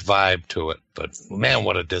that vibe to it. But, man,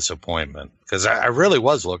 what a disappointment. Because I really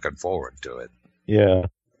was looking forward to it. Yeah.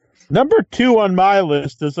 Number 2 on my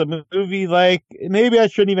list is a movie like maybe I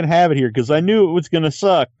shouldn't even have it here because I knew it was going to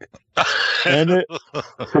suck, and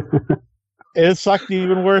it sucked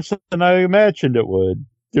even worse than I imagined it would.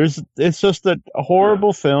 It's just a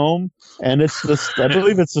horrible film, and it's this. I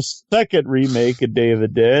believe it's the second remake of Day of the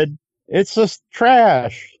Dead. It's just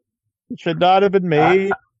trash. It should not have been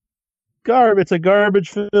made. It's a garbage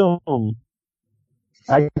film.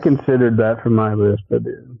 I considered that for my list. I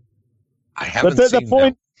did. I haven't But seen the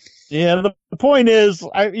point, them. yeah, the point is,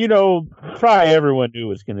 probably everyone knew it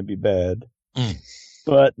was going to be bad. Mm.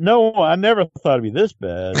 But no, I never thought it'd be this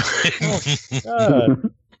bad. Oh,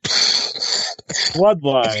 God.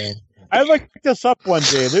 Bloodline. I looked this up one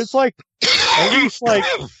day. There's at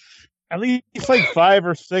least 5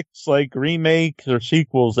 or 6 remakes or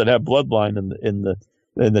sequels that have Bloodline in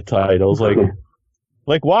the titles.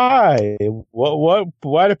 Like why? What?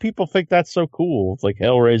 Why do people think that's so cool? It's like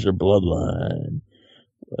Hellraiser Bloodline.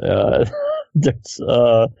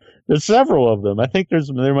 There's several of them. I think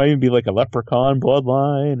there might even be like a Leprechaun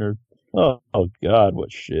Bloodline or oh God,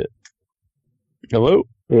 what shit. Hello?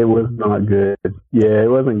 It was not good. Yeah, it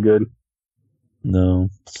wasn't good. No,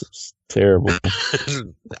 it's terrible.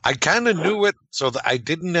 I kind of knew it, so that I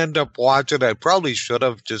didn't end up watching. I probably should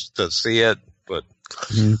have just to see it, but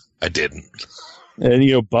I didn't.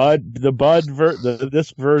 And Bud,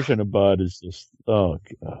 this version of Bud is just oh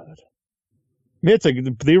God. I mean,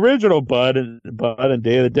 the original Bud and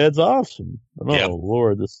Day of the Dead's awesome. But, Yep. Oh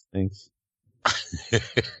Lord, this stinks.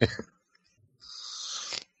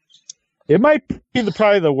 It might be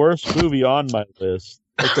probably the worst movie on my list.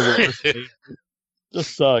 Like the worst movie.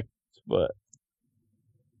 Just sucks, but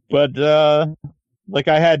I didn't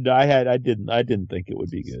think it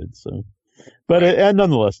would be good. So, but and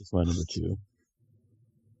nonetheless, it's my number 2.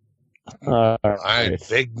 All right,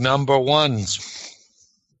 big number ones.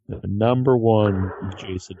 Number 1,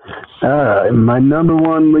 Jason. My number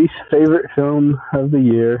 1 least favorite film of the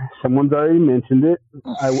year. Someone's already mentioned it.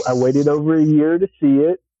 I waited over a year to see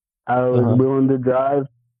it. I was willing to drive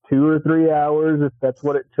 2 or 3 hours if that's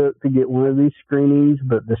what it took to get one of these screenings,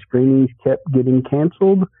 but the screenings kept getting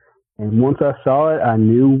canceled. And once I saw it, I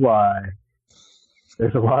knew why.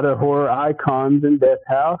 There's a lot of horror icons in Death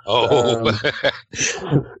House. Oh.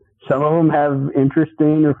 Some of them have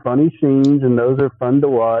interesting or funny scenes, and those are fun to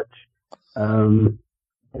watch. And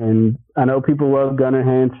I know people love Gunnar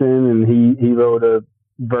Hansen, and he wrote a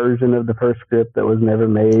version of the first script that was never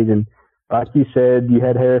made. And like you said, you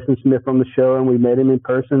had Harrison Smith on the show, and we met him in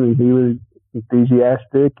person, and he was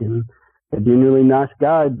enthusiastic and a genuinely nice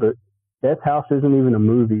guy. But Death House isn't even a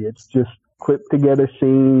movie. It's just clipped together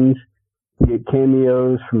scenes. You get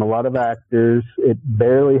cameos from a lot of actors. It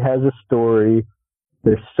barely has a story.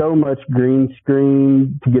 There's so much green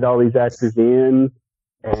screen to get all these actors in,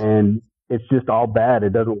 and it's just all bad.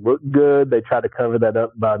 It doesn't look good. They try to cover that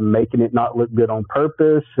up by making it not look good on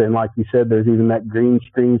purpose. And like you said, there's even that green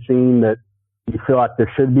screen scene that you feel like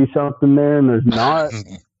there should be something there, and there's not.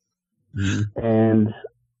 And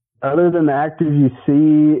other than the actors you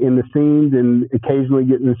see in the scenes and occasionally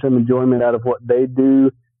getting some enjoyment out of what they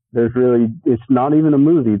do, it's not even a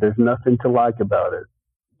movie. There's nothing to like about it.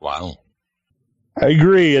 Wow. I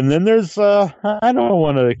agree. And then there's, I don't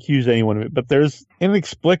want to accuse anyone of it, but there's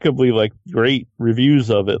inexplicably great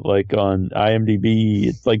reviews of it, on IMDb.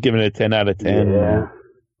 It's giving it a 10 out of 10. Yeah.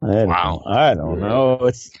 I don't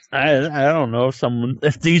know. I don't know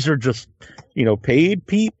if these are just, paid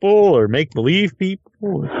people or make believe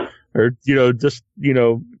people or, just,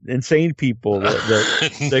 insane people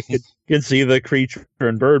that can see the creature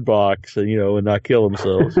in Bird Box and, and not kill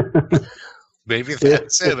themselves. Maybe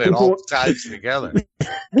that's it. It all ties together.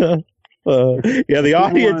 The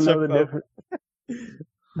audience. Go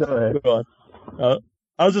ahead. Go on.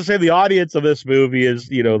 I was going to say the audience of this movie is,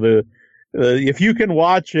 if you can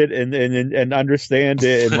watch it and understand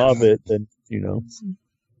it and love it, then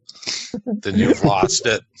then you've lost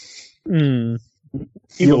it. You'll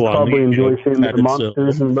probably enjoy seeing the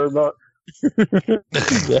monsters in Bird Box.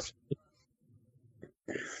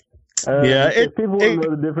 If people want to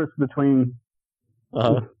know the difference between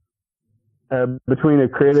a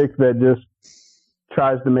critic that just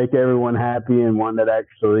tries to make everyone happy and one that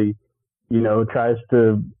actually, tries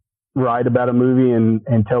to write about a movie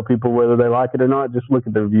and tell people whether they like it or not, just look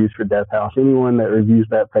at the reviews for Death House. Anyone that reviews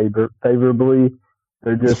that favorably,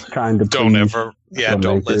 they're just trying to don't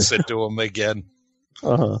listen to them again.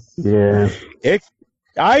 Yeah.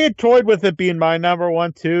 I had toyed with it being my number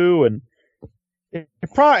 1 too, and I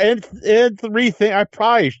probably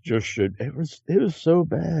just should. It was so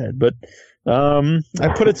bad, but I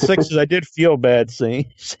put it 6 because I did feel bad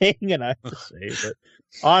saying it. I have to say, but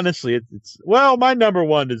honestly, it's my number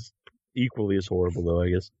 1 is equally as horrible, though, I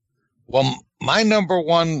guess. Well, my number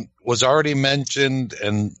one was already mentioned,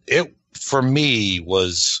 and it, for me,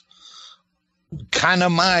 was kind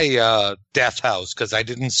of my death house because I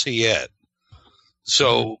didn't see it.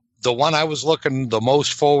 So the one I was looking the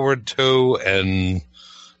most forward to and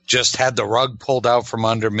just had the rug pulled out from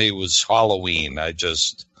under me was Halloween.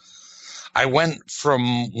 I went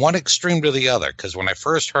from one extreme to the other because when I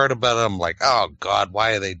first heard about it, I'm like, oh, God,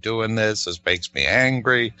 why are they doing this? This makes me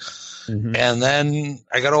angry. Mm-hmm. And then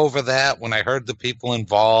I got over that when I heard the people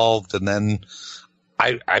involved, and then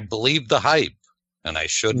I believed the hype, and I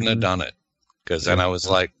shouldn't have done it because then I was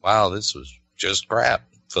like, wow, this was just crap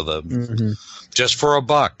for the just for a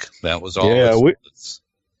buck. That was all. Yeah,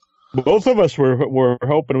 both of us were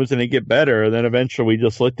hoping it was going to get better, and then eventually we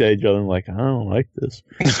just looked at each other and like, I don't like this.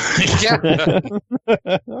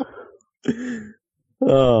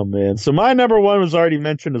 Oh man! So my number one was already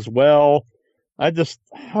mentioned as well. I just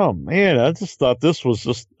thought this was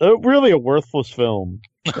just really a worthless film,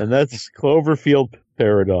 and that's Cloverfield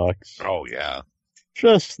Paradox. Oh yeah,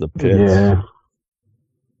 just the pits. Yeah.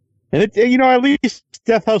 And at least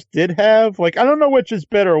Death House did have, like, I don't know which is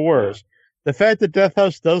better or worse. The fact that Death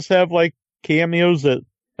House does have, like, cameos that,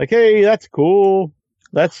 like, hey, that's cool.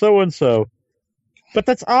 That's so-and-so. But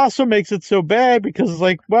that's also makes it so bad because it's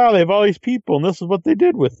like, wow, they have all these people, and this is what they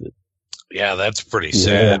did with it. Yeah, that's pretty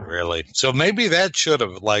sad, really. So maybe that should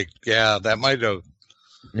have, that might have,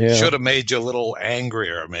 should have made you a little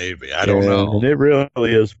angrier, maybe. I don't know. And it really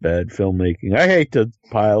is bad filmmaking. I hate to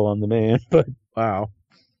pile on the man, but wow.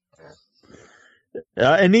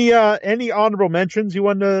 Any honorable mentions you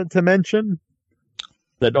want to mention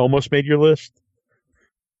that almost made your list?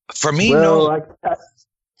 For me, no.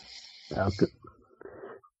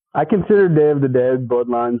 I consider Day of the Dead,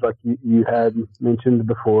 Bloodlines, like you had mentioned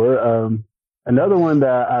before. Another one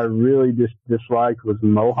that I really just disliked was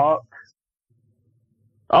Mohawk.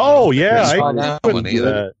 Oh yeah, I agree with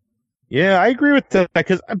that. Yeah, I agree with that.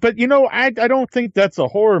 But I don't think that's a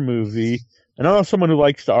horror movie. And I know someone who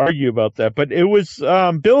likes to argue about that, but it was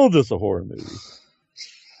billed as a horror movie.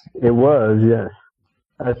 It was, yes.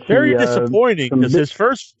 Very disappointing because his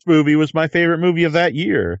first movie was my favorite movie of that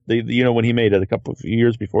year. When he made it a couple of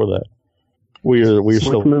years before that. We're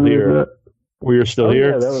still here. We're still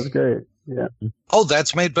here. Yeah, that was great. Yeah. Oh,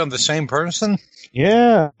 that's made by the same person?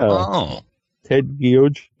 Yeah. Oh. Ted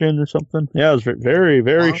Geoghegan or something. Yeah, I was very,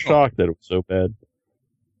 very shocked that it was so bad.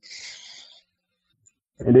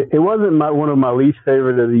 And it wasn't one of my least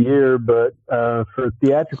favorite of the year, but for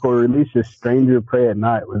theatrical releases, Stranger Prey at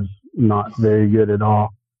Night was not very good at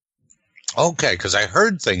all. Okay, because I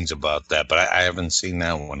heard things about that, but I haven't seen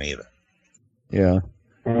that one either. Yeah.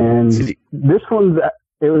 And this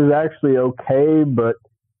it was actually okay, but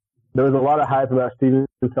there was a lot of hype about Steven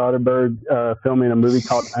Soderbergh filming a movie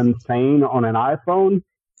called Unsane on an iPhone,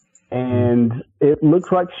 and it looks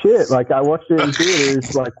like shit. Like, I watched it in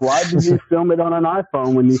theaters. Like, why did you film it on an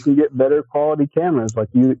iPhone when you can get better quality cameras? Like,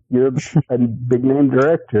 you're a big name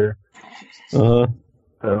director. So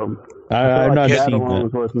I'm not that seeing alone that.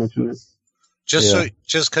 was worth mentioning.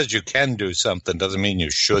 Just because you can do something doesn't mean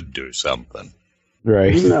you should do something.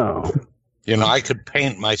 Right. No. I could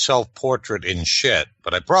paint my self-portrait in shit,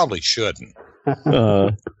 but I probably shouldn't.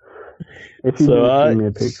 If you send me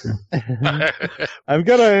a picture. I've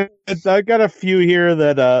got a few here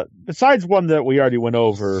that besides one that we already went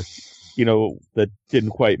over, that didn't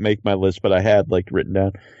quite make my list, but I had written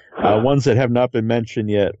down. Ones that have not been mentioned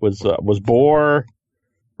yet was Boar.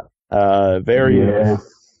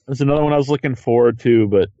 There's another one I was looking forward to,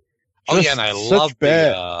 but and I love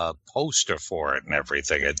the poster for it and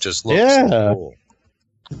everything. It just looks so cool.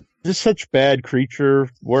 Just such bad creature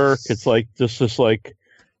work. It's like it's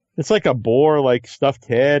like a boar, stuffed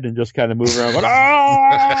head, and just kind of moving around.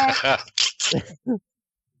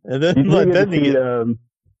 And then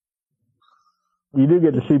you do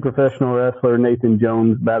get to see professional wrestler Nathan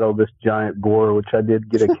Jones battle this giant boar, which I did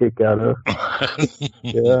get a kick out of.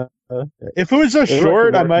 Yeah. If it was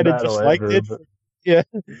short, I might have just liked it. But... Yeah.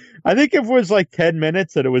 I think if it was 10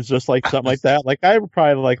 minutes and it was just something like that, I would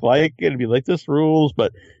probably like it and be like, this rules,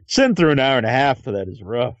 but sitting through an hour and a half for that is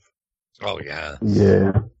rough. Oh, yeah.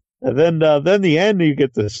 Yeah. And then the end, you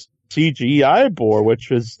get this CGI boar,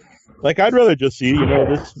 which is I'd rather just see,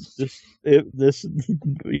 this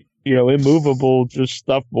immovable, just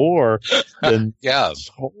stuffed boar than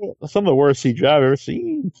some of the worst CGI I've ever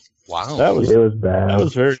seen. Wow. It was bad. That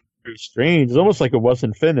was very, very strange. It's almost like it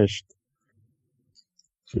wasn't finished.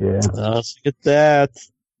 Yeah. Let's get that.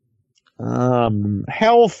 Hellfest.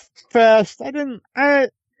 I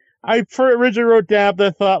originally wrote down, but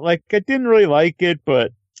I thought I didn't really like it,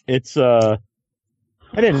 but it's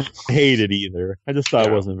I didn't hate it either. I just thought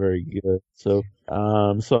it wasn't very good. So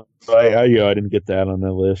I didn't get that on my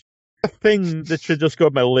list. The thing that should just go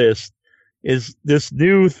on my list is this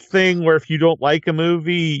new thing where if you don't like a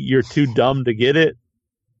movie, you're too dumb to get it.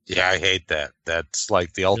 Yeah, I hate that. That's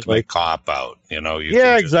like the ultimate cop out. You know.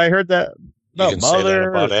 Because I heard that. You can say that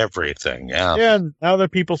about everything. Yeah. Yeah. And now there are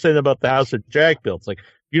people saying about the house that Jack built. It's like, if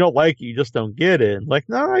you don't like it, you just don't get it. Like,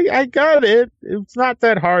 no, I got it. It's not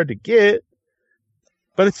that hard to get,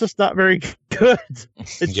 but it's just not very good.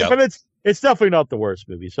 But it's definitely not the worst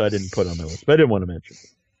movie, so I didn't put it on my list. But I didn't want to mention it.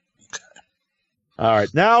 Okay. All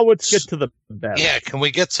right, now let's get to the best. Yeah, can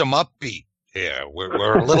we get some upbeat? Yeah,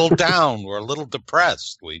 we're a little down. We're a little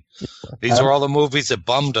depressed. These are all the movies that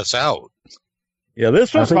bummed us out. Yeah,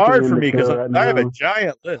 this was hard for me because I have a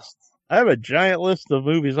giant list. I have a giant list of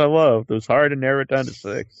movies I loved. It was hard to narrow it down to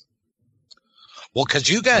 6. Well, because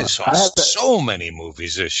you guys saw so many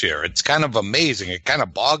movies this year. It's kind of amazing. It kind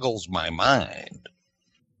of boggles my mind.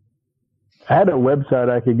 I had a website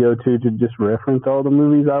I could go to just reference all the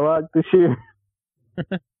movies I liked this year.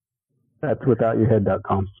 That's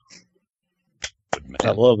withoutyourhead.com.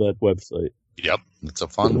 I love that website. Yep, it's a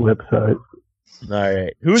fun website. All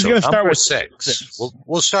right, who's going to start with 6?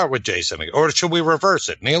 We'll start with Jason, or should we reverse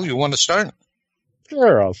it? Neil, you want to start?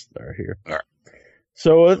 Sure, I'll start here. All right.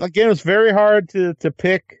 So again, it's very hard to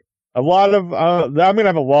pick a lot of. I'm going to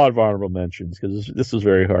have a lot of honorable mentions because this was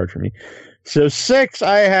very hard for me. So 6,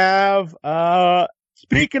 I have.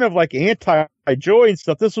 Speaking of like anti-joy and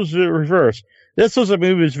stuff, this was the reverse. This was a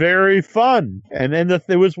movie that was very fun, and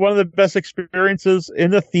it was one of the best experiences in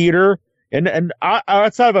the theater. And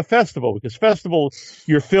outside of a festival, because festival,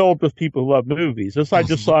 you're filled with people who love movies. This I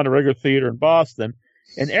just saw in a regular theater in Boston,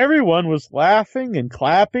 and everyone was laughing and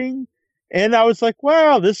clapping. And I was like,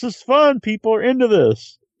 wow, this is fun. People are into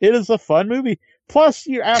this. It is a fun movie. Plus,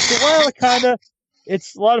 after a while,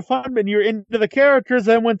 it's a lot of fun, and you're into the characters.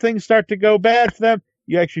 And when things start to go bad for them,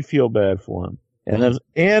 you actually feel bad for them. And there's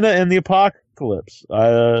Anna and the Apocalypse.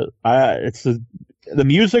 The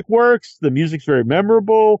music works. The music's very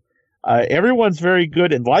memorable. Everyone's very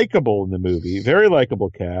good and likable in the movie. Very likable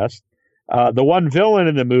cast. The one villain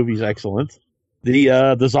in the movie is excellent.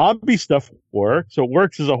 The zombie stuff works. So it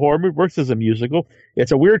works as a horror movie, works as a musical.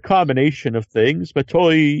 It's a weird combination of things, but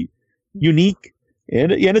totally unique.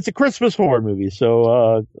 And it's a Christmas horror movie.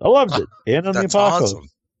 So I loved it. And on the Apocalypse. Awesome.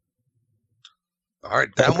 All right,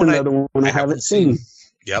 that's another one I haven't seen.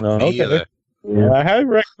 Yep, me either. Yeah, I highly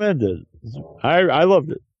recommend it. I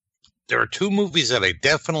loved it. There are 2 movies that I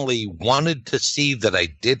definitely wanted to see that I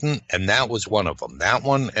didn't, and that was one of them. That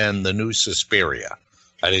one and the new Suspiria.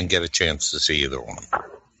 I didn't get a chance to see either one.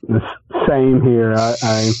 Same here.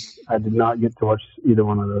 I did not get to watch either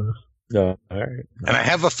one of those. No, all right. And I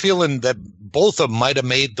have a feeling that both of them might have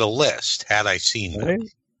made the list had I seen them.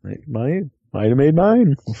 Might have made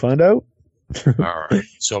mine. We'll find out. All right.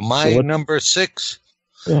 So my number 6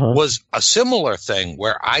 was a similar thing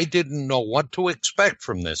where I didn't know what to expect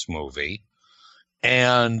from this movie.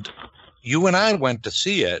 And you and I went to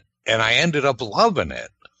see it, and I ended up loving it.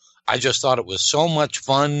 I just thought it was so much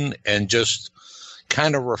fun and just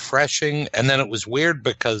kind of refreshing. And then it was weird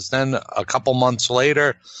because then a couple months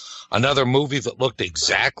later, another movie that looked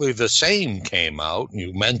exactly the same came out. And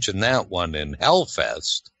you mentioned that one in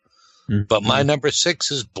Hellfest. Mm-hmm. But my number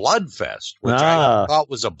 6 is Bloodfest, which I thought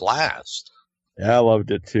was a blast. Yeah, I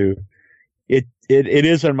loved it too. It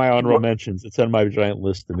is on my honorable mentions. It's on my giant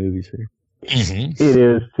list of movies here. Mm-hmm. It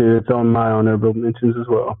is too. It's on my honorable mentions as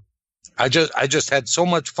well. I just had so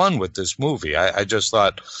much fun with this movie. I just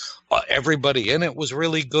thought everybody in it was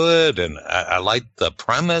really good, and I liked the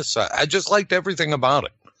premise. I just liked everything about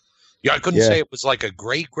it. Yeah, I couldn't say it was like a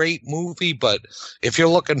great movie, but if you're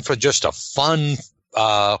looking for just a fun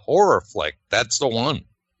horror flick, that's the one.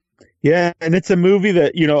 Yeah, and it's a movie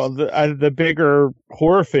that, the bigger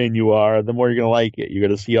horror fan you are, the more you're going to like it. You're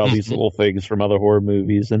going to see all these little things from other horror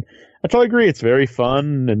movies. And I totally agree. It's very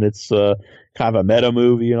fun, and it's kind of a meta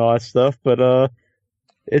movie and all that stuff. But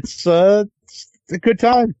it's a good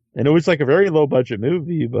time. And it was like a very low-budget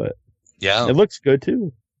movie, but it looks good,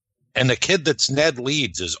 too. And the kid that's Ned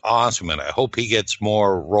Leeds is awesome, and I hope he gets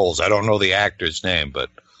more roles. I don't know the actor's name, but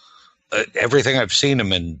everything I've seen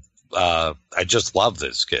him in, I just love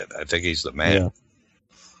this kid. I think he's the man.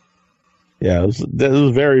 Yeah, it was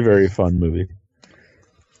a very, very fun movie.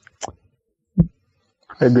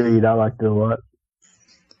 Agreed. I liked it a lot.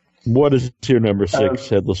 What is your number 6,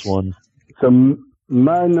 Headless One? So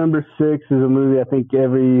my number 6 is a movie I think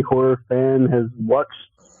every horror fan has watched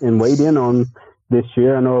and weighed in on this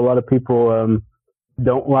year. I know a lot of people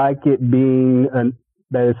don't like it being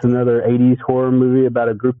that it's another 80s horror movie about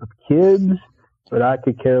a group of kids. but I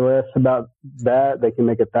could care less about that. They can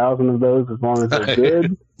make 1,000 of those as long as they're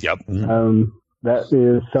good. Yep. That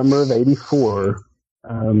is summer of '84.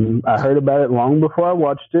 I heard about it long before I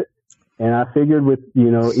watched it, and I figured with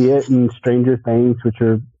it and Stranger Things, which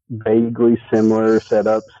are vaguely similar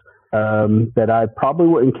setups, that I probably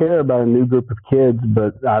wouldn't care about a new group of kids.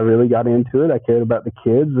 But I really got into it. I cared about the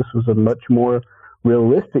kids. This was a much more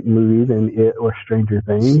realistic movie than it or Stranger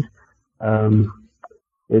Things.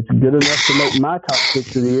 It's good enough to make my top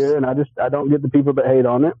 6 of the year, and I don't get the people that hate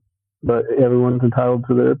on it, but everyone's entitled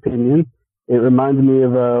to their opinion. It reminds me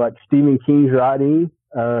of like Stephen King's writing.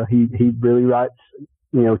 He really writes,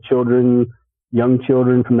 young children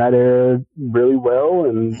from that era really well,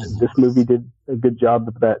 and this movie did a good job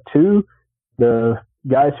of that too. The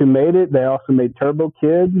guys who made it, they also made Turbo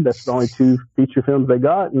Kid. That's the only 2 feature films they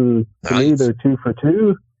got, and to me, they're 2 for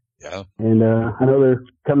 2. Yeah. And I know they're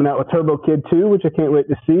coming out with Turbo Kid 2, which I can't wait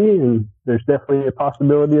to see, and there's definitely a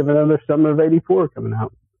possibility of another summer of '84 coming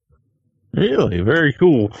out. Really, very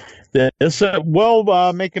cool. This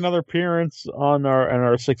will make another appearance on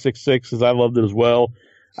our 666, as I loved it as well.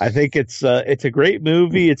 I think it's a great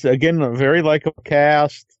movie. It's again a very likable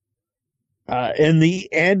cast, and the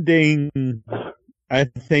ending I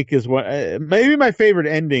think is maybe my favorite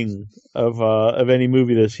ending of any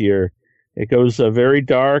movie this year. It goes very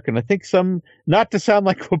dark, and I think not to sound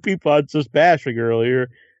like what people had just bashing earlier,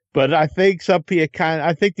 but I think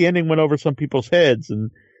I think the ending went over some people's heads, and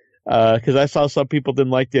because I saw some people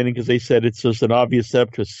didn't like the ending because they said it's just an obvious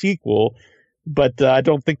step to a sequel, but I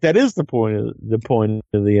don't think that is the point of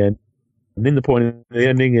the end. I mean, the point of the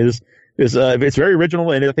ending is it's very original,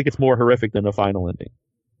 and I think it's more horrific than the final ending.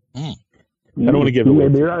 I don't want to give it away. You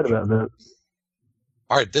may be right about that.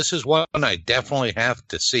 All right, this is one I definitely have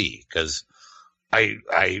to see because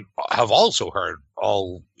I have also heard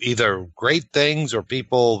all either great things or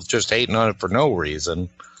people just hating on it for no reason,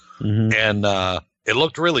 and it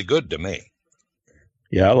looked really good to me.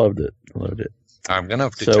 Yeah, I loved it. I'm gonna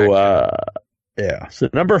have to check it out. Yeah. So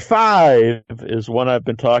number 5 is one I've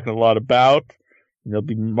been talking a lot about. There'll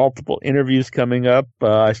be multiple interviews coming up.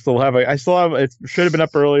 I still have. It should have been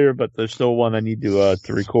up earlier, but there's still one I need to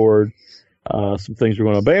record. Some things are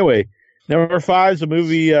going on. But anyway, number 5 is a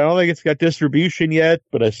movie. I don't think it's got distribution yet,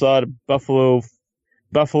 but I saw it at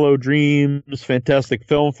Buffalo Dreams Fantastic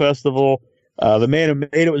Film Festival. The man who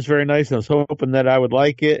made it was very nice, and I was hoping that I would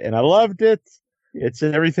like it, and I loved it. It's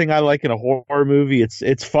everything I like in a horror movie.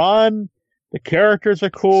 It's fun. The characters are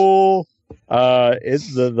cool.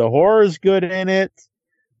 The horror is good in it,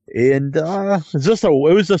 and it was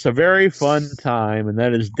just a very fun time. And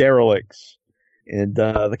that is Derelicts. And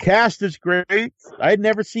the cast is great. I had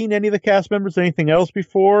never seen any of the cast members anything else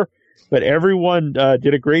before, but everyone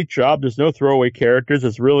did a great job. There's no throwaway characters.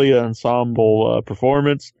 It's really an ensemble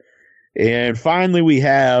performance. And finally, we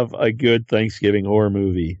have a good Thanksgiving horror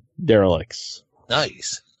movie, Derelicts.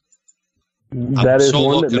 Nice. That is so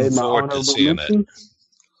one that looking made my forward to honorable seeing mention.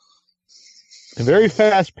 A very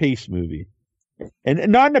fast-paced movie.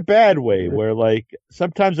 And not in a bad way, where, like,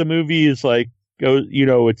 sometimes a movie is, like,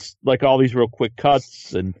 it's like all these real quick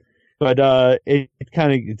cuts, but it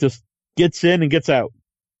kind of just gets in and gets out.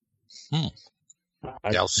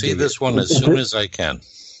 I'll see this one as soon as I can.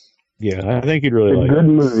 Yeah, I think you'd really It's like a good it.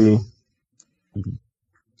 movie.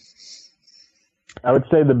 I would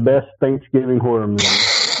say the best Thanksgiving horror movie.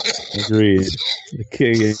 Agreed.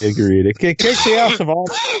 Agreed. It kicks the ass of all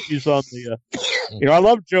movies on the. I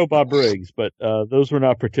love Joe Bob Briggs, but those were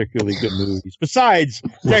not particularly good movies. Besides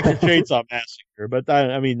Texas Chainsaw Massacre, but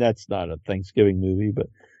I mean that's not a Thanksgiving movie, but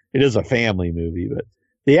it is a family movie. But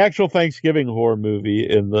the actual Thanksgiving horror movie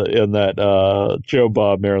in that Joe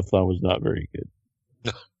Bob marathon was not very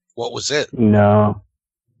good. What was it? No.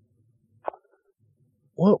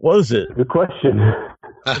 What was it? Good question.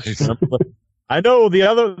 I know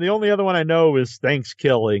the only other one I know is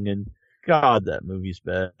Thanksgiving, and God, that movie's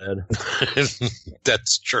bad.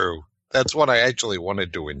 That's true. That's what I actually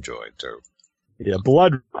wanted to enjoy too. Yeah,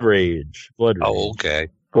 Blood Rage. Oh, okay.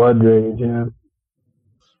 Blood Rage, yeah.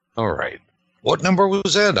 All right. What number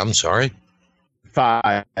was that? I'm sorry.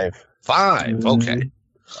 5. 5. Okay.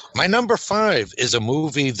 My number 5 is a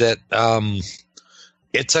movie that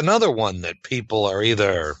it's another one that people are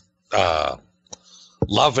either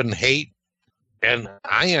love and hate, and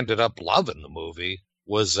I ended up loving the movie,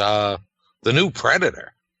 was the new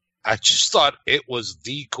Predator. I just thought it was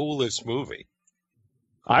the coolest movie.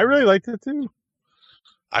 I really liked it too.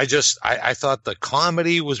 I thought the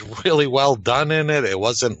comedy was really well done in it. It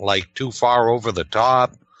wasn't like too far over the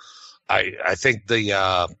top. I think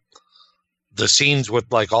the the scenes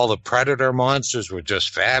with like all the Predator monsters were just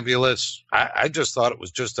fabulous. I just thought it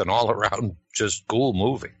was just an all around just cool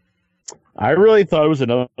movie. I really thought it was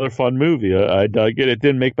another fun movie. I dug it. It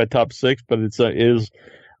didn't make my top 6, but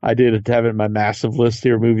I did have it in my massive list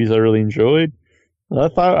here of movies I really enjoyed. I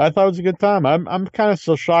thought it was a good time. I'm kind of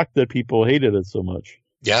so shocked that people hated it so much.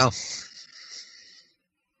 Yeah.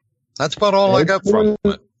 That's about all I got from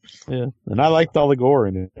it. Yeah, and I liked all the gore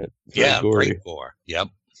in it. Great gore. Yep.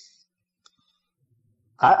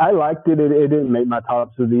 I liked it. It didn't make my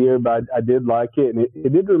tops of the year, but I did like it, and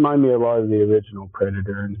it did remind me a lot of the original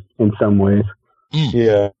Predator in some ways.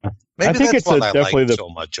 Yeah, Maybe I think that's what I definitely liked so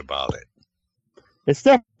much about it. It's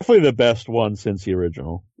definitely the best one since the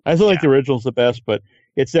original. I still think the original's the best, but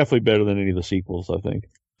it's definitely better than any of the sequels, I think.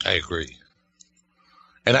 I agree.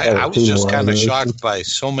 And I was just kind of shocked by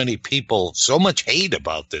so many people, so much hate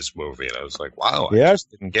about this movie. And I was like, wow, I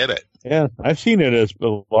just didn't get it. Yeah, I've seen it as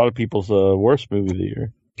a lot of people's worst movie of the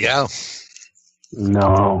year. Yeah.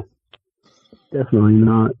 No, definitely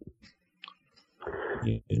not.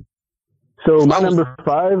 Yeah. So my number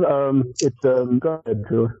 5, it's go ahead,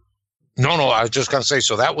 Drew. No, I was just going to say,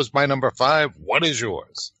 so that was my number 5. What is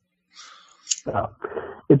yours?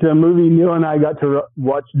 It's a movie Neil and I got to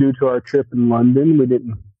watch due to our trip in London. We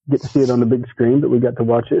didn't get to see it on the big screen, but we got to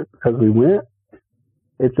watch it because we went.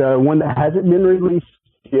 It's one that hasn't been released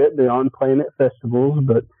yet. They're on playing at festivals,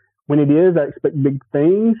 but when it is, I expect big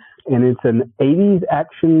things. And it's an 80s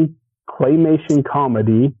action claymation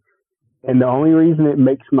comedy. And the only reason it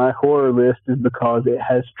makes my horror list is because it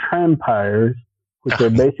has trampires, which are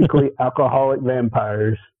basically alcoholic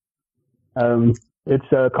vampires. It's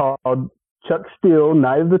called Chuck Steele,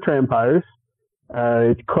 Night of the Trampires.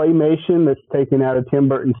 It's claymation that's taken out of Tim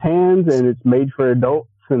Burton's hands, and it's made for adults,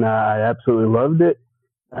 and I absolutely loved it.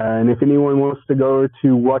 And if anyone wants to go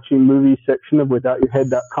to watching movies section of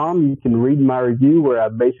withoutyourhead.com, you can read my review where I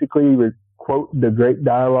basically quote the great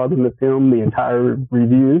dialogue in the film, the entire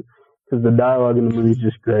review, because the dialogue in the movie is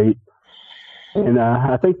just great. And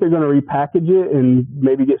I think they're going to repackage it and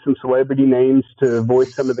maybe get some celebrity names to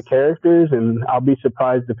voice some of the characters. And I'll be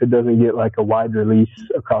surprised if it doesn't get like a wide release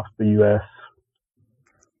across the U.S.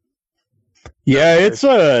 Yeah,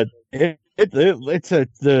 the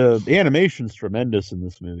animation's tremendous in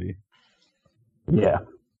this movie. Yeah.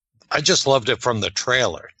 I just loved it from the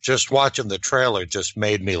trailer. Just watching the trailer just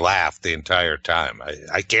made me laugh the entire time.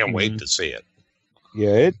 I can't wait to see it.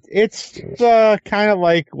 Yeah, it's kind of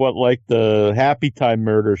like what the Happy Time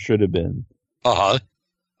Murder should have been. Uh-huh.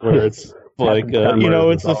 Where it's like,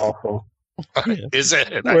 it's awful. Is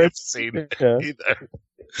it? I haven't seen it either.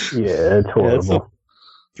 Yeah, it's horrible.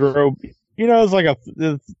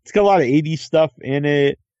 It's got a lot of 80s stuff in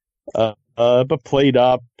it, but played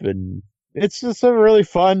up, and it's just a really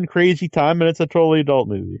fun, crazy time, and it's a totally adult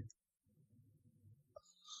movie.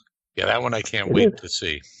 Yeah, that one I can't wait to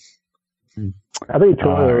see. I think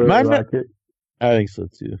Troy would like it. I think so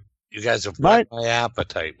too. You guys have got my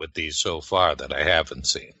appetite with these so far that I haven't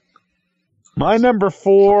seen. My number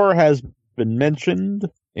 4 has been mentioned,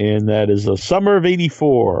 and that is Summer of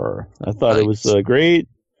 '84. I thought it was great.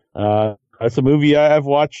 That's a movie I've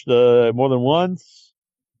watched more than once.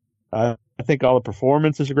 I think all the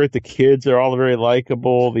performances are great. The kids are all very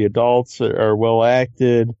likable. The adults are well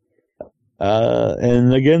acted.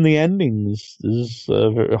 And again, the endings is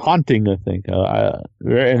haunting, I think, and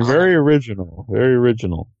very original. Very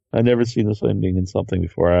original. I've never seen this ending in something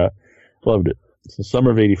before. I loved it. It's the Summer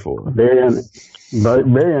of '84. Very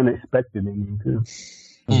unexpected ending, too.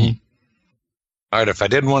 Mm-hmm. All right, if I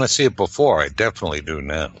didn't want to see it before, I definitely do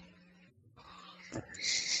now.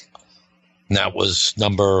 And that was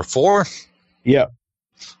number 4? Yeah.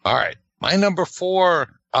 All right. My number 4,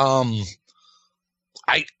 I'm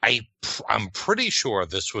pretty sure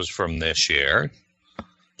this was from this year.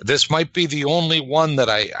 This might be the only one that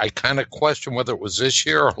I kind of question whether it was this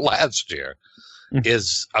year or last year,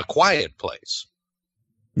 is A Quiet Place.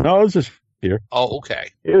 No, it was this year. Oh,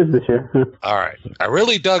 okay. It was this year. All right. I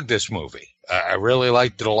really dug this movie. I really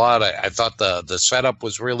liked it a lot. I thought the setup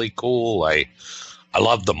was really cool. I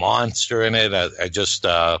loved the monster in it. I just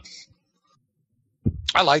I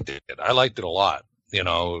liked it. I liked it a lot. You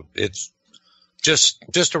know, it's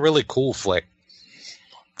just a really cool flick.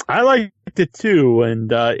 I liked it too,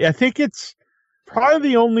 and I think it's probably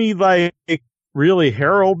the only really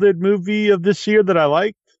heralded movie of this year that I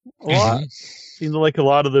liked a lot. Seemed like a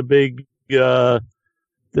lot of the big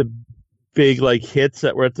hits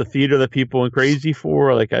that were at the theater that people went crazy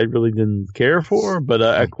for. I really didn't care for, but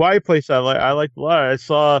A Quiet Place I liked a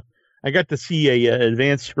lot. I got to see a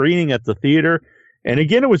advanced screening at the theater, and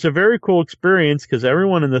again it was a very cool experience because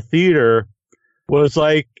everyone in the theater was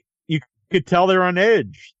like, you could tell they're on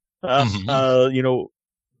edge. They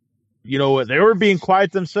were being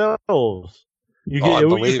quiet themselves.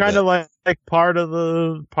 You're kind of like part of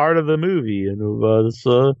the movie, and it was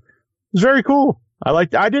very cool. I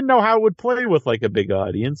didn't know how it would play with like a big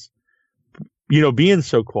audience, being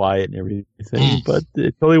so quiet and everything, but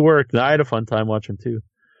it totally worked. And I had a fun time watching too.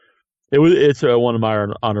 It's one of my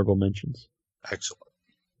honorable mentions. Excellent.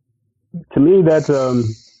 To me, that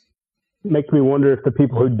makes me wonder if the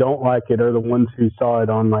people who don't like it are the ones who saw it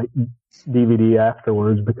on like DVD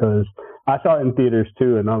afterwards, because I saw it in theaters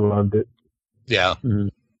too and I loved it. Yeah. Mm-hmm.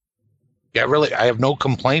 Yeah, really, I have no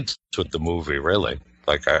complaints with the movie, really.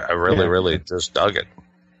 Like, I really just dug it.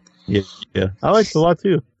 Yeah. I liked it a lot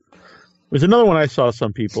too. There's another one I saw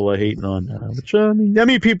some people hating on, which,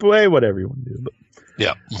 people, hey, whatever you want to do. But,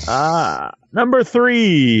 yeah. Number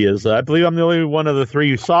 3 is, I believe I'm the only one of the 3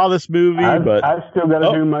 who saw this movie, but I've still got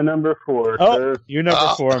to do my number 4. Oh, sir. You're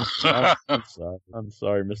number 4. I'm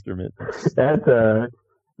sorry, Mr. Mitt. That's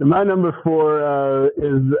my number 4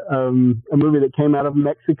 is a movie that came out of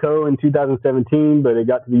Mexico in 2017, but it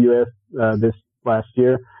got to the U.S. This last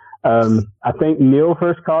year. I think Neil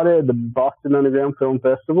first caught it at the Boston Underground Film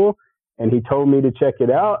Festival, and he told me to check it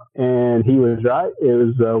out, and he was right. It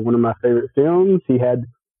was one of my favorite films. He had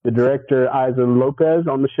the director Isa Lopez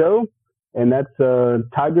on the show, and that's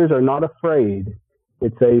Tigers Are Not Afraid.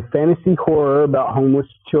 It's a fantasy horror about homeless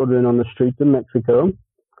children on the streets of Mexico.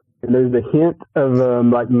 And there's a hint of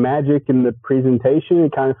like magic in the presentation.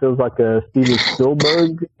 It kind of feels like a Steven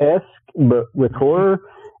Spielberg-esque, but with horror,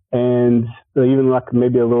 and even like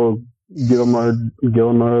maybe a little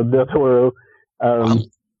Guillermo del Toro.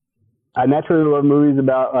 I naturally love movies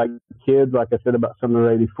about like kids, like I said about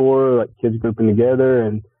Summer of '84, like kids grouping together.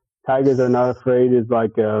 And Tigers Are Not Afraid is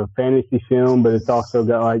like a fantasy film, but it's also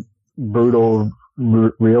got like brutal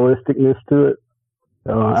realisticness to it.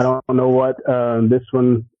 So I don't know what this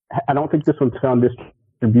one. I don't think this one's found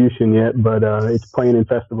distribution yet, but it's playing in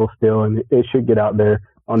festivals still, and it should get out there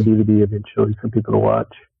on DVD eventually for people to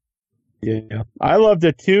watch. Yeah, I loved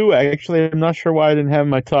it too. Actually, I'm not sure why I didn't have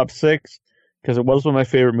my top 6, because it was one of my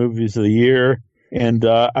favorite movies of the year, and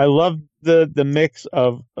I love the mix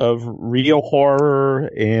of real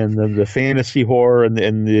horror and the fantasy horror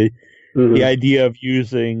and the idea of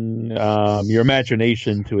using your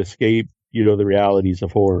imagination to escape, the realities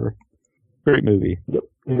of horror. Great movie. Yep.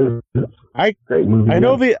 Great movie. I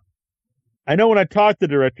know when I talked to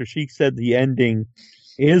the director, she said the ending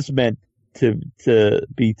is meant to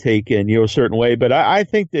be taken, a certain way, but I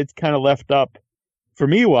think it's kind of left up for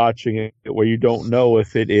me watching it, where you don't know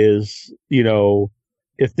if it is,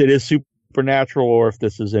 if it is supernatural or if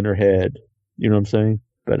this is in her head. You know what I'm saying?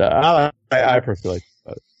 But I personally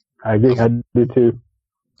like it. I agree. I do too.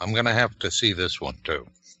 I'm gonna have to see this one too.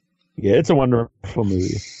 Yeah, it's a wonderful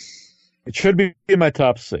movie. It should be in my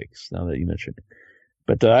top 6, now that you mentioned it.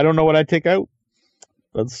 But I don't know what I'd take out.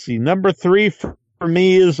 Let's see. Number 3 for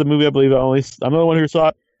me is a movie I believe I'm the one who saw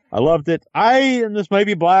it. I loved it. And this might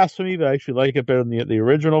be blasphemy, but I actually like it better than the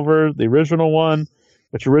original the original one.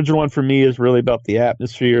 Which original one for me is really about the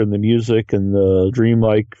atmosphere and the music and the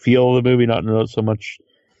dreamlike feel of the movie, not so much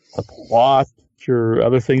a plot or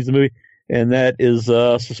other things in the movie. And that is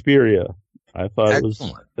Suspiria. I thought it was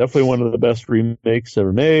definitely one of the best remakes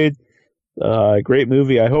ever made. Great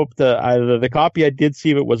movie. I hope the copy I did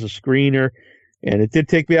see of it was a screener, and it did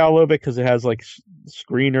take me out a little bit because it has like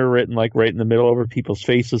screener written like right in the middle over people's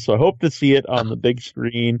faces. So I hope to see it on the big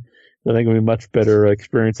screen. I think it'll be a much better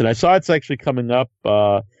experience. And I saw it's actually coming up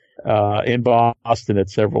in Boston at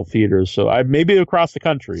several theaters. So maybe across the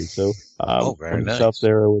country. So very nice. Out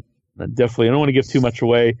there, definitely. I don't want to give too much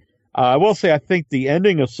away. I will say I think the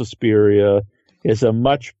ending of Suspiria is a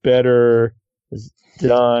much better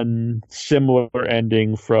done, similar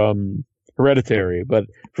ending from Hereditary, but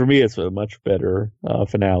for me it's a much better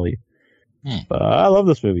finale. I love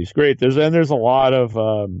this movie. It's great. There's a lot of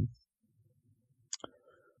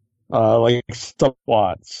like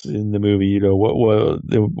subplots in the movie.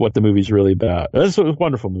 What the movie's really about. This is a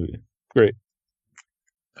wonderful movie. Great.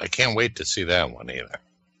 I can't wait to see that one either.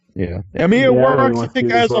 Yeah, I mean it works. I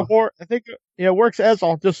think as a horror. I think it works as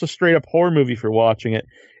just a straight up horror movie for watching it.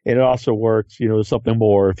 And it also works, something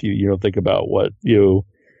more if you think about what the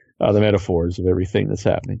metaphors of everything that's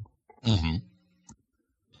happening. Mm-hmm.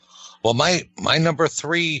 Well, my number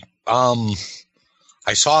 3,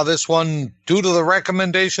 I saw this one due to the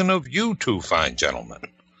recommendation of you two fine gentlemen,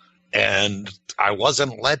 and I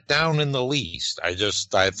wasn't let down in the least. I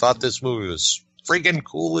thought this movie was freaking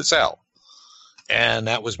cool as hell, and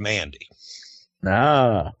that was Mandy.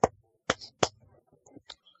 So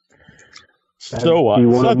such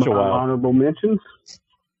one of a my wild honorable mentions.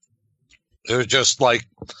 It was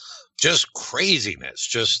just craziness,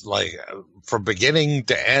 just like from beginning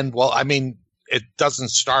to end. Well, I mean, it doesn't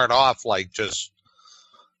start off like just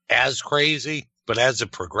as crazy, but as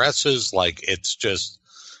it progresses, like it just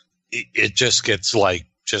gets like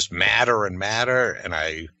just madder and madder. And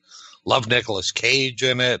I love Nicolas Cage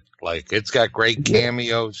in it. Like it's got great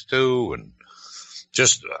cameos too, and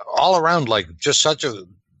just all around, like just a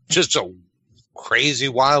crazy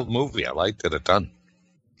wild movie. I liked it a ton.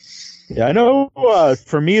 Yeah, I know.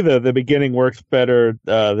 For me, the beginning works better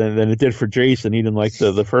than it did for Jason. He didn't like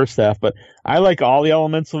the first half, but I like all the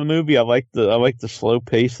elements of the movie. I like the slow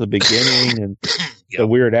pace of the beginning and the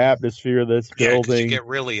weird atmosphere that's building. You get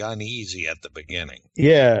really uneasy at the beginning.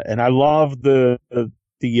 Yeah, and I love the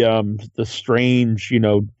strange,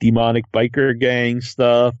 demonic biker gang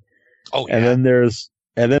stuff. Oh, yeah.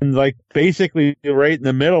 And then like basically right in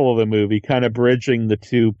the middle of the movie, kind of bridging the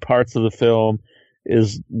two parts of the film,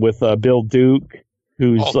 is with Bill Duke,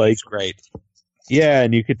 who's great. Yeah,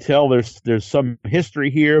 and you could tell there's some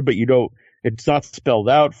history here, but it's not spelled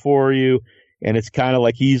out for you, and it's kind of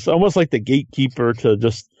like he's almost like the gatekeeper to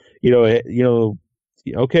just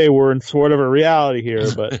okay, we're in sort of a reality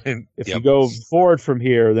here, but if you go forward from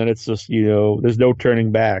here, then it's just there's no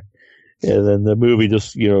turning back, and then the movie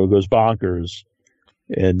just goes bonkers,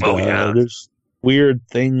 and there's weird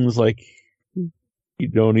things like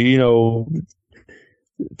it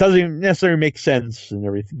doesn't even necessarily make sense and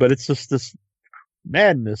everything, but it's just this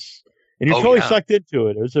madness, and you're totally sucked into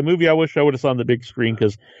it. It was a movie I wish I would have saw on the big screen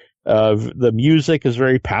because the music is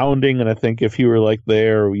very pounding, and I think if you were like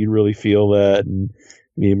there, you'd really feel that and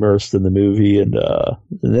be immersed in the movie. And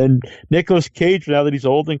then Nicolas Cage, now that he's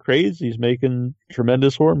old and crazy, he's making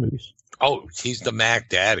tremendous horror movies. Oh, he's the Mac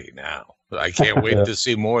Daddy now. I can't wait to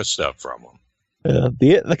see more stuff from him.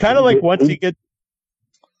 The kind of like once you get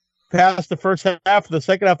past the first half, the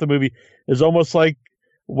second half of the movie is almost like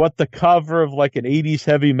what the cover of like an 80s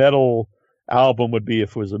heavy metal album would be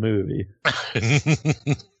if it was a movie.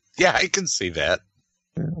 Yeah, I can see that.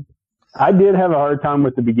 Yeah. I did have a hard time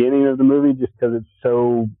with the beginning of the movie just because it's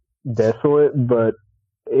so desolate, but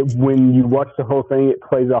when you watch the whole thing, it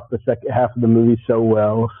plays off the second half of the movie so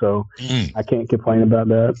well, so I can't complain about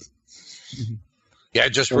that. Yeah,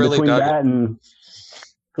 just really between that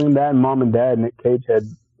and Mom and Dad, Nick Cage had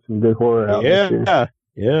some good horror out this year.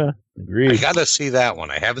 Yeah, agreed. I got to see that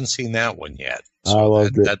one. I haven't seen that one yet. So I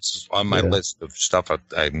loved it. That's on my list of stuff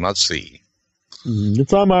I must see.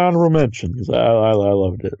 It's on my honorable mention because I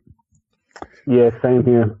loved it. Yeah, same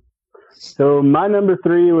here. So my number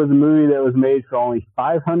 3 was a movie that was made for only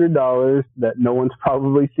 $500 that no one's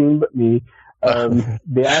probably seen but me.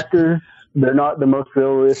 The actors, they're not the most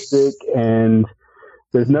realistic, and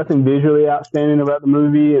there's nothing visually outstanding about the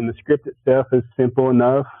movie, and the script itself is simple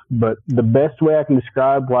enough. But the best way I can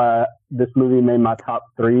describe why this movie made my top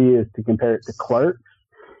 3 is to compare it to Clerks.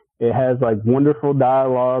 It has like wonderful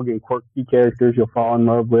dialogue and quirky characters you'll fall in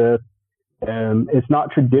love with. It's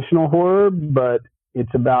not traditional horror, but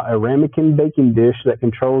it's about a ramekin baking dish that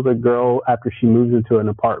controls a girl after she moves into an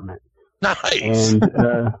apartment. Nice. And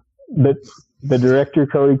the director,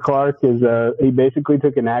 Cody Clark, he basically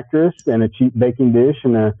took an actress and a cheap baking dish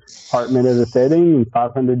and an apartment as a setting and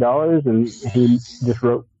 $500, and he just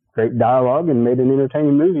wrote great dialogue and made an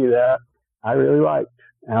entertaining movie that I really liked.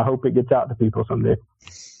 And I hope it gets out to people someday.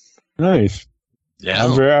 Nice. Yeah.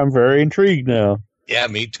 I'm very intrigued now. Yeah,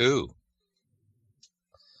 me too.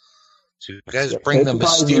 So you guys bring the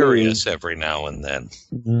mysterious every now and then.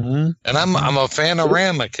 Mm-hmm. And I'm a fan of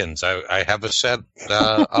ramekins. I have a set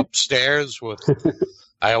upstairs with.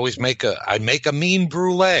 I always make a mean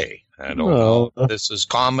brulee. I don't know if this is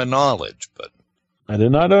common knowledge, but I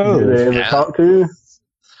did not know. Did they ever talk to you?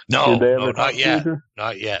 No, not yet.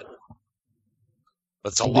 Not yet.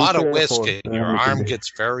 It's a lot of whiskey. Your arm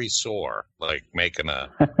gets very sore, like making a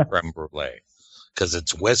creme brulee, because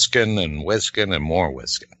it's whisking and more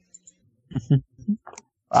whisking.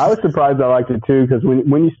 I was surprised I liked it too, because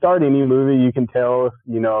when you start any movie, you can tell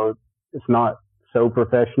it's not so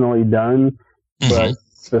professionally done, but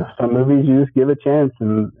some movies you just give a chance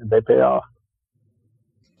and they pay off.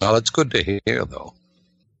 Well, it's good to hear, though.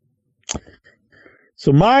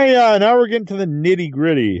 So now we're getting to the nitty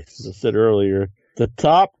gritty, as I said earlier. The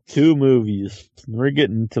top 2 movies. We're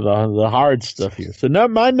getting to the hard stuff here. So now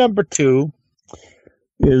my number 2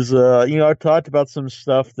 is, I talked about some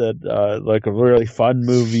stuff that, like a really fun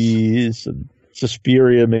movies, and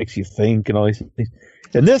Suspiria makes you think and all these things.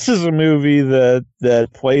 And this is a movie that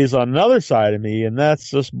plays on another side of me, and that's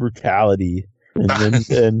just brutality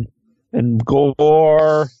and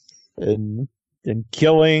gore and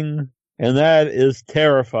killing, and that is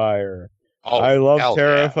Terrifier. I love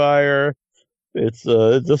Terrifier. It's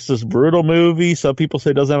just this brutal movie. Some people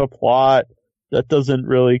say it doesn't have a plot. That doesn't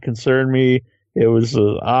really concern me. It was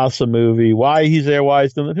an awesome movie. Why he's there, why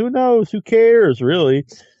he's doing it, who knows? Who cares, really?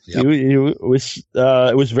 Yep.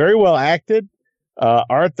 It was very well acted.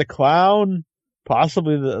 Art the Clown,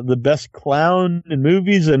 possibly the best clown in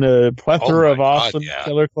movies, and a plethora of awesome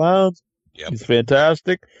killer clowns. Yep. He's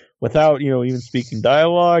fantastic without, even speaking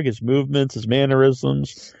dialogue, his movements, his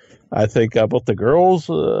mannerisms. I think both the girls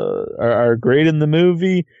are great in the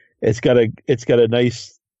movie. It's got a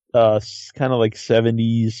nice kind of like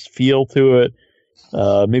 70s feel to it.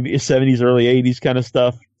 Maybe 70s, early 80s kind of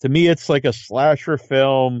stuff. To me, it's like a slasher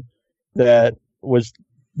film that was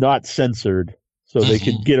not censored, so they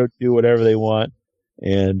could do whatever they want.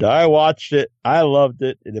 And I watched it. I loved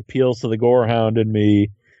it. It appeals to the gorehound in me,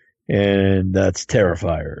 and that's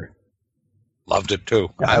Terrifier. Loved it too.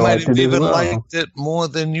 I might have even liked it more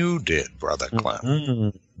than you did, Brother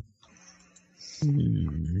Clown.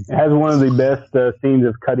 It has one of the best scenes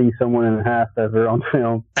of cutting someone in half ever on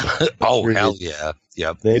film. Oh, hell yeah.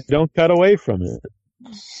 Yep. They don't cut away from it.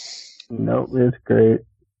 Nope, it's great.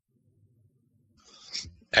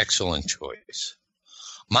 Excellent choice.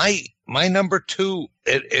 My number two,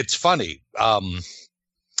 it's funny. I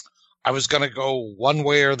was going to go one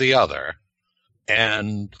way or the other.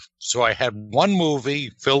 And so I had one movie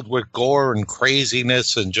filled with gore and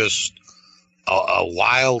craziness and just a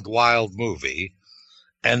wild, wild movie.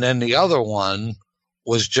 And then the other one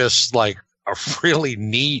was just like a really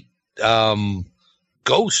neat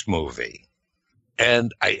ghost movie.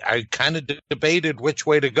 And I kind of debated which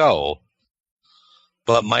way to go.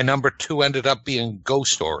 But my number two ended up being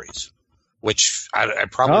Ghost Stories, which I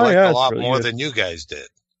probably liked a lot more than you guys did.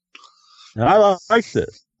 I liked it.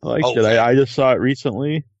 I just saw it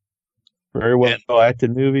recently. Very well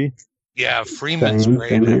acted movie. Yeah, Freeman's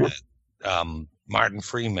great in it. Martin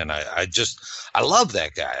Freeman. I love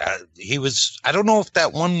that guy. I don't know if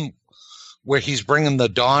that one where he's bringing the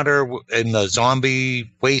daughter in the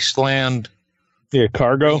zombie wasteland. Yeah,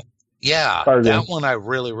 Cargo. Yeah, that one I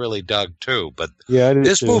really, really dug too. But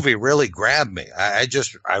this movie really grabbed me. I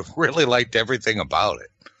really liked everything about it.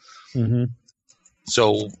 Mm-hmm.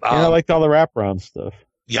 So I liked all the wraparound stuff.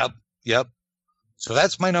 Yep. So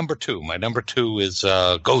that's my number two. My number two is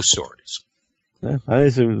Ghost Stories. Yeah, I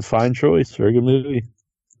think it's a fine choice. Very good movie.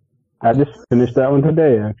 I just finished that one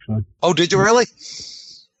today, actually. Oh, did you really?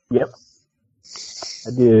 Yep.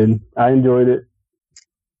 I did. I enjoyed it.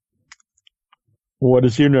 What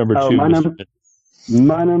is your number two?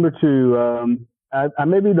 My number two, I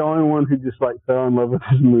may be the only one who just fell in love with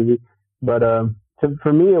this movie, but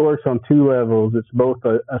for me it works on two levels. It's both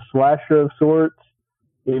a slasher of sorts,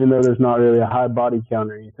 even though there's not really a high body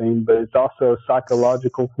count or anything, but it's also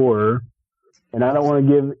psychological horror. And I don't want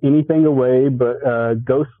to give anything away, but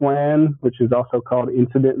Ghostland, which is also called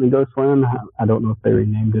Incident in Ghostland, I don't know if they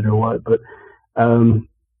renamed it or what, but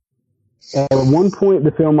at one point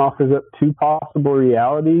the film offers up two possible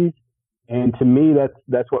realities, and to me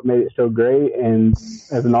that's what made it so great. And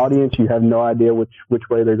as an audience, you have no idea which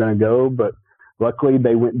way they're going to go, but luckily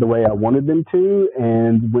they went the way I wanted them to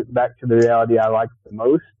and went back to the reality I liked the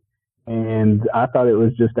most, and I thought it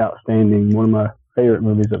was just outstanding. One of my favorite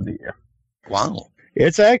movies of the year. Wow.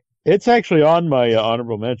 It's actually on my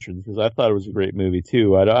honorable mentions because I thought it was a great movie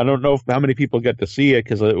too. I don't know how many people get to see it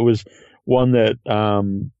because it was one that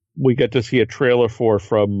we got to see a trailer for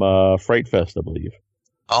from Fright Fest, I believe.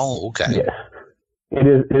 Oh, okay. Yes. It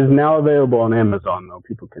is now available on Amazon, though.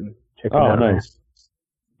 People can check it out. Oh, nice.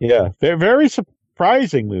 Yeah, very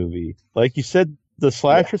surprising movie. Like you said, the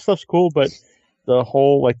slasher stuff's cool, but the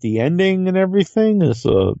whole, the ending and everything is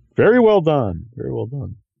very well done. Very well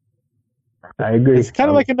done. I agree. It's kind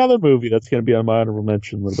of like another movie that's going to be on my honorable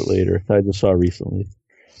mention a little bit later. I just saw recently.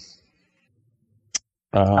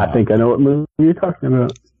 I think I know what movie you're talking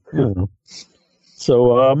about. Yeah.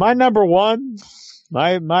 So my number one,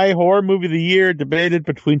 my horror movie of the year, debated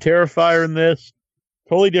between Terrifier and this.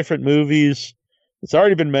 Totally different movies. It's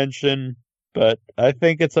already been mentioned, but I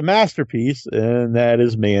think it's a masterpiece, and that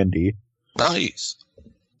is Mandy. Nice.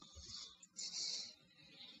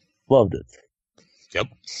 Loved it. Yep.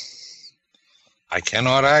 I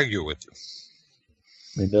cannot argue with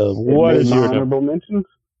you. And, what is your honorable mentions?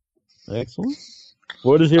 Excellent.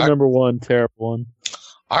 What is your number one terrible one?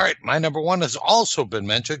 All right, my number one has also been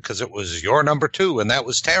mentioned because it was your number two, and that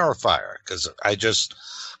was Terrifier. Because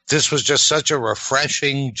this was just such a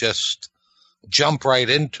refreshing, just jump right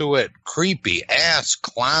into it, creepy ass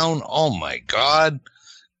clown. Oh my God.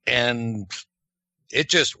 And it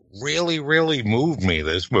just really, really moved me,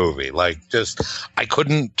 this movie. I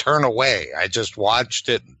couldn't turn away. I just watched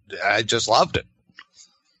it. I just loved it.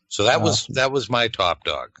 So that was my top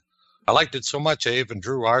dog. I liked it so much I even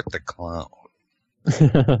drew Art the Clown.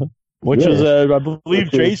 Which was, I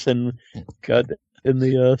believe, Jason got in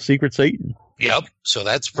the Secret Satan. Yep, so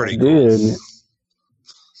that's pretty cool.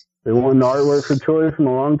 They won the artwork for choice from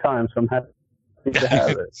a long time, so I'm happy to have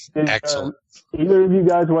it. Excellent. Either of you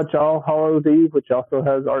guys watch All Hallows Eve, which also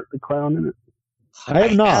has Art the Clown in it? I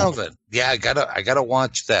have not. Haven't. Yeah, I gotta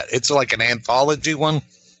watch that. It's like an anthology one.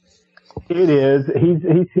 It is.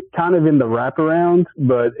 He's kind of in the wraparound,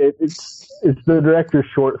 but it's the director's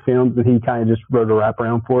short films, and he kind of just wrote a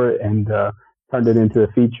wraparound for it and turned it into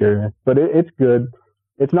a feature. But it's good.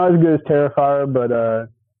 It's not as good as Terrifier, but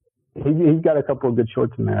he's got a couple of good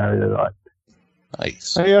shorts in there I really like.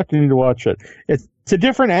 Nice. I have to need to watch it. It's a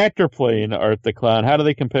different actor playing Art the Clown. How do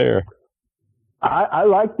they compare? I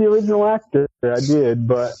like the original actor. I did,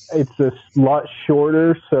 but it's a lot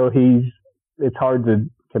shorter, so it's hard to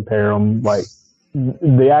compare them. Like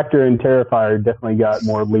the actor in Terrifier definitely got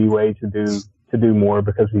more leeway to do more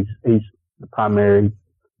because he's the primary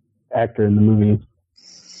actor in the movie.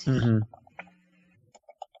 Mm-hmm.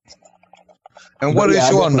 And what is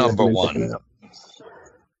your number one?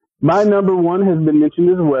 My number one has been mentioned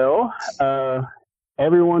as well.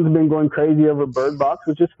 Everyone's been going crazy over Bird Box,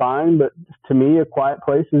 which is fine, but to me, A Quiet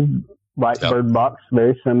Place is like Bird Box,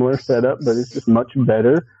 very similar setup, but it's just much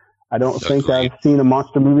better. I don't think I've seen a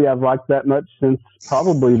monster movie I've liked that much since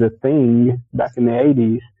probably The Thing back in the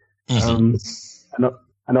 80s. Mm-hmm.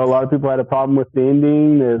 I know a lot of people had a problem with the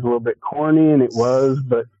ending. It was a little bit corny, and it was,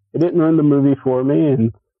 but it didn't ruin the movie for me.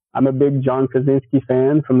 And I'm a big John Krasinski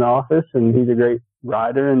fan from The Office, and he's a great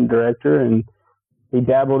writer and director, and he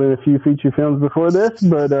dabbled in a few feature films before this,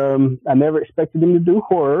 but I never expected him to do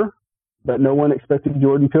horror. But no one expected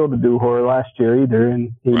Jordan Peele to do horror last year either,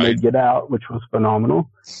 and he made Get Out, which was phenomenal.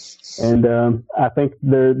 And I think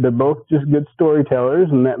they're both just good storytellers,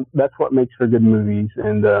 and that's what makes for good movies.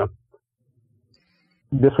 And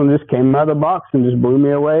this one just came out of the box and just blew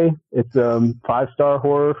me away. It's 5-star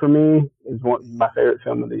horror for me. It's my favorite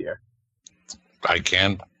film of the year. I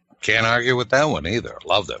can't argue with that one either. I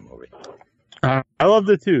love that movie. I loved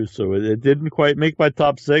it too. So it didn't quite make my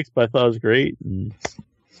top 6, but I thought it was great. And I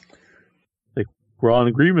think we're all in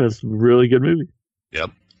agreement. It's a really good movie.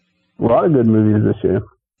 Yep. A lot of good movies this year.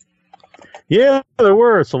 Yeah, there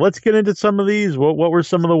were. So let's get into some of these. What were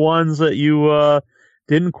some of the ones that you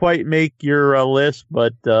didn't quite make your list,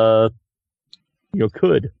 but could?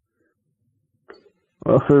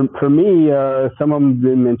 Well, for me, some of them have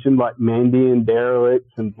been mentioned, like Mandy and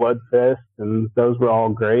Derelicts and Bloodfest, and those were all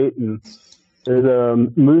great. And there's a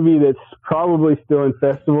movie that's probably still in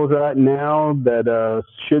festivals right now that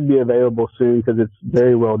should be available soon because it's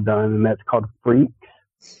very well done, and that's called Freaks.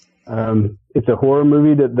 It's a horror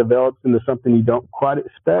movie that develops into something you don't quite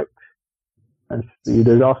expect.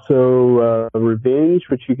 There's also Revenge,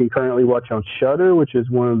 which you can currently watch on Shudder, which is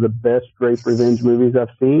one of the best rape revenge movies I've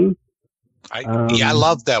seen. I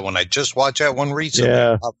love that one. I just watched that one recently.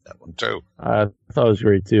 Yeah. I love that one too. I thought it was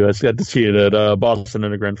great too. I got to see it at Boston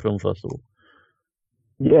Underground Film Festival.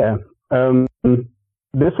 Yeah.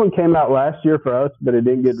 This one came out last year for us, but it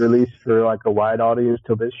didn't get released for like a wide audience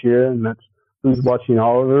till this year, and that's Who's Watching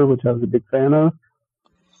Oliver, which I was a big fan of.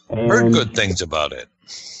 And heard good things about it.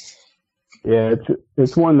 Yeah,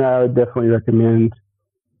 it's one that I would definitely recommend.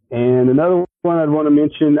 And another one I'd want to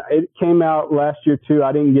mention, it came out last year too.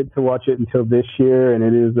 I didn't get to watch it until this year, and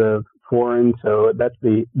it is a foreign, so that's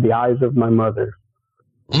The Eyes of My Mother.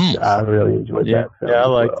 I really enjoyed that film. Yeah, I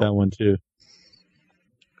like that one too.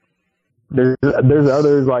 There's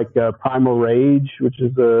others like Primal Rage, which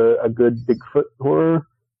is a good Bigfoot horror,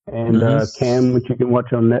 and Cam, which you can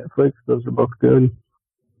watch on Netflix. Those are both good.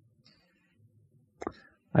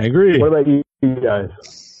 I agree. What about you guys?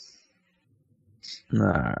 All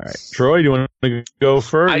right. Troy, do you want to go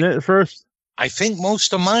first? I think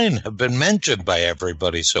most of mine have been mentioned by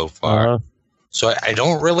everybody so far. So I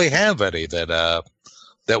don't really have any that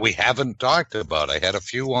we haven't talked about. I had a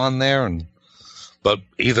few on there, but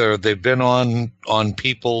either they've been on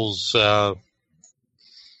people's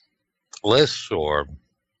lists or,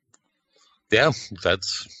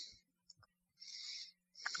 that's...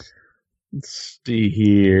 Let's see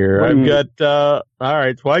here. I've got all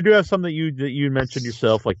right. Well, I do have some that you mentioned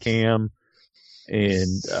yourself, like Cam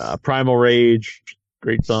and Primal Rage,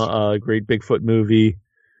 great Bigfoot movie.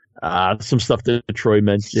 Some stuff that Troy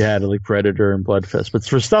mentioned, you had like Predator and Bloodfest. But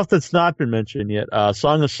for stuff that's not been mentioned yet,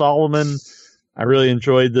 Song of Solomon. I really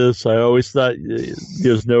enjoyed this. I always thought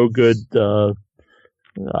there's no good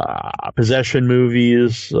possession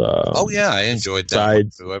movies. I enjoyed that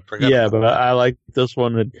one too. But I like this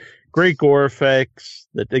one. Great gore effects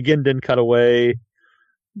that again didn't cut away.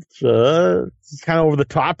 It's kind of over the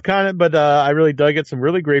top, but I really dug it. Some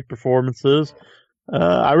really great performances.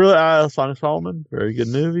 Song of Solomon, very good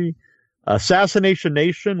movie. Assassination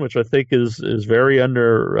Nation, which I think is very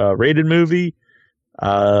underrated movie.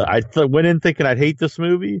 Went in thinking I'd hate this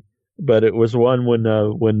movie, but it was one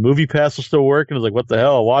when Movie Pass was still working. I was like, what the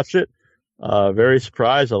hell? I'll watch it. Very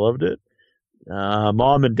surprised. I loved it.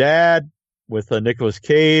 Mom and Dad with Nicolas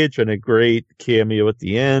Cage and a great cameo at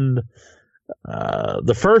the end.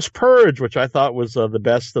 The First Purge, which I thought was the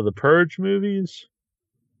best of the Purge movies.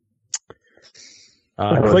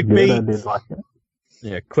 Clickbait. Like it.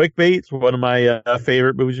 Yeah, Clickbait's one of my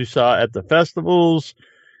favorite movies we saw at the festivals.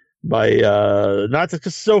 By not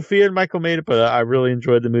because Sophia and Michael made it, but I really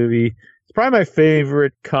enjoyed the movie. It's probably my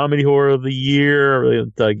favorite comedy horror of the year. I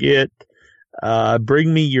really dug it.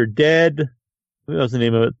 Bring Me Your Dead. That was the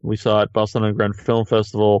name of it. We saw it at Boston Underground Film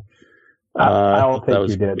Festival. I'll Take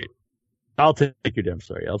Your Dead. I'll Take Your Dead. I'm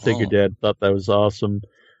sorry. I'll Take Your Dead. Thought that was awesome.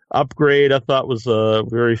 Upgrade, I thought was a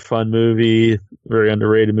very fun movie, very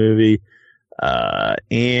underrated movie.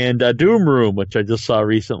 And Doom Room, which I just saw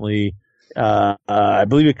recently. I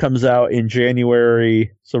believe it comes out in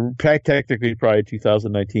January, so technically probably a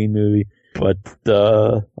 2019 movie. But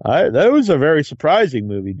that was a very surprising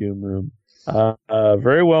movie, Doom Room.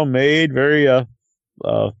 Very well made, very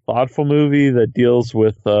thoughtful movie that deals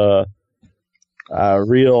with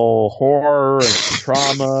real horror and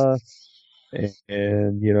trauma.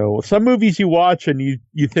 And you know, some movies you watch and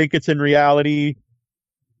you think it's in reality,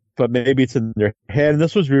 but maybe it's in their head. And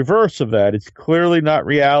this was reverse of that. It's clearly not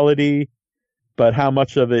reality, but how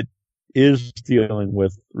much of it is dealing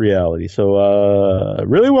with reality. So,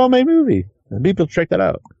 really well made movie. And people check that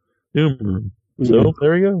out. Doom Room. So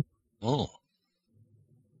there we go. Oh.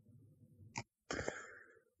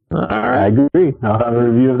 All I right. agree. I'll have a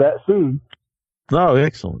review of that soon. Oh,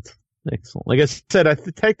 excellent. Excellent. Like I said, I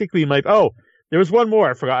technically might. Oh, there was one more.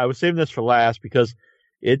 I forgot. I was saving this for last because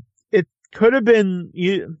it could have been.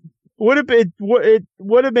 It would have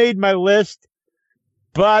made my list,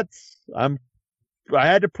 but I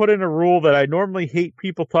had to put in a rule that I normally hate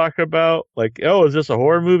people talking about, like, oh, is this a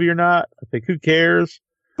horror movie or not? I think who cares?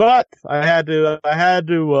 But I had to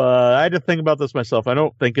think about this myself. I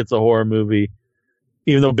don't think it's a horror movie,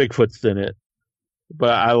 even though Bigfoot's in it.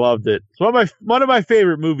 But I loved it. It's one of my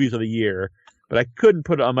favorite movies of the year, but I couldn't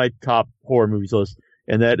put it on my top horror movies list,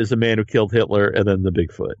 and that is The Man Who Killed Hitler and then The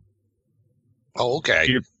Bigfoot. Oh,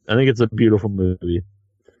 okay. I think it's a beautiful movie.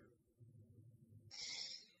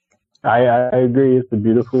 I agree. It's a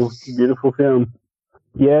beautiful, beautiful film.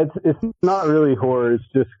 Yeah, it's not really horror.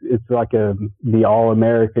 It's like the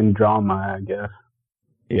all-American drama, I guess.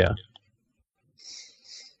 Yeah.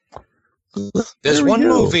 There's one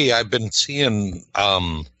movie I've been seeing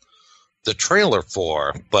the trailer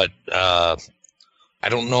for, but I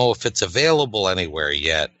don't know if it's available anywhere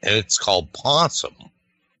yet, and it's called Possum.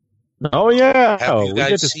 Oh, yeah. Have you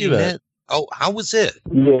guys seen that. it? Oh, how was it?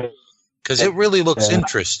 Yeah. Because it really looks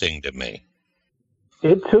interesting to me.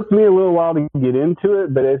 It took me a little while to get into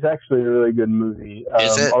it, but it's actually a really good movie.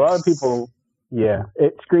 Is it? A lot of people, yeah.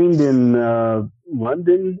 It screened in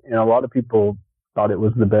London, and a lot of people thought it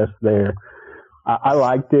was the best there. I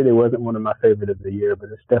liked it. It wasn't one of my favorite of the year, but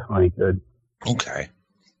it's definitely good. Okay.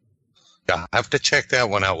 Yeah, I have to check that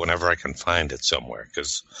one out whenever I can find it somewhere,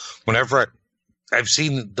 because whenever I've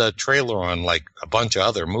seen the trailer on like a bunch of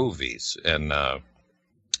other movies, and I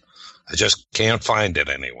just can't find it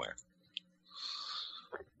anywhere.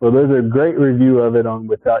 Well, there's a great review of it on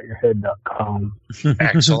withoutyourhead.com.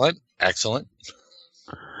 Excellent. Excellent.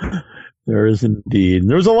 There is indeed.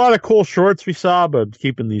 There was a lot of cool shorts we saw, but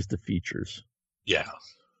keeping these to features. Yeah.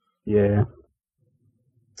 Yeah.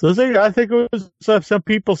 So I think it was some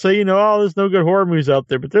people say, there's no good horror movies out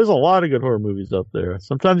there, but there's a lot of good horror movies out there.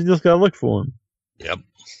 Sometimes you just gotta look for them. Yep.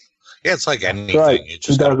 Yeah, it's like anything. Right. You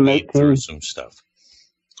just gotta read through some stuff.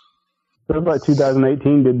 Feels like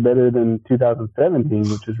 2018 did better than 2017,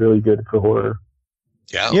 which is really good for horror.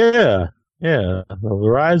 Yeah. Yeah. Yeah. The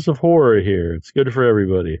rise of horror here. It's good for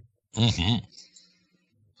everybody. Mm-hmm.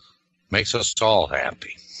 Makes us all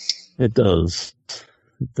happy. It does.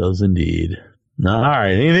 It does indeed. All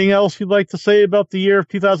right. Anything else you'd like to say about the year of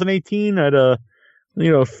 2018? Had a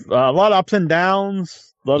lot of ups and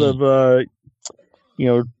downs, a lot of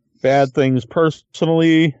bad things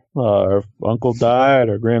personally. Our uncle died,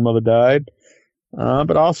 our grandmother died,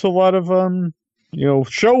 but also a lot of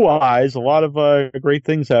show-wise, a lot of great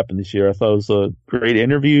things happened this year. I thought it was great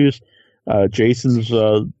interviews. Jason's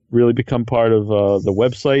really become part of the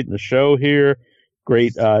website and the show here.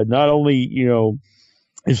 Great. Not only,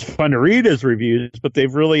 it's fun to read his reviews, but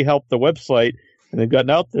they've really helped the website and they've gotten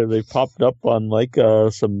out there. They've popped up on like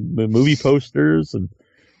some movie posters and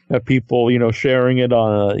have people, sharing it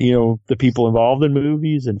on, the people involved in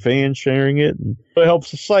movies and fans sharing it, and it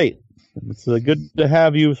helps the site. And it's good to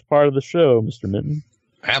have you as part of the show, Mr. Minton.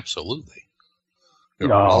 Absolutely.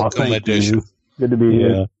 You're a welcome addition. You. Good to be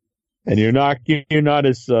here. And you're not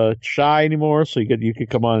as shy anymore, so you could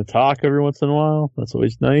come on and talk every once in a while. That's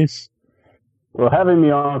always nice. Well, having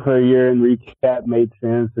me on for a year and recap made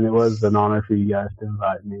sense, and it was an honor for you guys to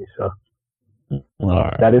invite me. So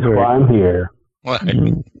that is why I'm here.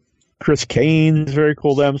 Chris Kane is very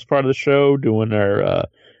cool to have as part of the show, doing our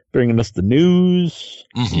bringing us the news.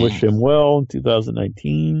 Mm-hmm. Wish him well in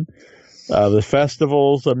 2019. The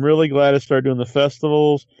festivals, I'm really glad I started doing the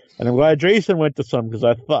festivals, and I'm glad Jason went to some because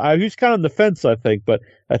I thought he was kind of on the fence, I think, but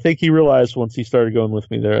I think he realized once he started going with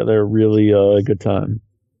me, they're really a good time.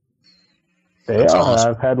 That's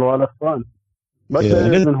awesome. I've had a lot of fun. Much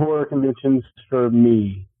better than horror conventions for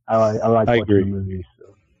me. I like watching movies.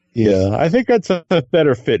 So. Yeah, I think that's a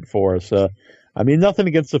better fit for us. I mean, nothing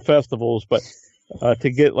against the festivals, but to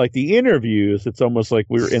get like the interviews, it's almost like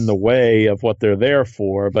we're in the way of what they're there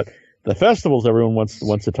for. But the festivals, everyone wants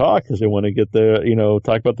to talk because they want to get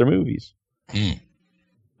talk about their movies. Mm.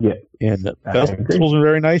 Yeah, and the festivals are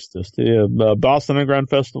very nice to us. Boston Underground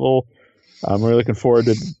Festival. I'm really looking forward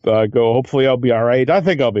to go. Hopefully, I'll be all right. I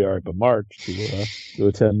think I'll be all right by March to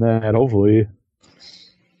attend that. Hopefully,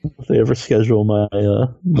 if they ever schedule my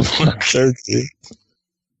surgery.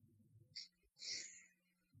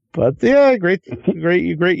 But yeah, great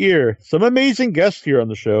year. Some amazing guests here on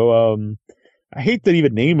the show. I hate to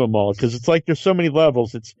even name them all because it's like there's so many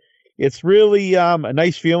levels. It's really a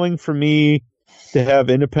nice feeling for me to have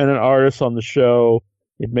independent artists on the show.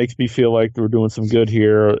 It makes me feel like we're doing some good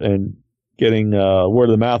here and getting word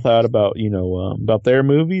of the mouth out about about their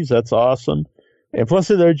movies. That's awesome. And plus,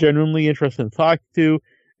 they're genuinely interested in talking to.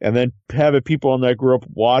 And then having people on that grew up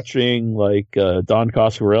watching, like Don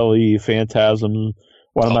Coscarelli, Phantasm,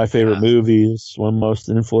 one of my favorite movies, one of the most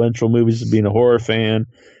influential movies of being a horror fan.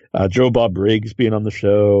 Joe Bob Briggs being on the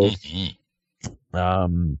show.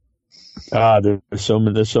 Mm-hmm. There's so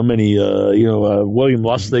many. William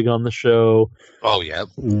Lustig on the show. Oh yeah.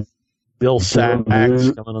 Bill Sachs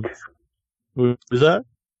coming on. Who was that?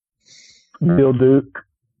 Bill Duke.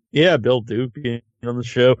 Yeah, Bill Duke being on the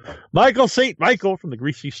show. Michael St. Michael from the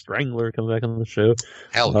Greasy Strangler coming back on the show.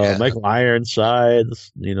 Hell yeah. Michael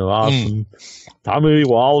Ironsides, awesome. Tommy Lee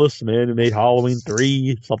Wallace, man, who made Halloween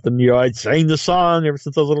 3, something I'd sang the song ever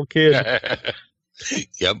since I was a little kid.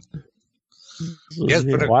 Yep. It's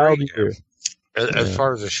been a wild year. As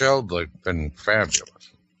far as the show, been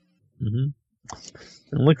fabulous. Mm-hmm.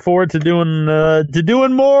 And look forward to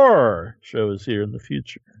doing more shows here in the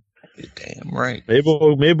future. You're damn right. Maybe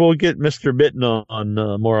we'll get Mr. Mitten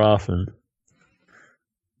on more often.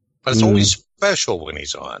 But it's always special when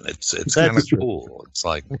he's on. It's kind of cool. It's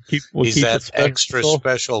like he's that extra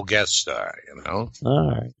special guest star, All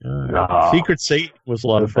right. Secret Satan was a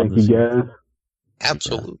lot of fun. Thank you, guys.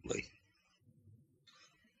 Absolutely.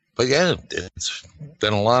 But yeah, it's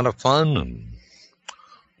been a lot of fun, and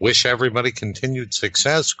wish everybody continued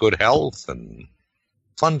success, good health, and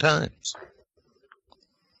fun times.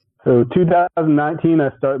 So 2019,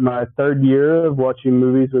 I start my third year of watching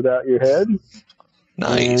movies without your head.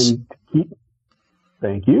 Nice.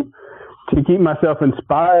 Thank you. To keep myself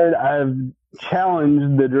inspired, I've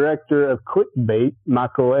challenged the director of Clickbait,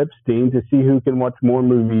 Michael Epstein, to see who can watch more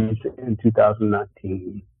movies in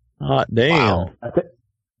 2019. Hot damn. Wow.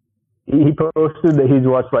 He posted that he's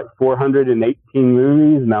watched like 418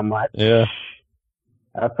 movies, and I'm like, yeah,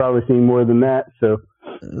 I've probably seen more than that. So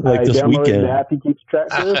like I this downloaded weekend. the app he keeps track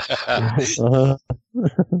of.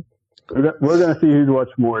 We're going to see who's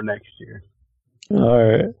watched more next year. All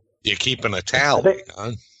right. You're keeping a tally,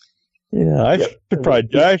 huh? Yeah, I probably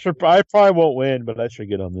won't win, but I should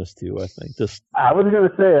get on this too. I think I was going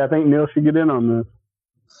to say, I think Neil should get in on this.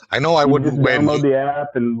 I know I wouldn't win. Download the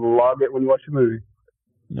app and log it when you watch a movie.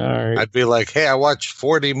 All right. I'd be like, hey, I watched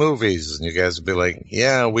 40 movies, and you guys would be like,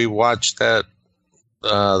 yeah, we watched that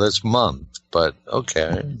this month, but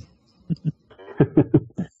okay.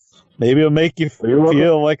 Maybe it'll make you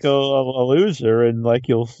feel like a loser, and like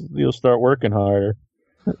you'll start working harder.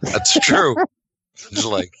 That's true. It's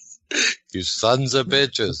like, you sons of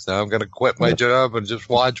bitches. Now I'm going to quit my job and just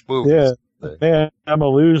watch movies. Yeah, man, I'm a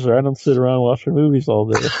loser. I don't sit around watching movies all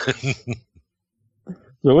day.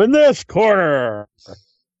 So in this corner,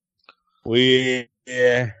 we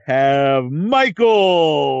have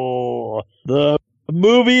Michael, the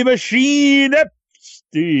movie machine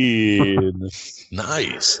Epstein.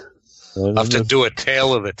 Nice. I'll have to do a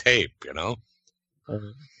tale of the tape,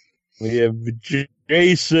 We have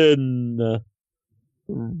Jason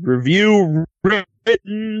review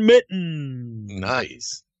written mitten.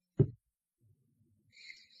 Nice.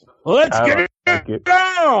 Let's I get like it.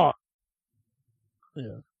 down.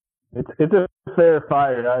 Yeah. It's a fair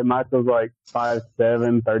fight. Michael's like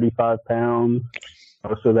 5'7", 35 pounds.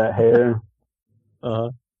 Most of that hair. Uh-huh.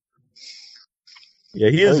 Yeah,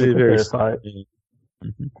 he is a very fair fight.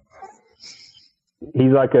 Mm-hmm.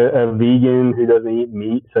 He's like a vegan who doesn't eat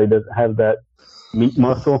meat, so he doesn't have that meat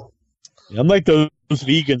muscle. I'm like those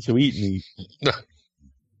vegans who eat meat.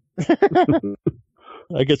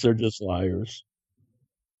 I guess they're just liars.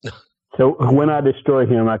 So when I destroy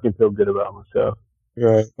him, I can feel good about myself.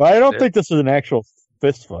 Right. But I don't think this is an actual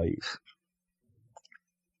fist fight.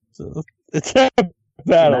 So it's a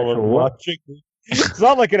battle of watching. It's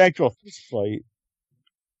not like an actual fist fight.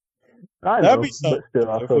 I That'd know, be something but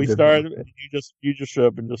still, I if feel we good started about and you just show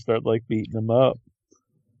up and just start like beating them up.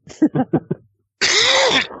 All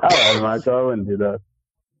right, Michael, I wouldn't do that.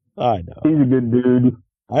 I know. He's a good dude.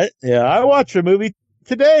 I watched a movie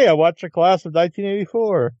today. I watched A Class of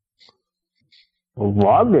 1984. Well,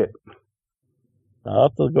 log it. I'll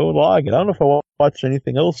have to go log it. I don't know if I watched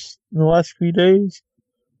anything else in the last few days.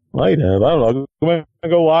 Might have. I don't know. I'm going to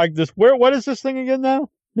go log this. What is this thing again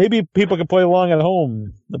now? Maybe people can play along at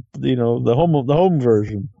home. The home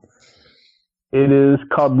version. It is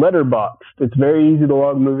called Letterboxd. It's very easy to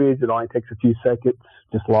log movies. It only takes a few seconds.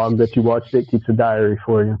 Just log that you watched it. Keeps a diary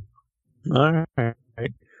for you. All right.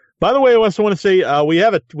 By the way, I also want to say we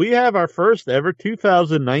have our first ever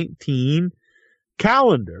 2019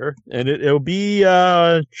 calendar, and it'll be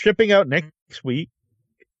shipping out next week.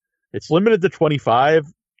 It's limited to 25.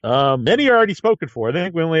 Many are already spoken for. I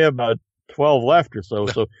think we only have about 12 left or so.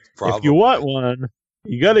 So if you want one,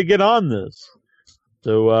 you got to get on this.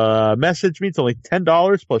 So message me. It's only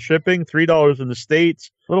 $10 plus shipping, $3 in the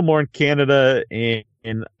States, a little more in Canada,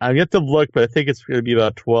 and I get to look, but I think it's going to be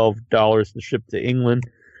about $12 to ship to England.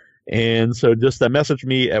 And so just message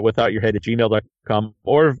me at withoutyourhead@gmail.com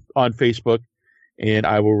or on Facebook, and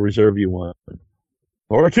I will reserve you one.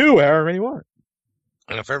 Or two, however many you want.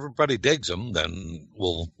 And if everybody digs them, then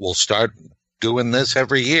we'll start doing this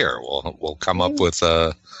every year. We'll come up with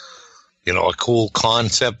a cool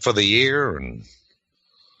concept for the year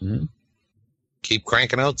and keep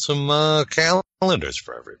cranking out some calendars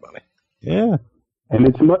for everybody. Yeah. And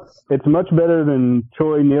it's much better than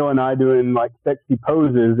Troy, Neil, and I doing like sexy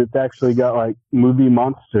poses. It's actually got like movie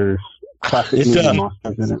monsters, classic movie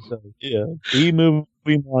monsters in it. Yeah,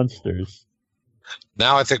 B-movie monsters.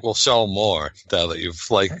 Now I think we'll sell more now that you've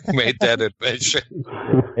made that admission.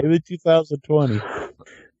 Maybe 2020.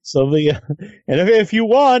 So and if you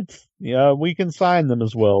want, we can sign them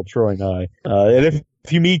as well, Troy and I. And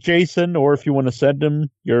if you meet Jason, or if you want to send him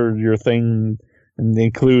your thing and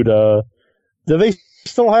include do they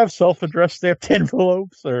still have self-addressed stamped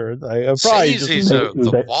envelopes, or probably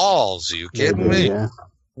the balls? Are you kidding me? Yeah.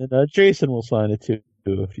 And Jason will sign it too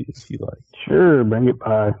if you like. Sure, bring it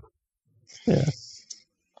by. Yeah.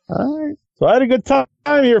 All right. So I had a good time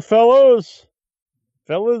here, fellas.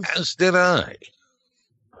 As did I.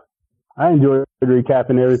 I enjoyed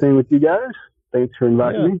recapping everything with you guys. Thanks for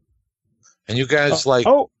inviting me. And you guys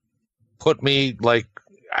put me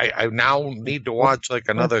I now need to watch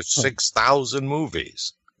another 6,000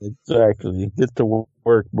 movies. Exactly. Get to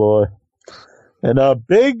work, boy. And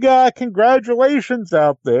big congratulations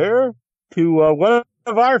out there to one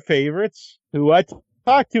of our favorites who I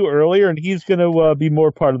talked to earlier, and he's going to be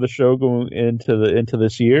more part of the show going into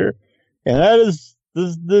this year. And that is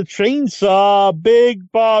the Chainsaw Big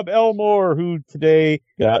Bob Elmore, who today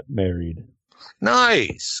got married.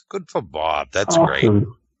 Nice. Good for Bob. That's awesome. Great.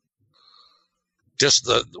 Just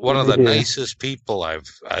one of the nicest people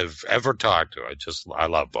I've ever talked to. I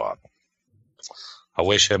love Bob. I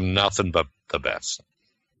wish him nothing but the best.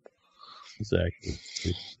 Exactly.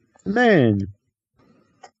 Man.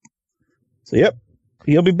 So yep,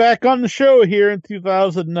 he'll be back on the show here in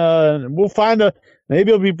 2000. We'll find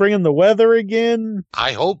maybe he'll be bringing the weather again.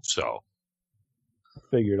 I hope so.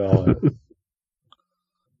 Figured all out.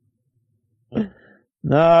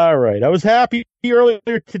 All right. I was happy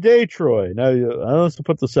earlier today, Troy. Now, let's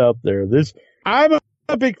put this out there. I'm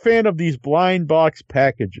a big fan of these blind box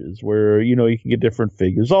packages where, you can get different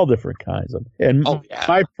figures, all different kinds of. And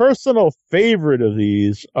my personal favorite of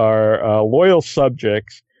these are loyal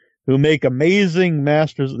subjects who make amazing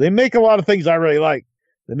masters. They make a lot of things I really like.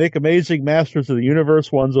 They make amazing Masters of the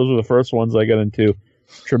Universe ones. Those are the first ones I got into.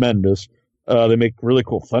 Tremendous. They make really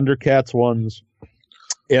cool Thundercats ones.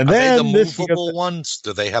 And Are then they the movable ones?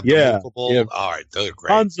 Do they have the movable? Yeah. All right, they're great.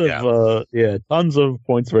 Tons of tons of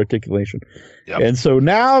points of articulation. Yep. And so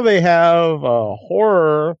now they have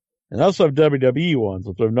horror and also have WWE ones,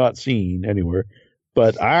 which I've not seen anywhere.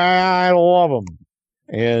 But I love them.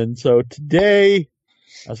 And so today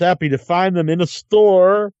I was happy to find them in a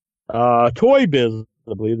store, Toy Biz,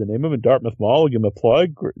 I believe the name of it, Dartmouth Mall. I'll give them a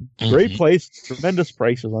plug. Great place, tremendous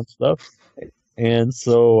prices on stuff. And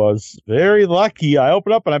so I was very lucky. I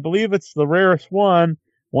opened up, and I believe it's the rarest one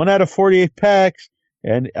out of 48 packs.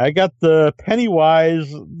 And I got the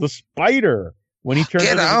Pennywise, the spider, when he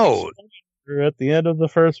turned out at the end of the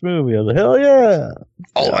first movie. I was like, hell yeah!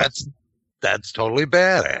 Oh, that's totally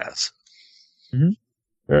badass. Mm-hmm.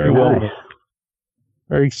 Very well.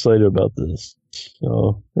 Very excited about this.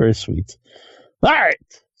 So very sweet. All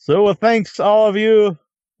right. So thanks all of you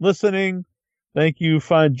listening. Thank you,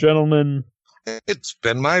 fine gentlemen. It's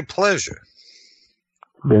been my pleasure.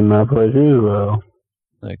 Been my pleasure as well.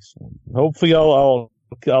 Excellent. Hopefully I'll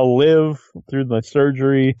live through my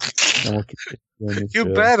surgery. And we'll keep doing this You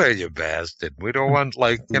show. better, you bastard. We don't want,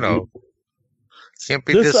 can't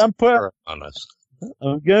be This on us.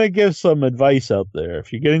 I'm going to give some advice out there.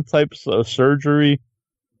 If you're getting types of surgery,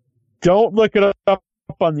 don't look it up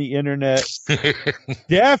on the internet.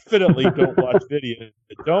 Definitely don't watch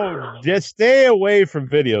videos. Just stay away from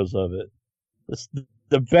videos of it. It's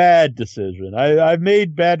the bad decision. I've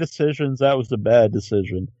made bad decisions. That was a bad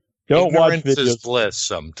decision. Don't Ignorance watch videos. is bliss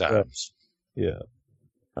sometimes. Yeah.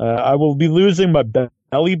 I will be losing my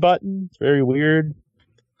belly button. It's very weird.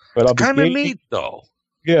 But I'll be kind of neat, though.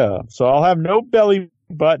 Yeah. So I'll have no belly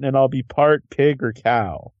button, and I'll be part pig or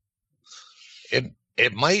cow.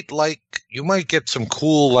 It might you might get some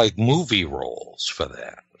cool movie roles for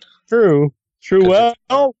that. True.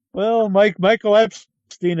 Well, Michael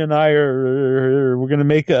Epstein and I we're going to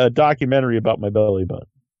make a documentary about my belly button.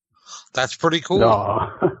 That's pretty cool.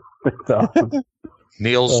 That's awesome.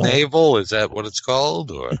 Neil's Navel, is that what it's called?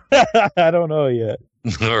 Or I don't know yet.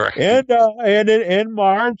 All right. And in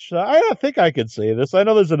March, I don't think I could say this. I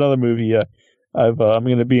know there's another movie I'm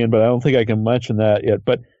going to be in, but I don't think I can mention that yet.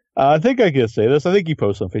 But I think I can say this. I think he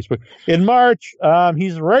posted on Facebook in March.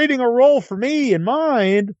 He's writing a role for me in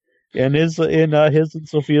mind in his and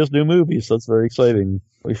Sophia's new movie. So it's very exciting.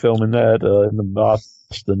 We're filming that in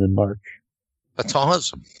Boston in March. That's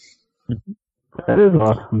awesome. That is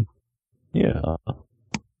awesome. Yeah,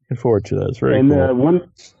 looking forward to that. It's very and cool.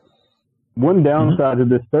 One downside of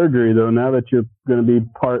this surgery, though, now that you're going to be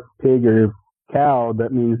part pig or cow,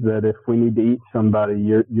 that means that if we need to eat somebody,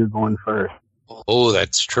 you're going first. Oh,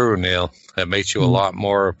 that's true, Neil. That makes you a lot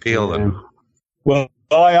more appealing. Yeah. Well,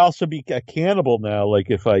 I also be a cannibal now, like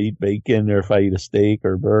if I eat bacon or if I eat a steak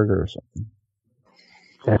or a burger or something.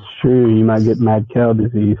 That's true. You might get mad cow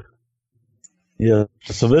disease. Yeah.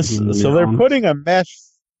 So they're putting a mesh.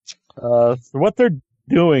 So what they're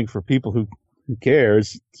doing for people who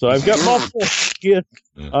cares. So I've got multiple skin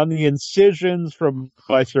on the incisions from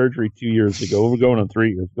my surgery 2 years ago. We're going on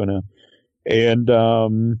 3 years ago now.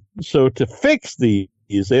 And so to fix these,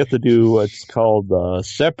 they have to do what's called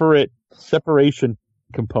separation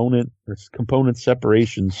component or component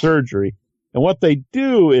separation surgery. And what they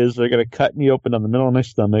do is they're going to cut me open on the middle of my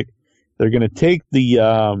stomach. They're going to take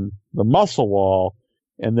the muscle wall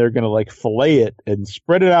and they're going to fillet it and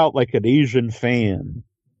spread it out like an Asian fan.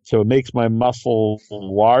 So it makes my muscle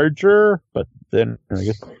larger, but then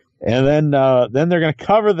they're going to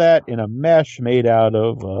cover that in a mesh made out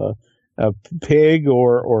of a pig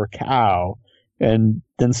or cow, and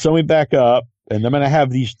then sew me back up. And I'm going to have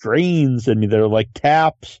these drains in me that are like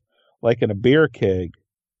taps, like in a beer keg,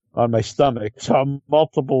 on my stomach. So I have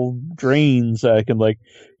multiple drains I can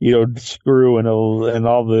screw and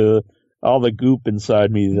all the goop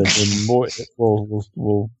inside me that more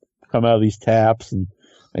will come out of these taps, and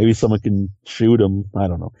maybe someone can shoot them. I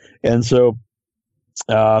don't know. And so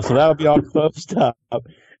that'll be all closed up.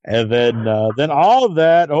 And then all of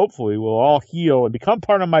that hopefully will all heal and become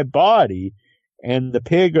part of my body. And the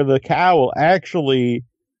pig or the cow will actually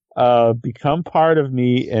become part of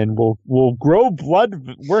me and will grow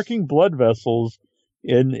working blood vessels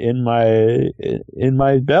in my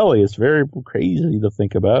belly. It's very crazy to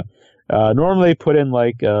think about. Normally they put in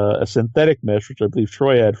a synthetic mesh, which I believe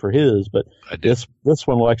Troy had for his, but this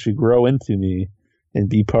one will actually grow into me and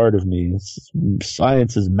be part of me.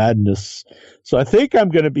 Science is madness. So I think I'm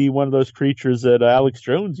going to be one of those creatures that Alex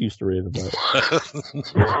Jones used to rave about.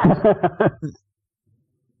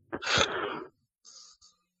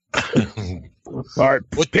 Part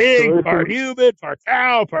pig, part human, part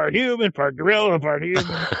cow, part human, part gorilla, part human.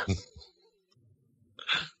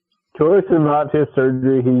 Troy survived his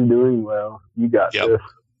surgery. He's doing well. You got this.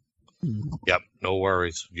 Yep, no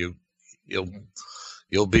worries.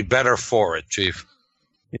 You'll be better for it, Chief.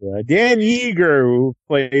 Yeah, Dan Yeager, who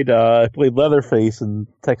played Leatherface in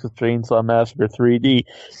Texas Chainsaw Massacre 3D,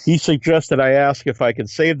 he suggested I ask if I can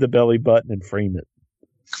save the belly button and frame it.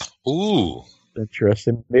 Ooh.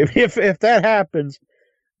 Interesting. Maybe if that happens,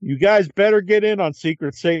 you guys better get in on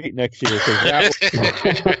Secret Satan next year.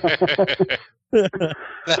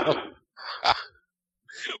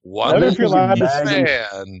 One if you're allowed to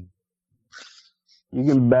fan. You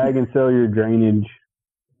can bag and sell your drainage.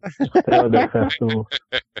 Tailgate festival.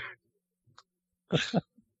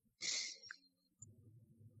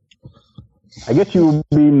 I guess you will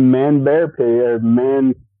be man bear pig or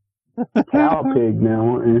man cow pig now,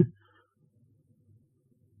 won't you?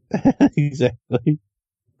 Exactly.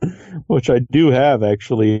 Which I do have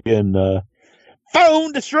actually in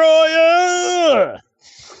Phone Destroyer.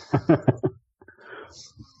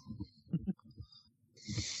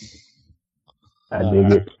 I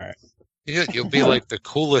dig it. You'll be like the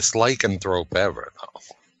coolest lycanthrope ever, though.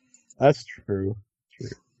 That's true.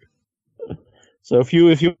 So if you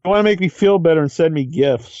want to make me feel better and send me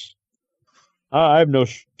gifts, I have no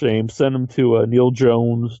shame. Send them to Neil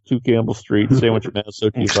Jones, 2 Campbell Street, Sandwich,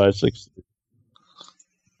 Minnesota, 2560.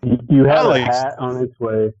 You have a hat on its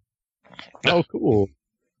way. Oh, cool.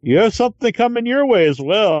 You have something coming your way as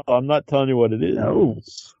well. I'm not telling you what it is.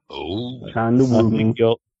 Oh. Trying to woo me.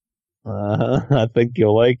 I think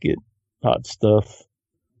you'll like it. Hot stuff.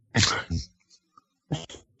 It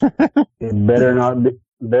better not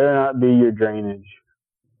be your drainage.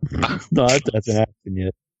 No, that hasn't happened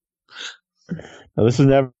yet. No, this has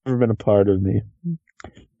never been a part of me.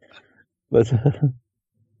 But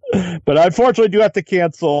I unfortunately do have to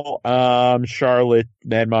cancel Charlotte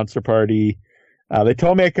Mad Monster Party. They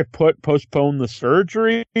told me I could postpone the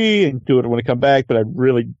surgery and do it when I come back, but I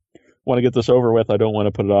really want to get this over with. I don't want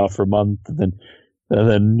to put it off for a month and then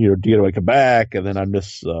do I come back and then I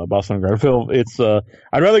miss Boston Underground Film. It's I'd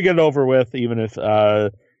rather get it over with, even if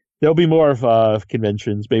there'll be more of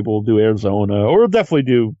conventions. Maybe we'll do Arizona, or we'll definitely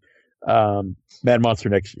do Mad Monster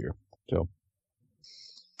next year. So,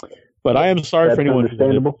 but I am sorry for anyone who's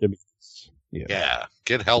understandable. Yeah,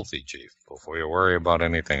 get healthy, Chief, before you worry about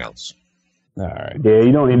anything else. All right. Yeah,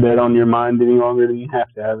 you don't need that on your mind any longer than you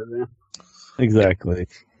have to have it there. Exactly.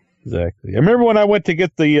 I remember when I went to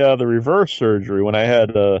get the reverse surgery when I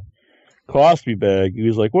had a colostomy bag. He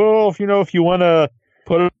was like, "Well, if you want to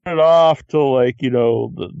put it off till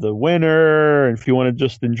the winter, and if you want to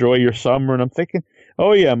just enjoy your summer." And I'm thinking,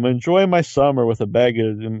 "Oh yeah, I'm enjoying my summer with a bag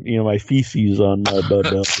of my feces on my butt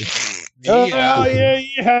belly." Oh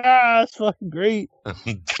yeah, it's fucking great.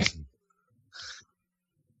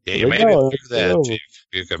 Yeah, you made it through that, Chief.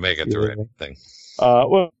 You can make it through anything.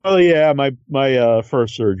 Yeah, my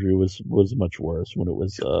first surgery was much worse when it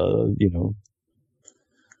was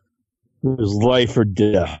it was life or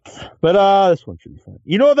death. But this one should be fun.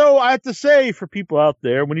 Though, I have to say, for people out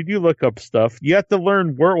there, when you do look up stuff, you have to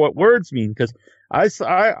learn what words mean, because I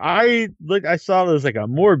saw there's like a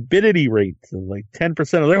morbidity rate of like 10%. I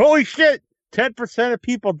was like, holy shit, 10% of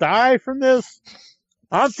people die from this?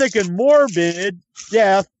 I'm thinking morbid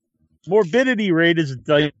death. Morbidity rate is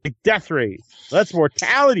like death rate. That's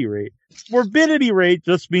mortality rate. Morbidity rate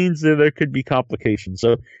just means that there could be complications.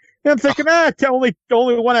 So I'm thinking, only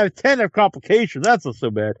 1 out of 10 have complications. That's not so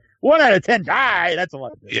bad. 1 out of 10 die. That's a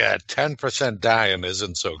lot. Yeah, 10% dying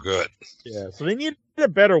isn't so good. Yeah, so they need a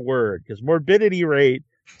better word, because morbidity rate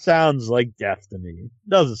sounds like death to me. It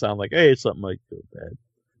doesn't sound like, hey, something like so bad.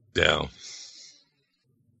 Yeah.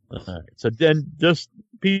 All right. So then, just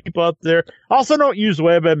people out there, also don't use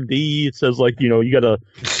WebMD. It says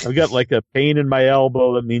I've got like a pain in my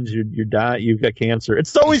elbow. That means you're dying. You've got cancer.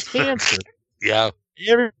 It's always cancer. Yeah.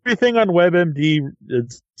 Everything on WebMD,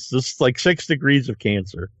 it's just like 6 degrees of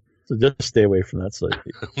cancer. So just stay away from that site.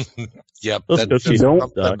 Yep. Let's That's go see something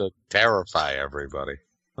doc. to terrify everybody.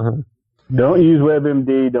 Uh-huh. Don't use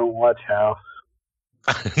WebMD. Don't watch House.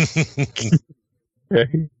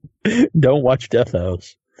 Don't watch Death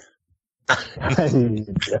House.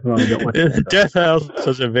 Definitely don't watch that. Death House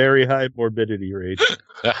has a very high morbidity rate.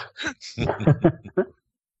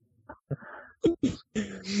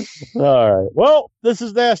 All right. Well, this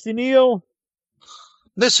is Nasty Neil.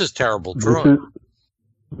 This is Terrible Troy.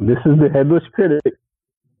 This is the Headless Critic.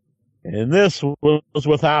 And this was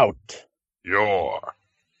without Your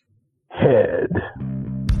Head.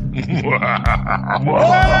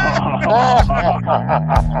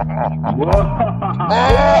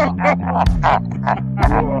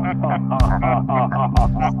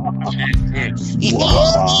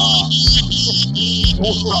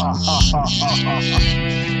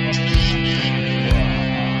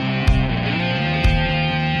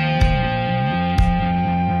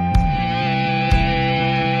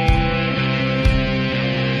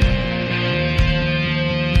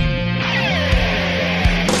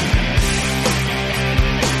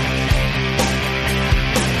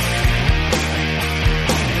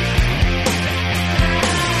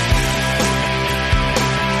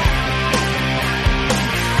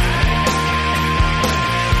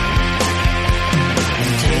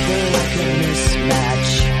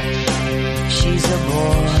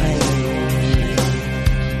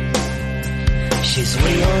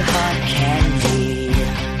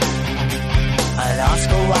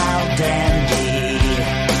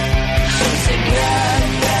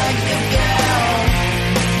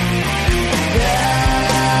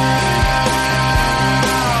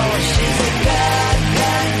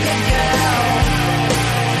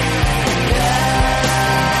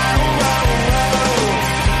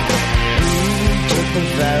 a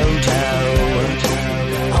photo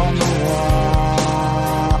on the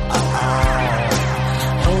wall.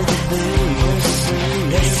 All the boots,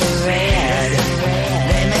 they're so red,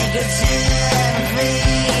 they make her 10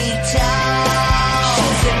 feet tall.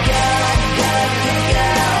 She's a good, good, good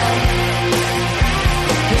girl.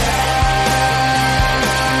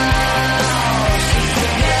 She's a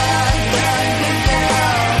good, good, good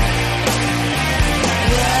girl.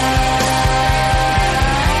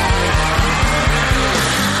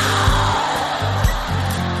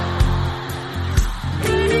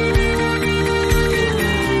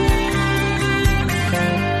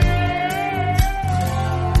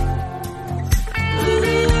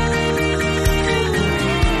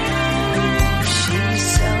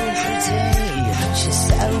 She's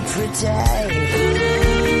so pretty,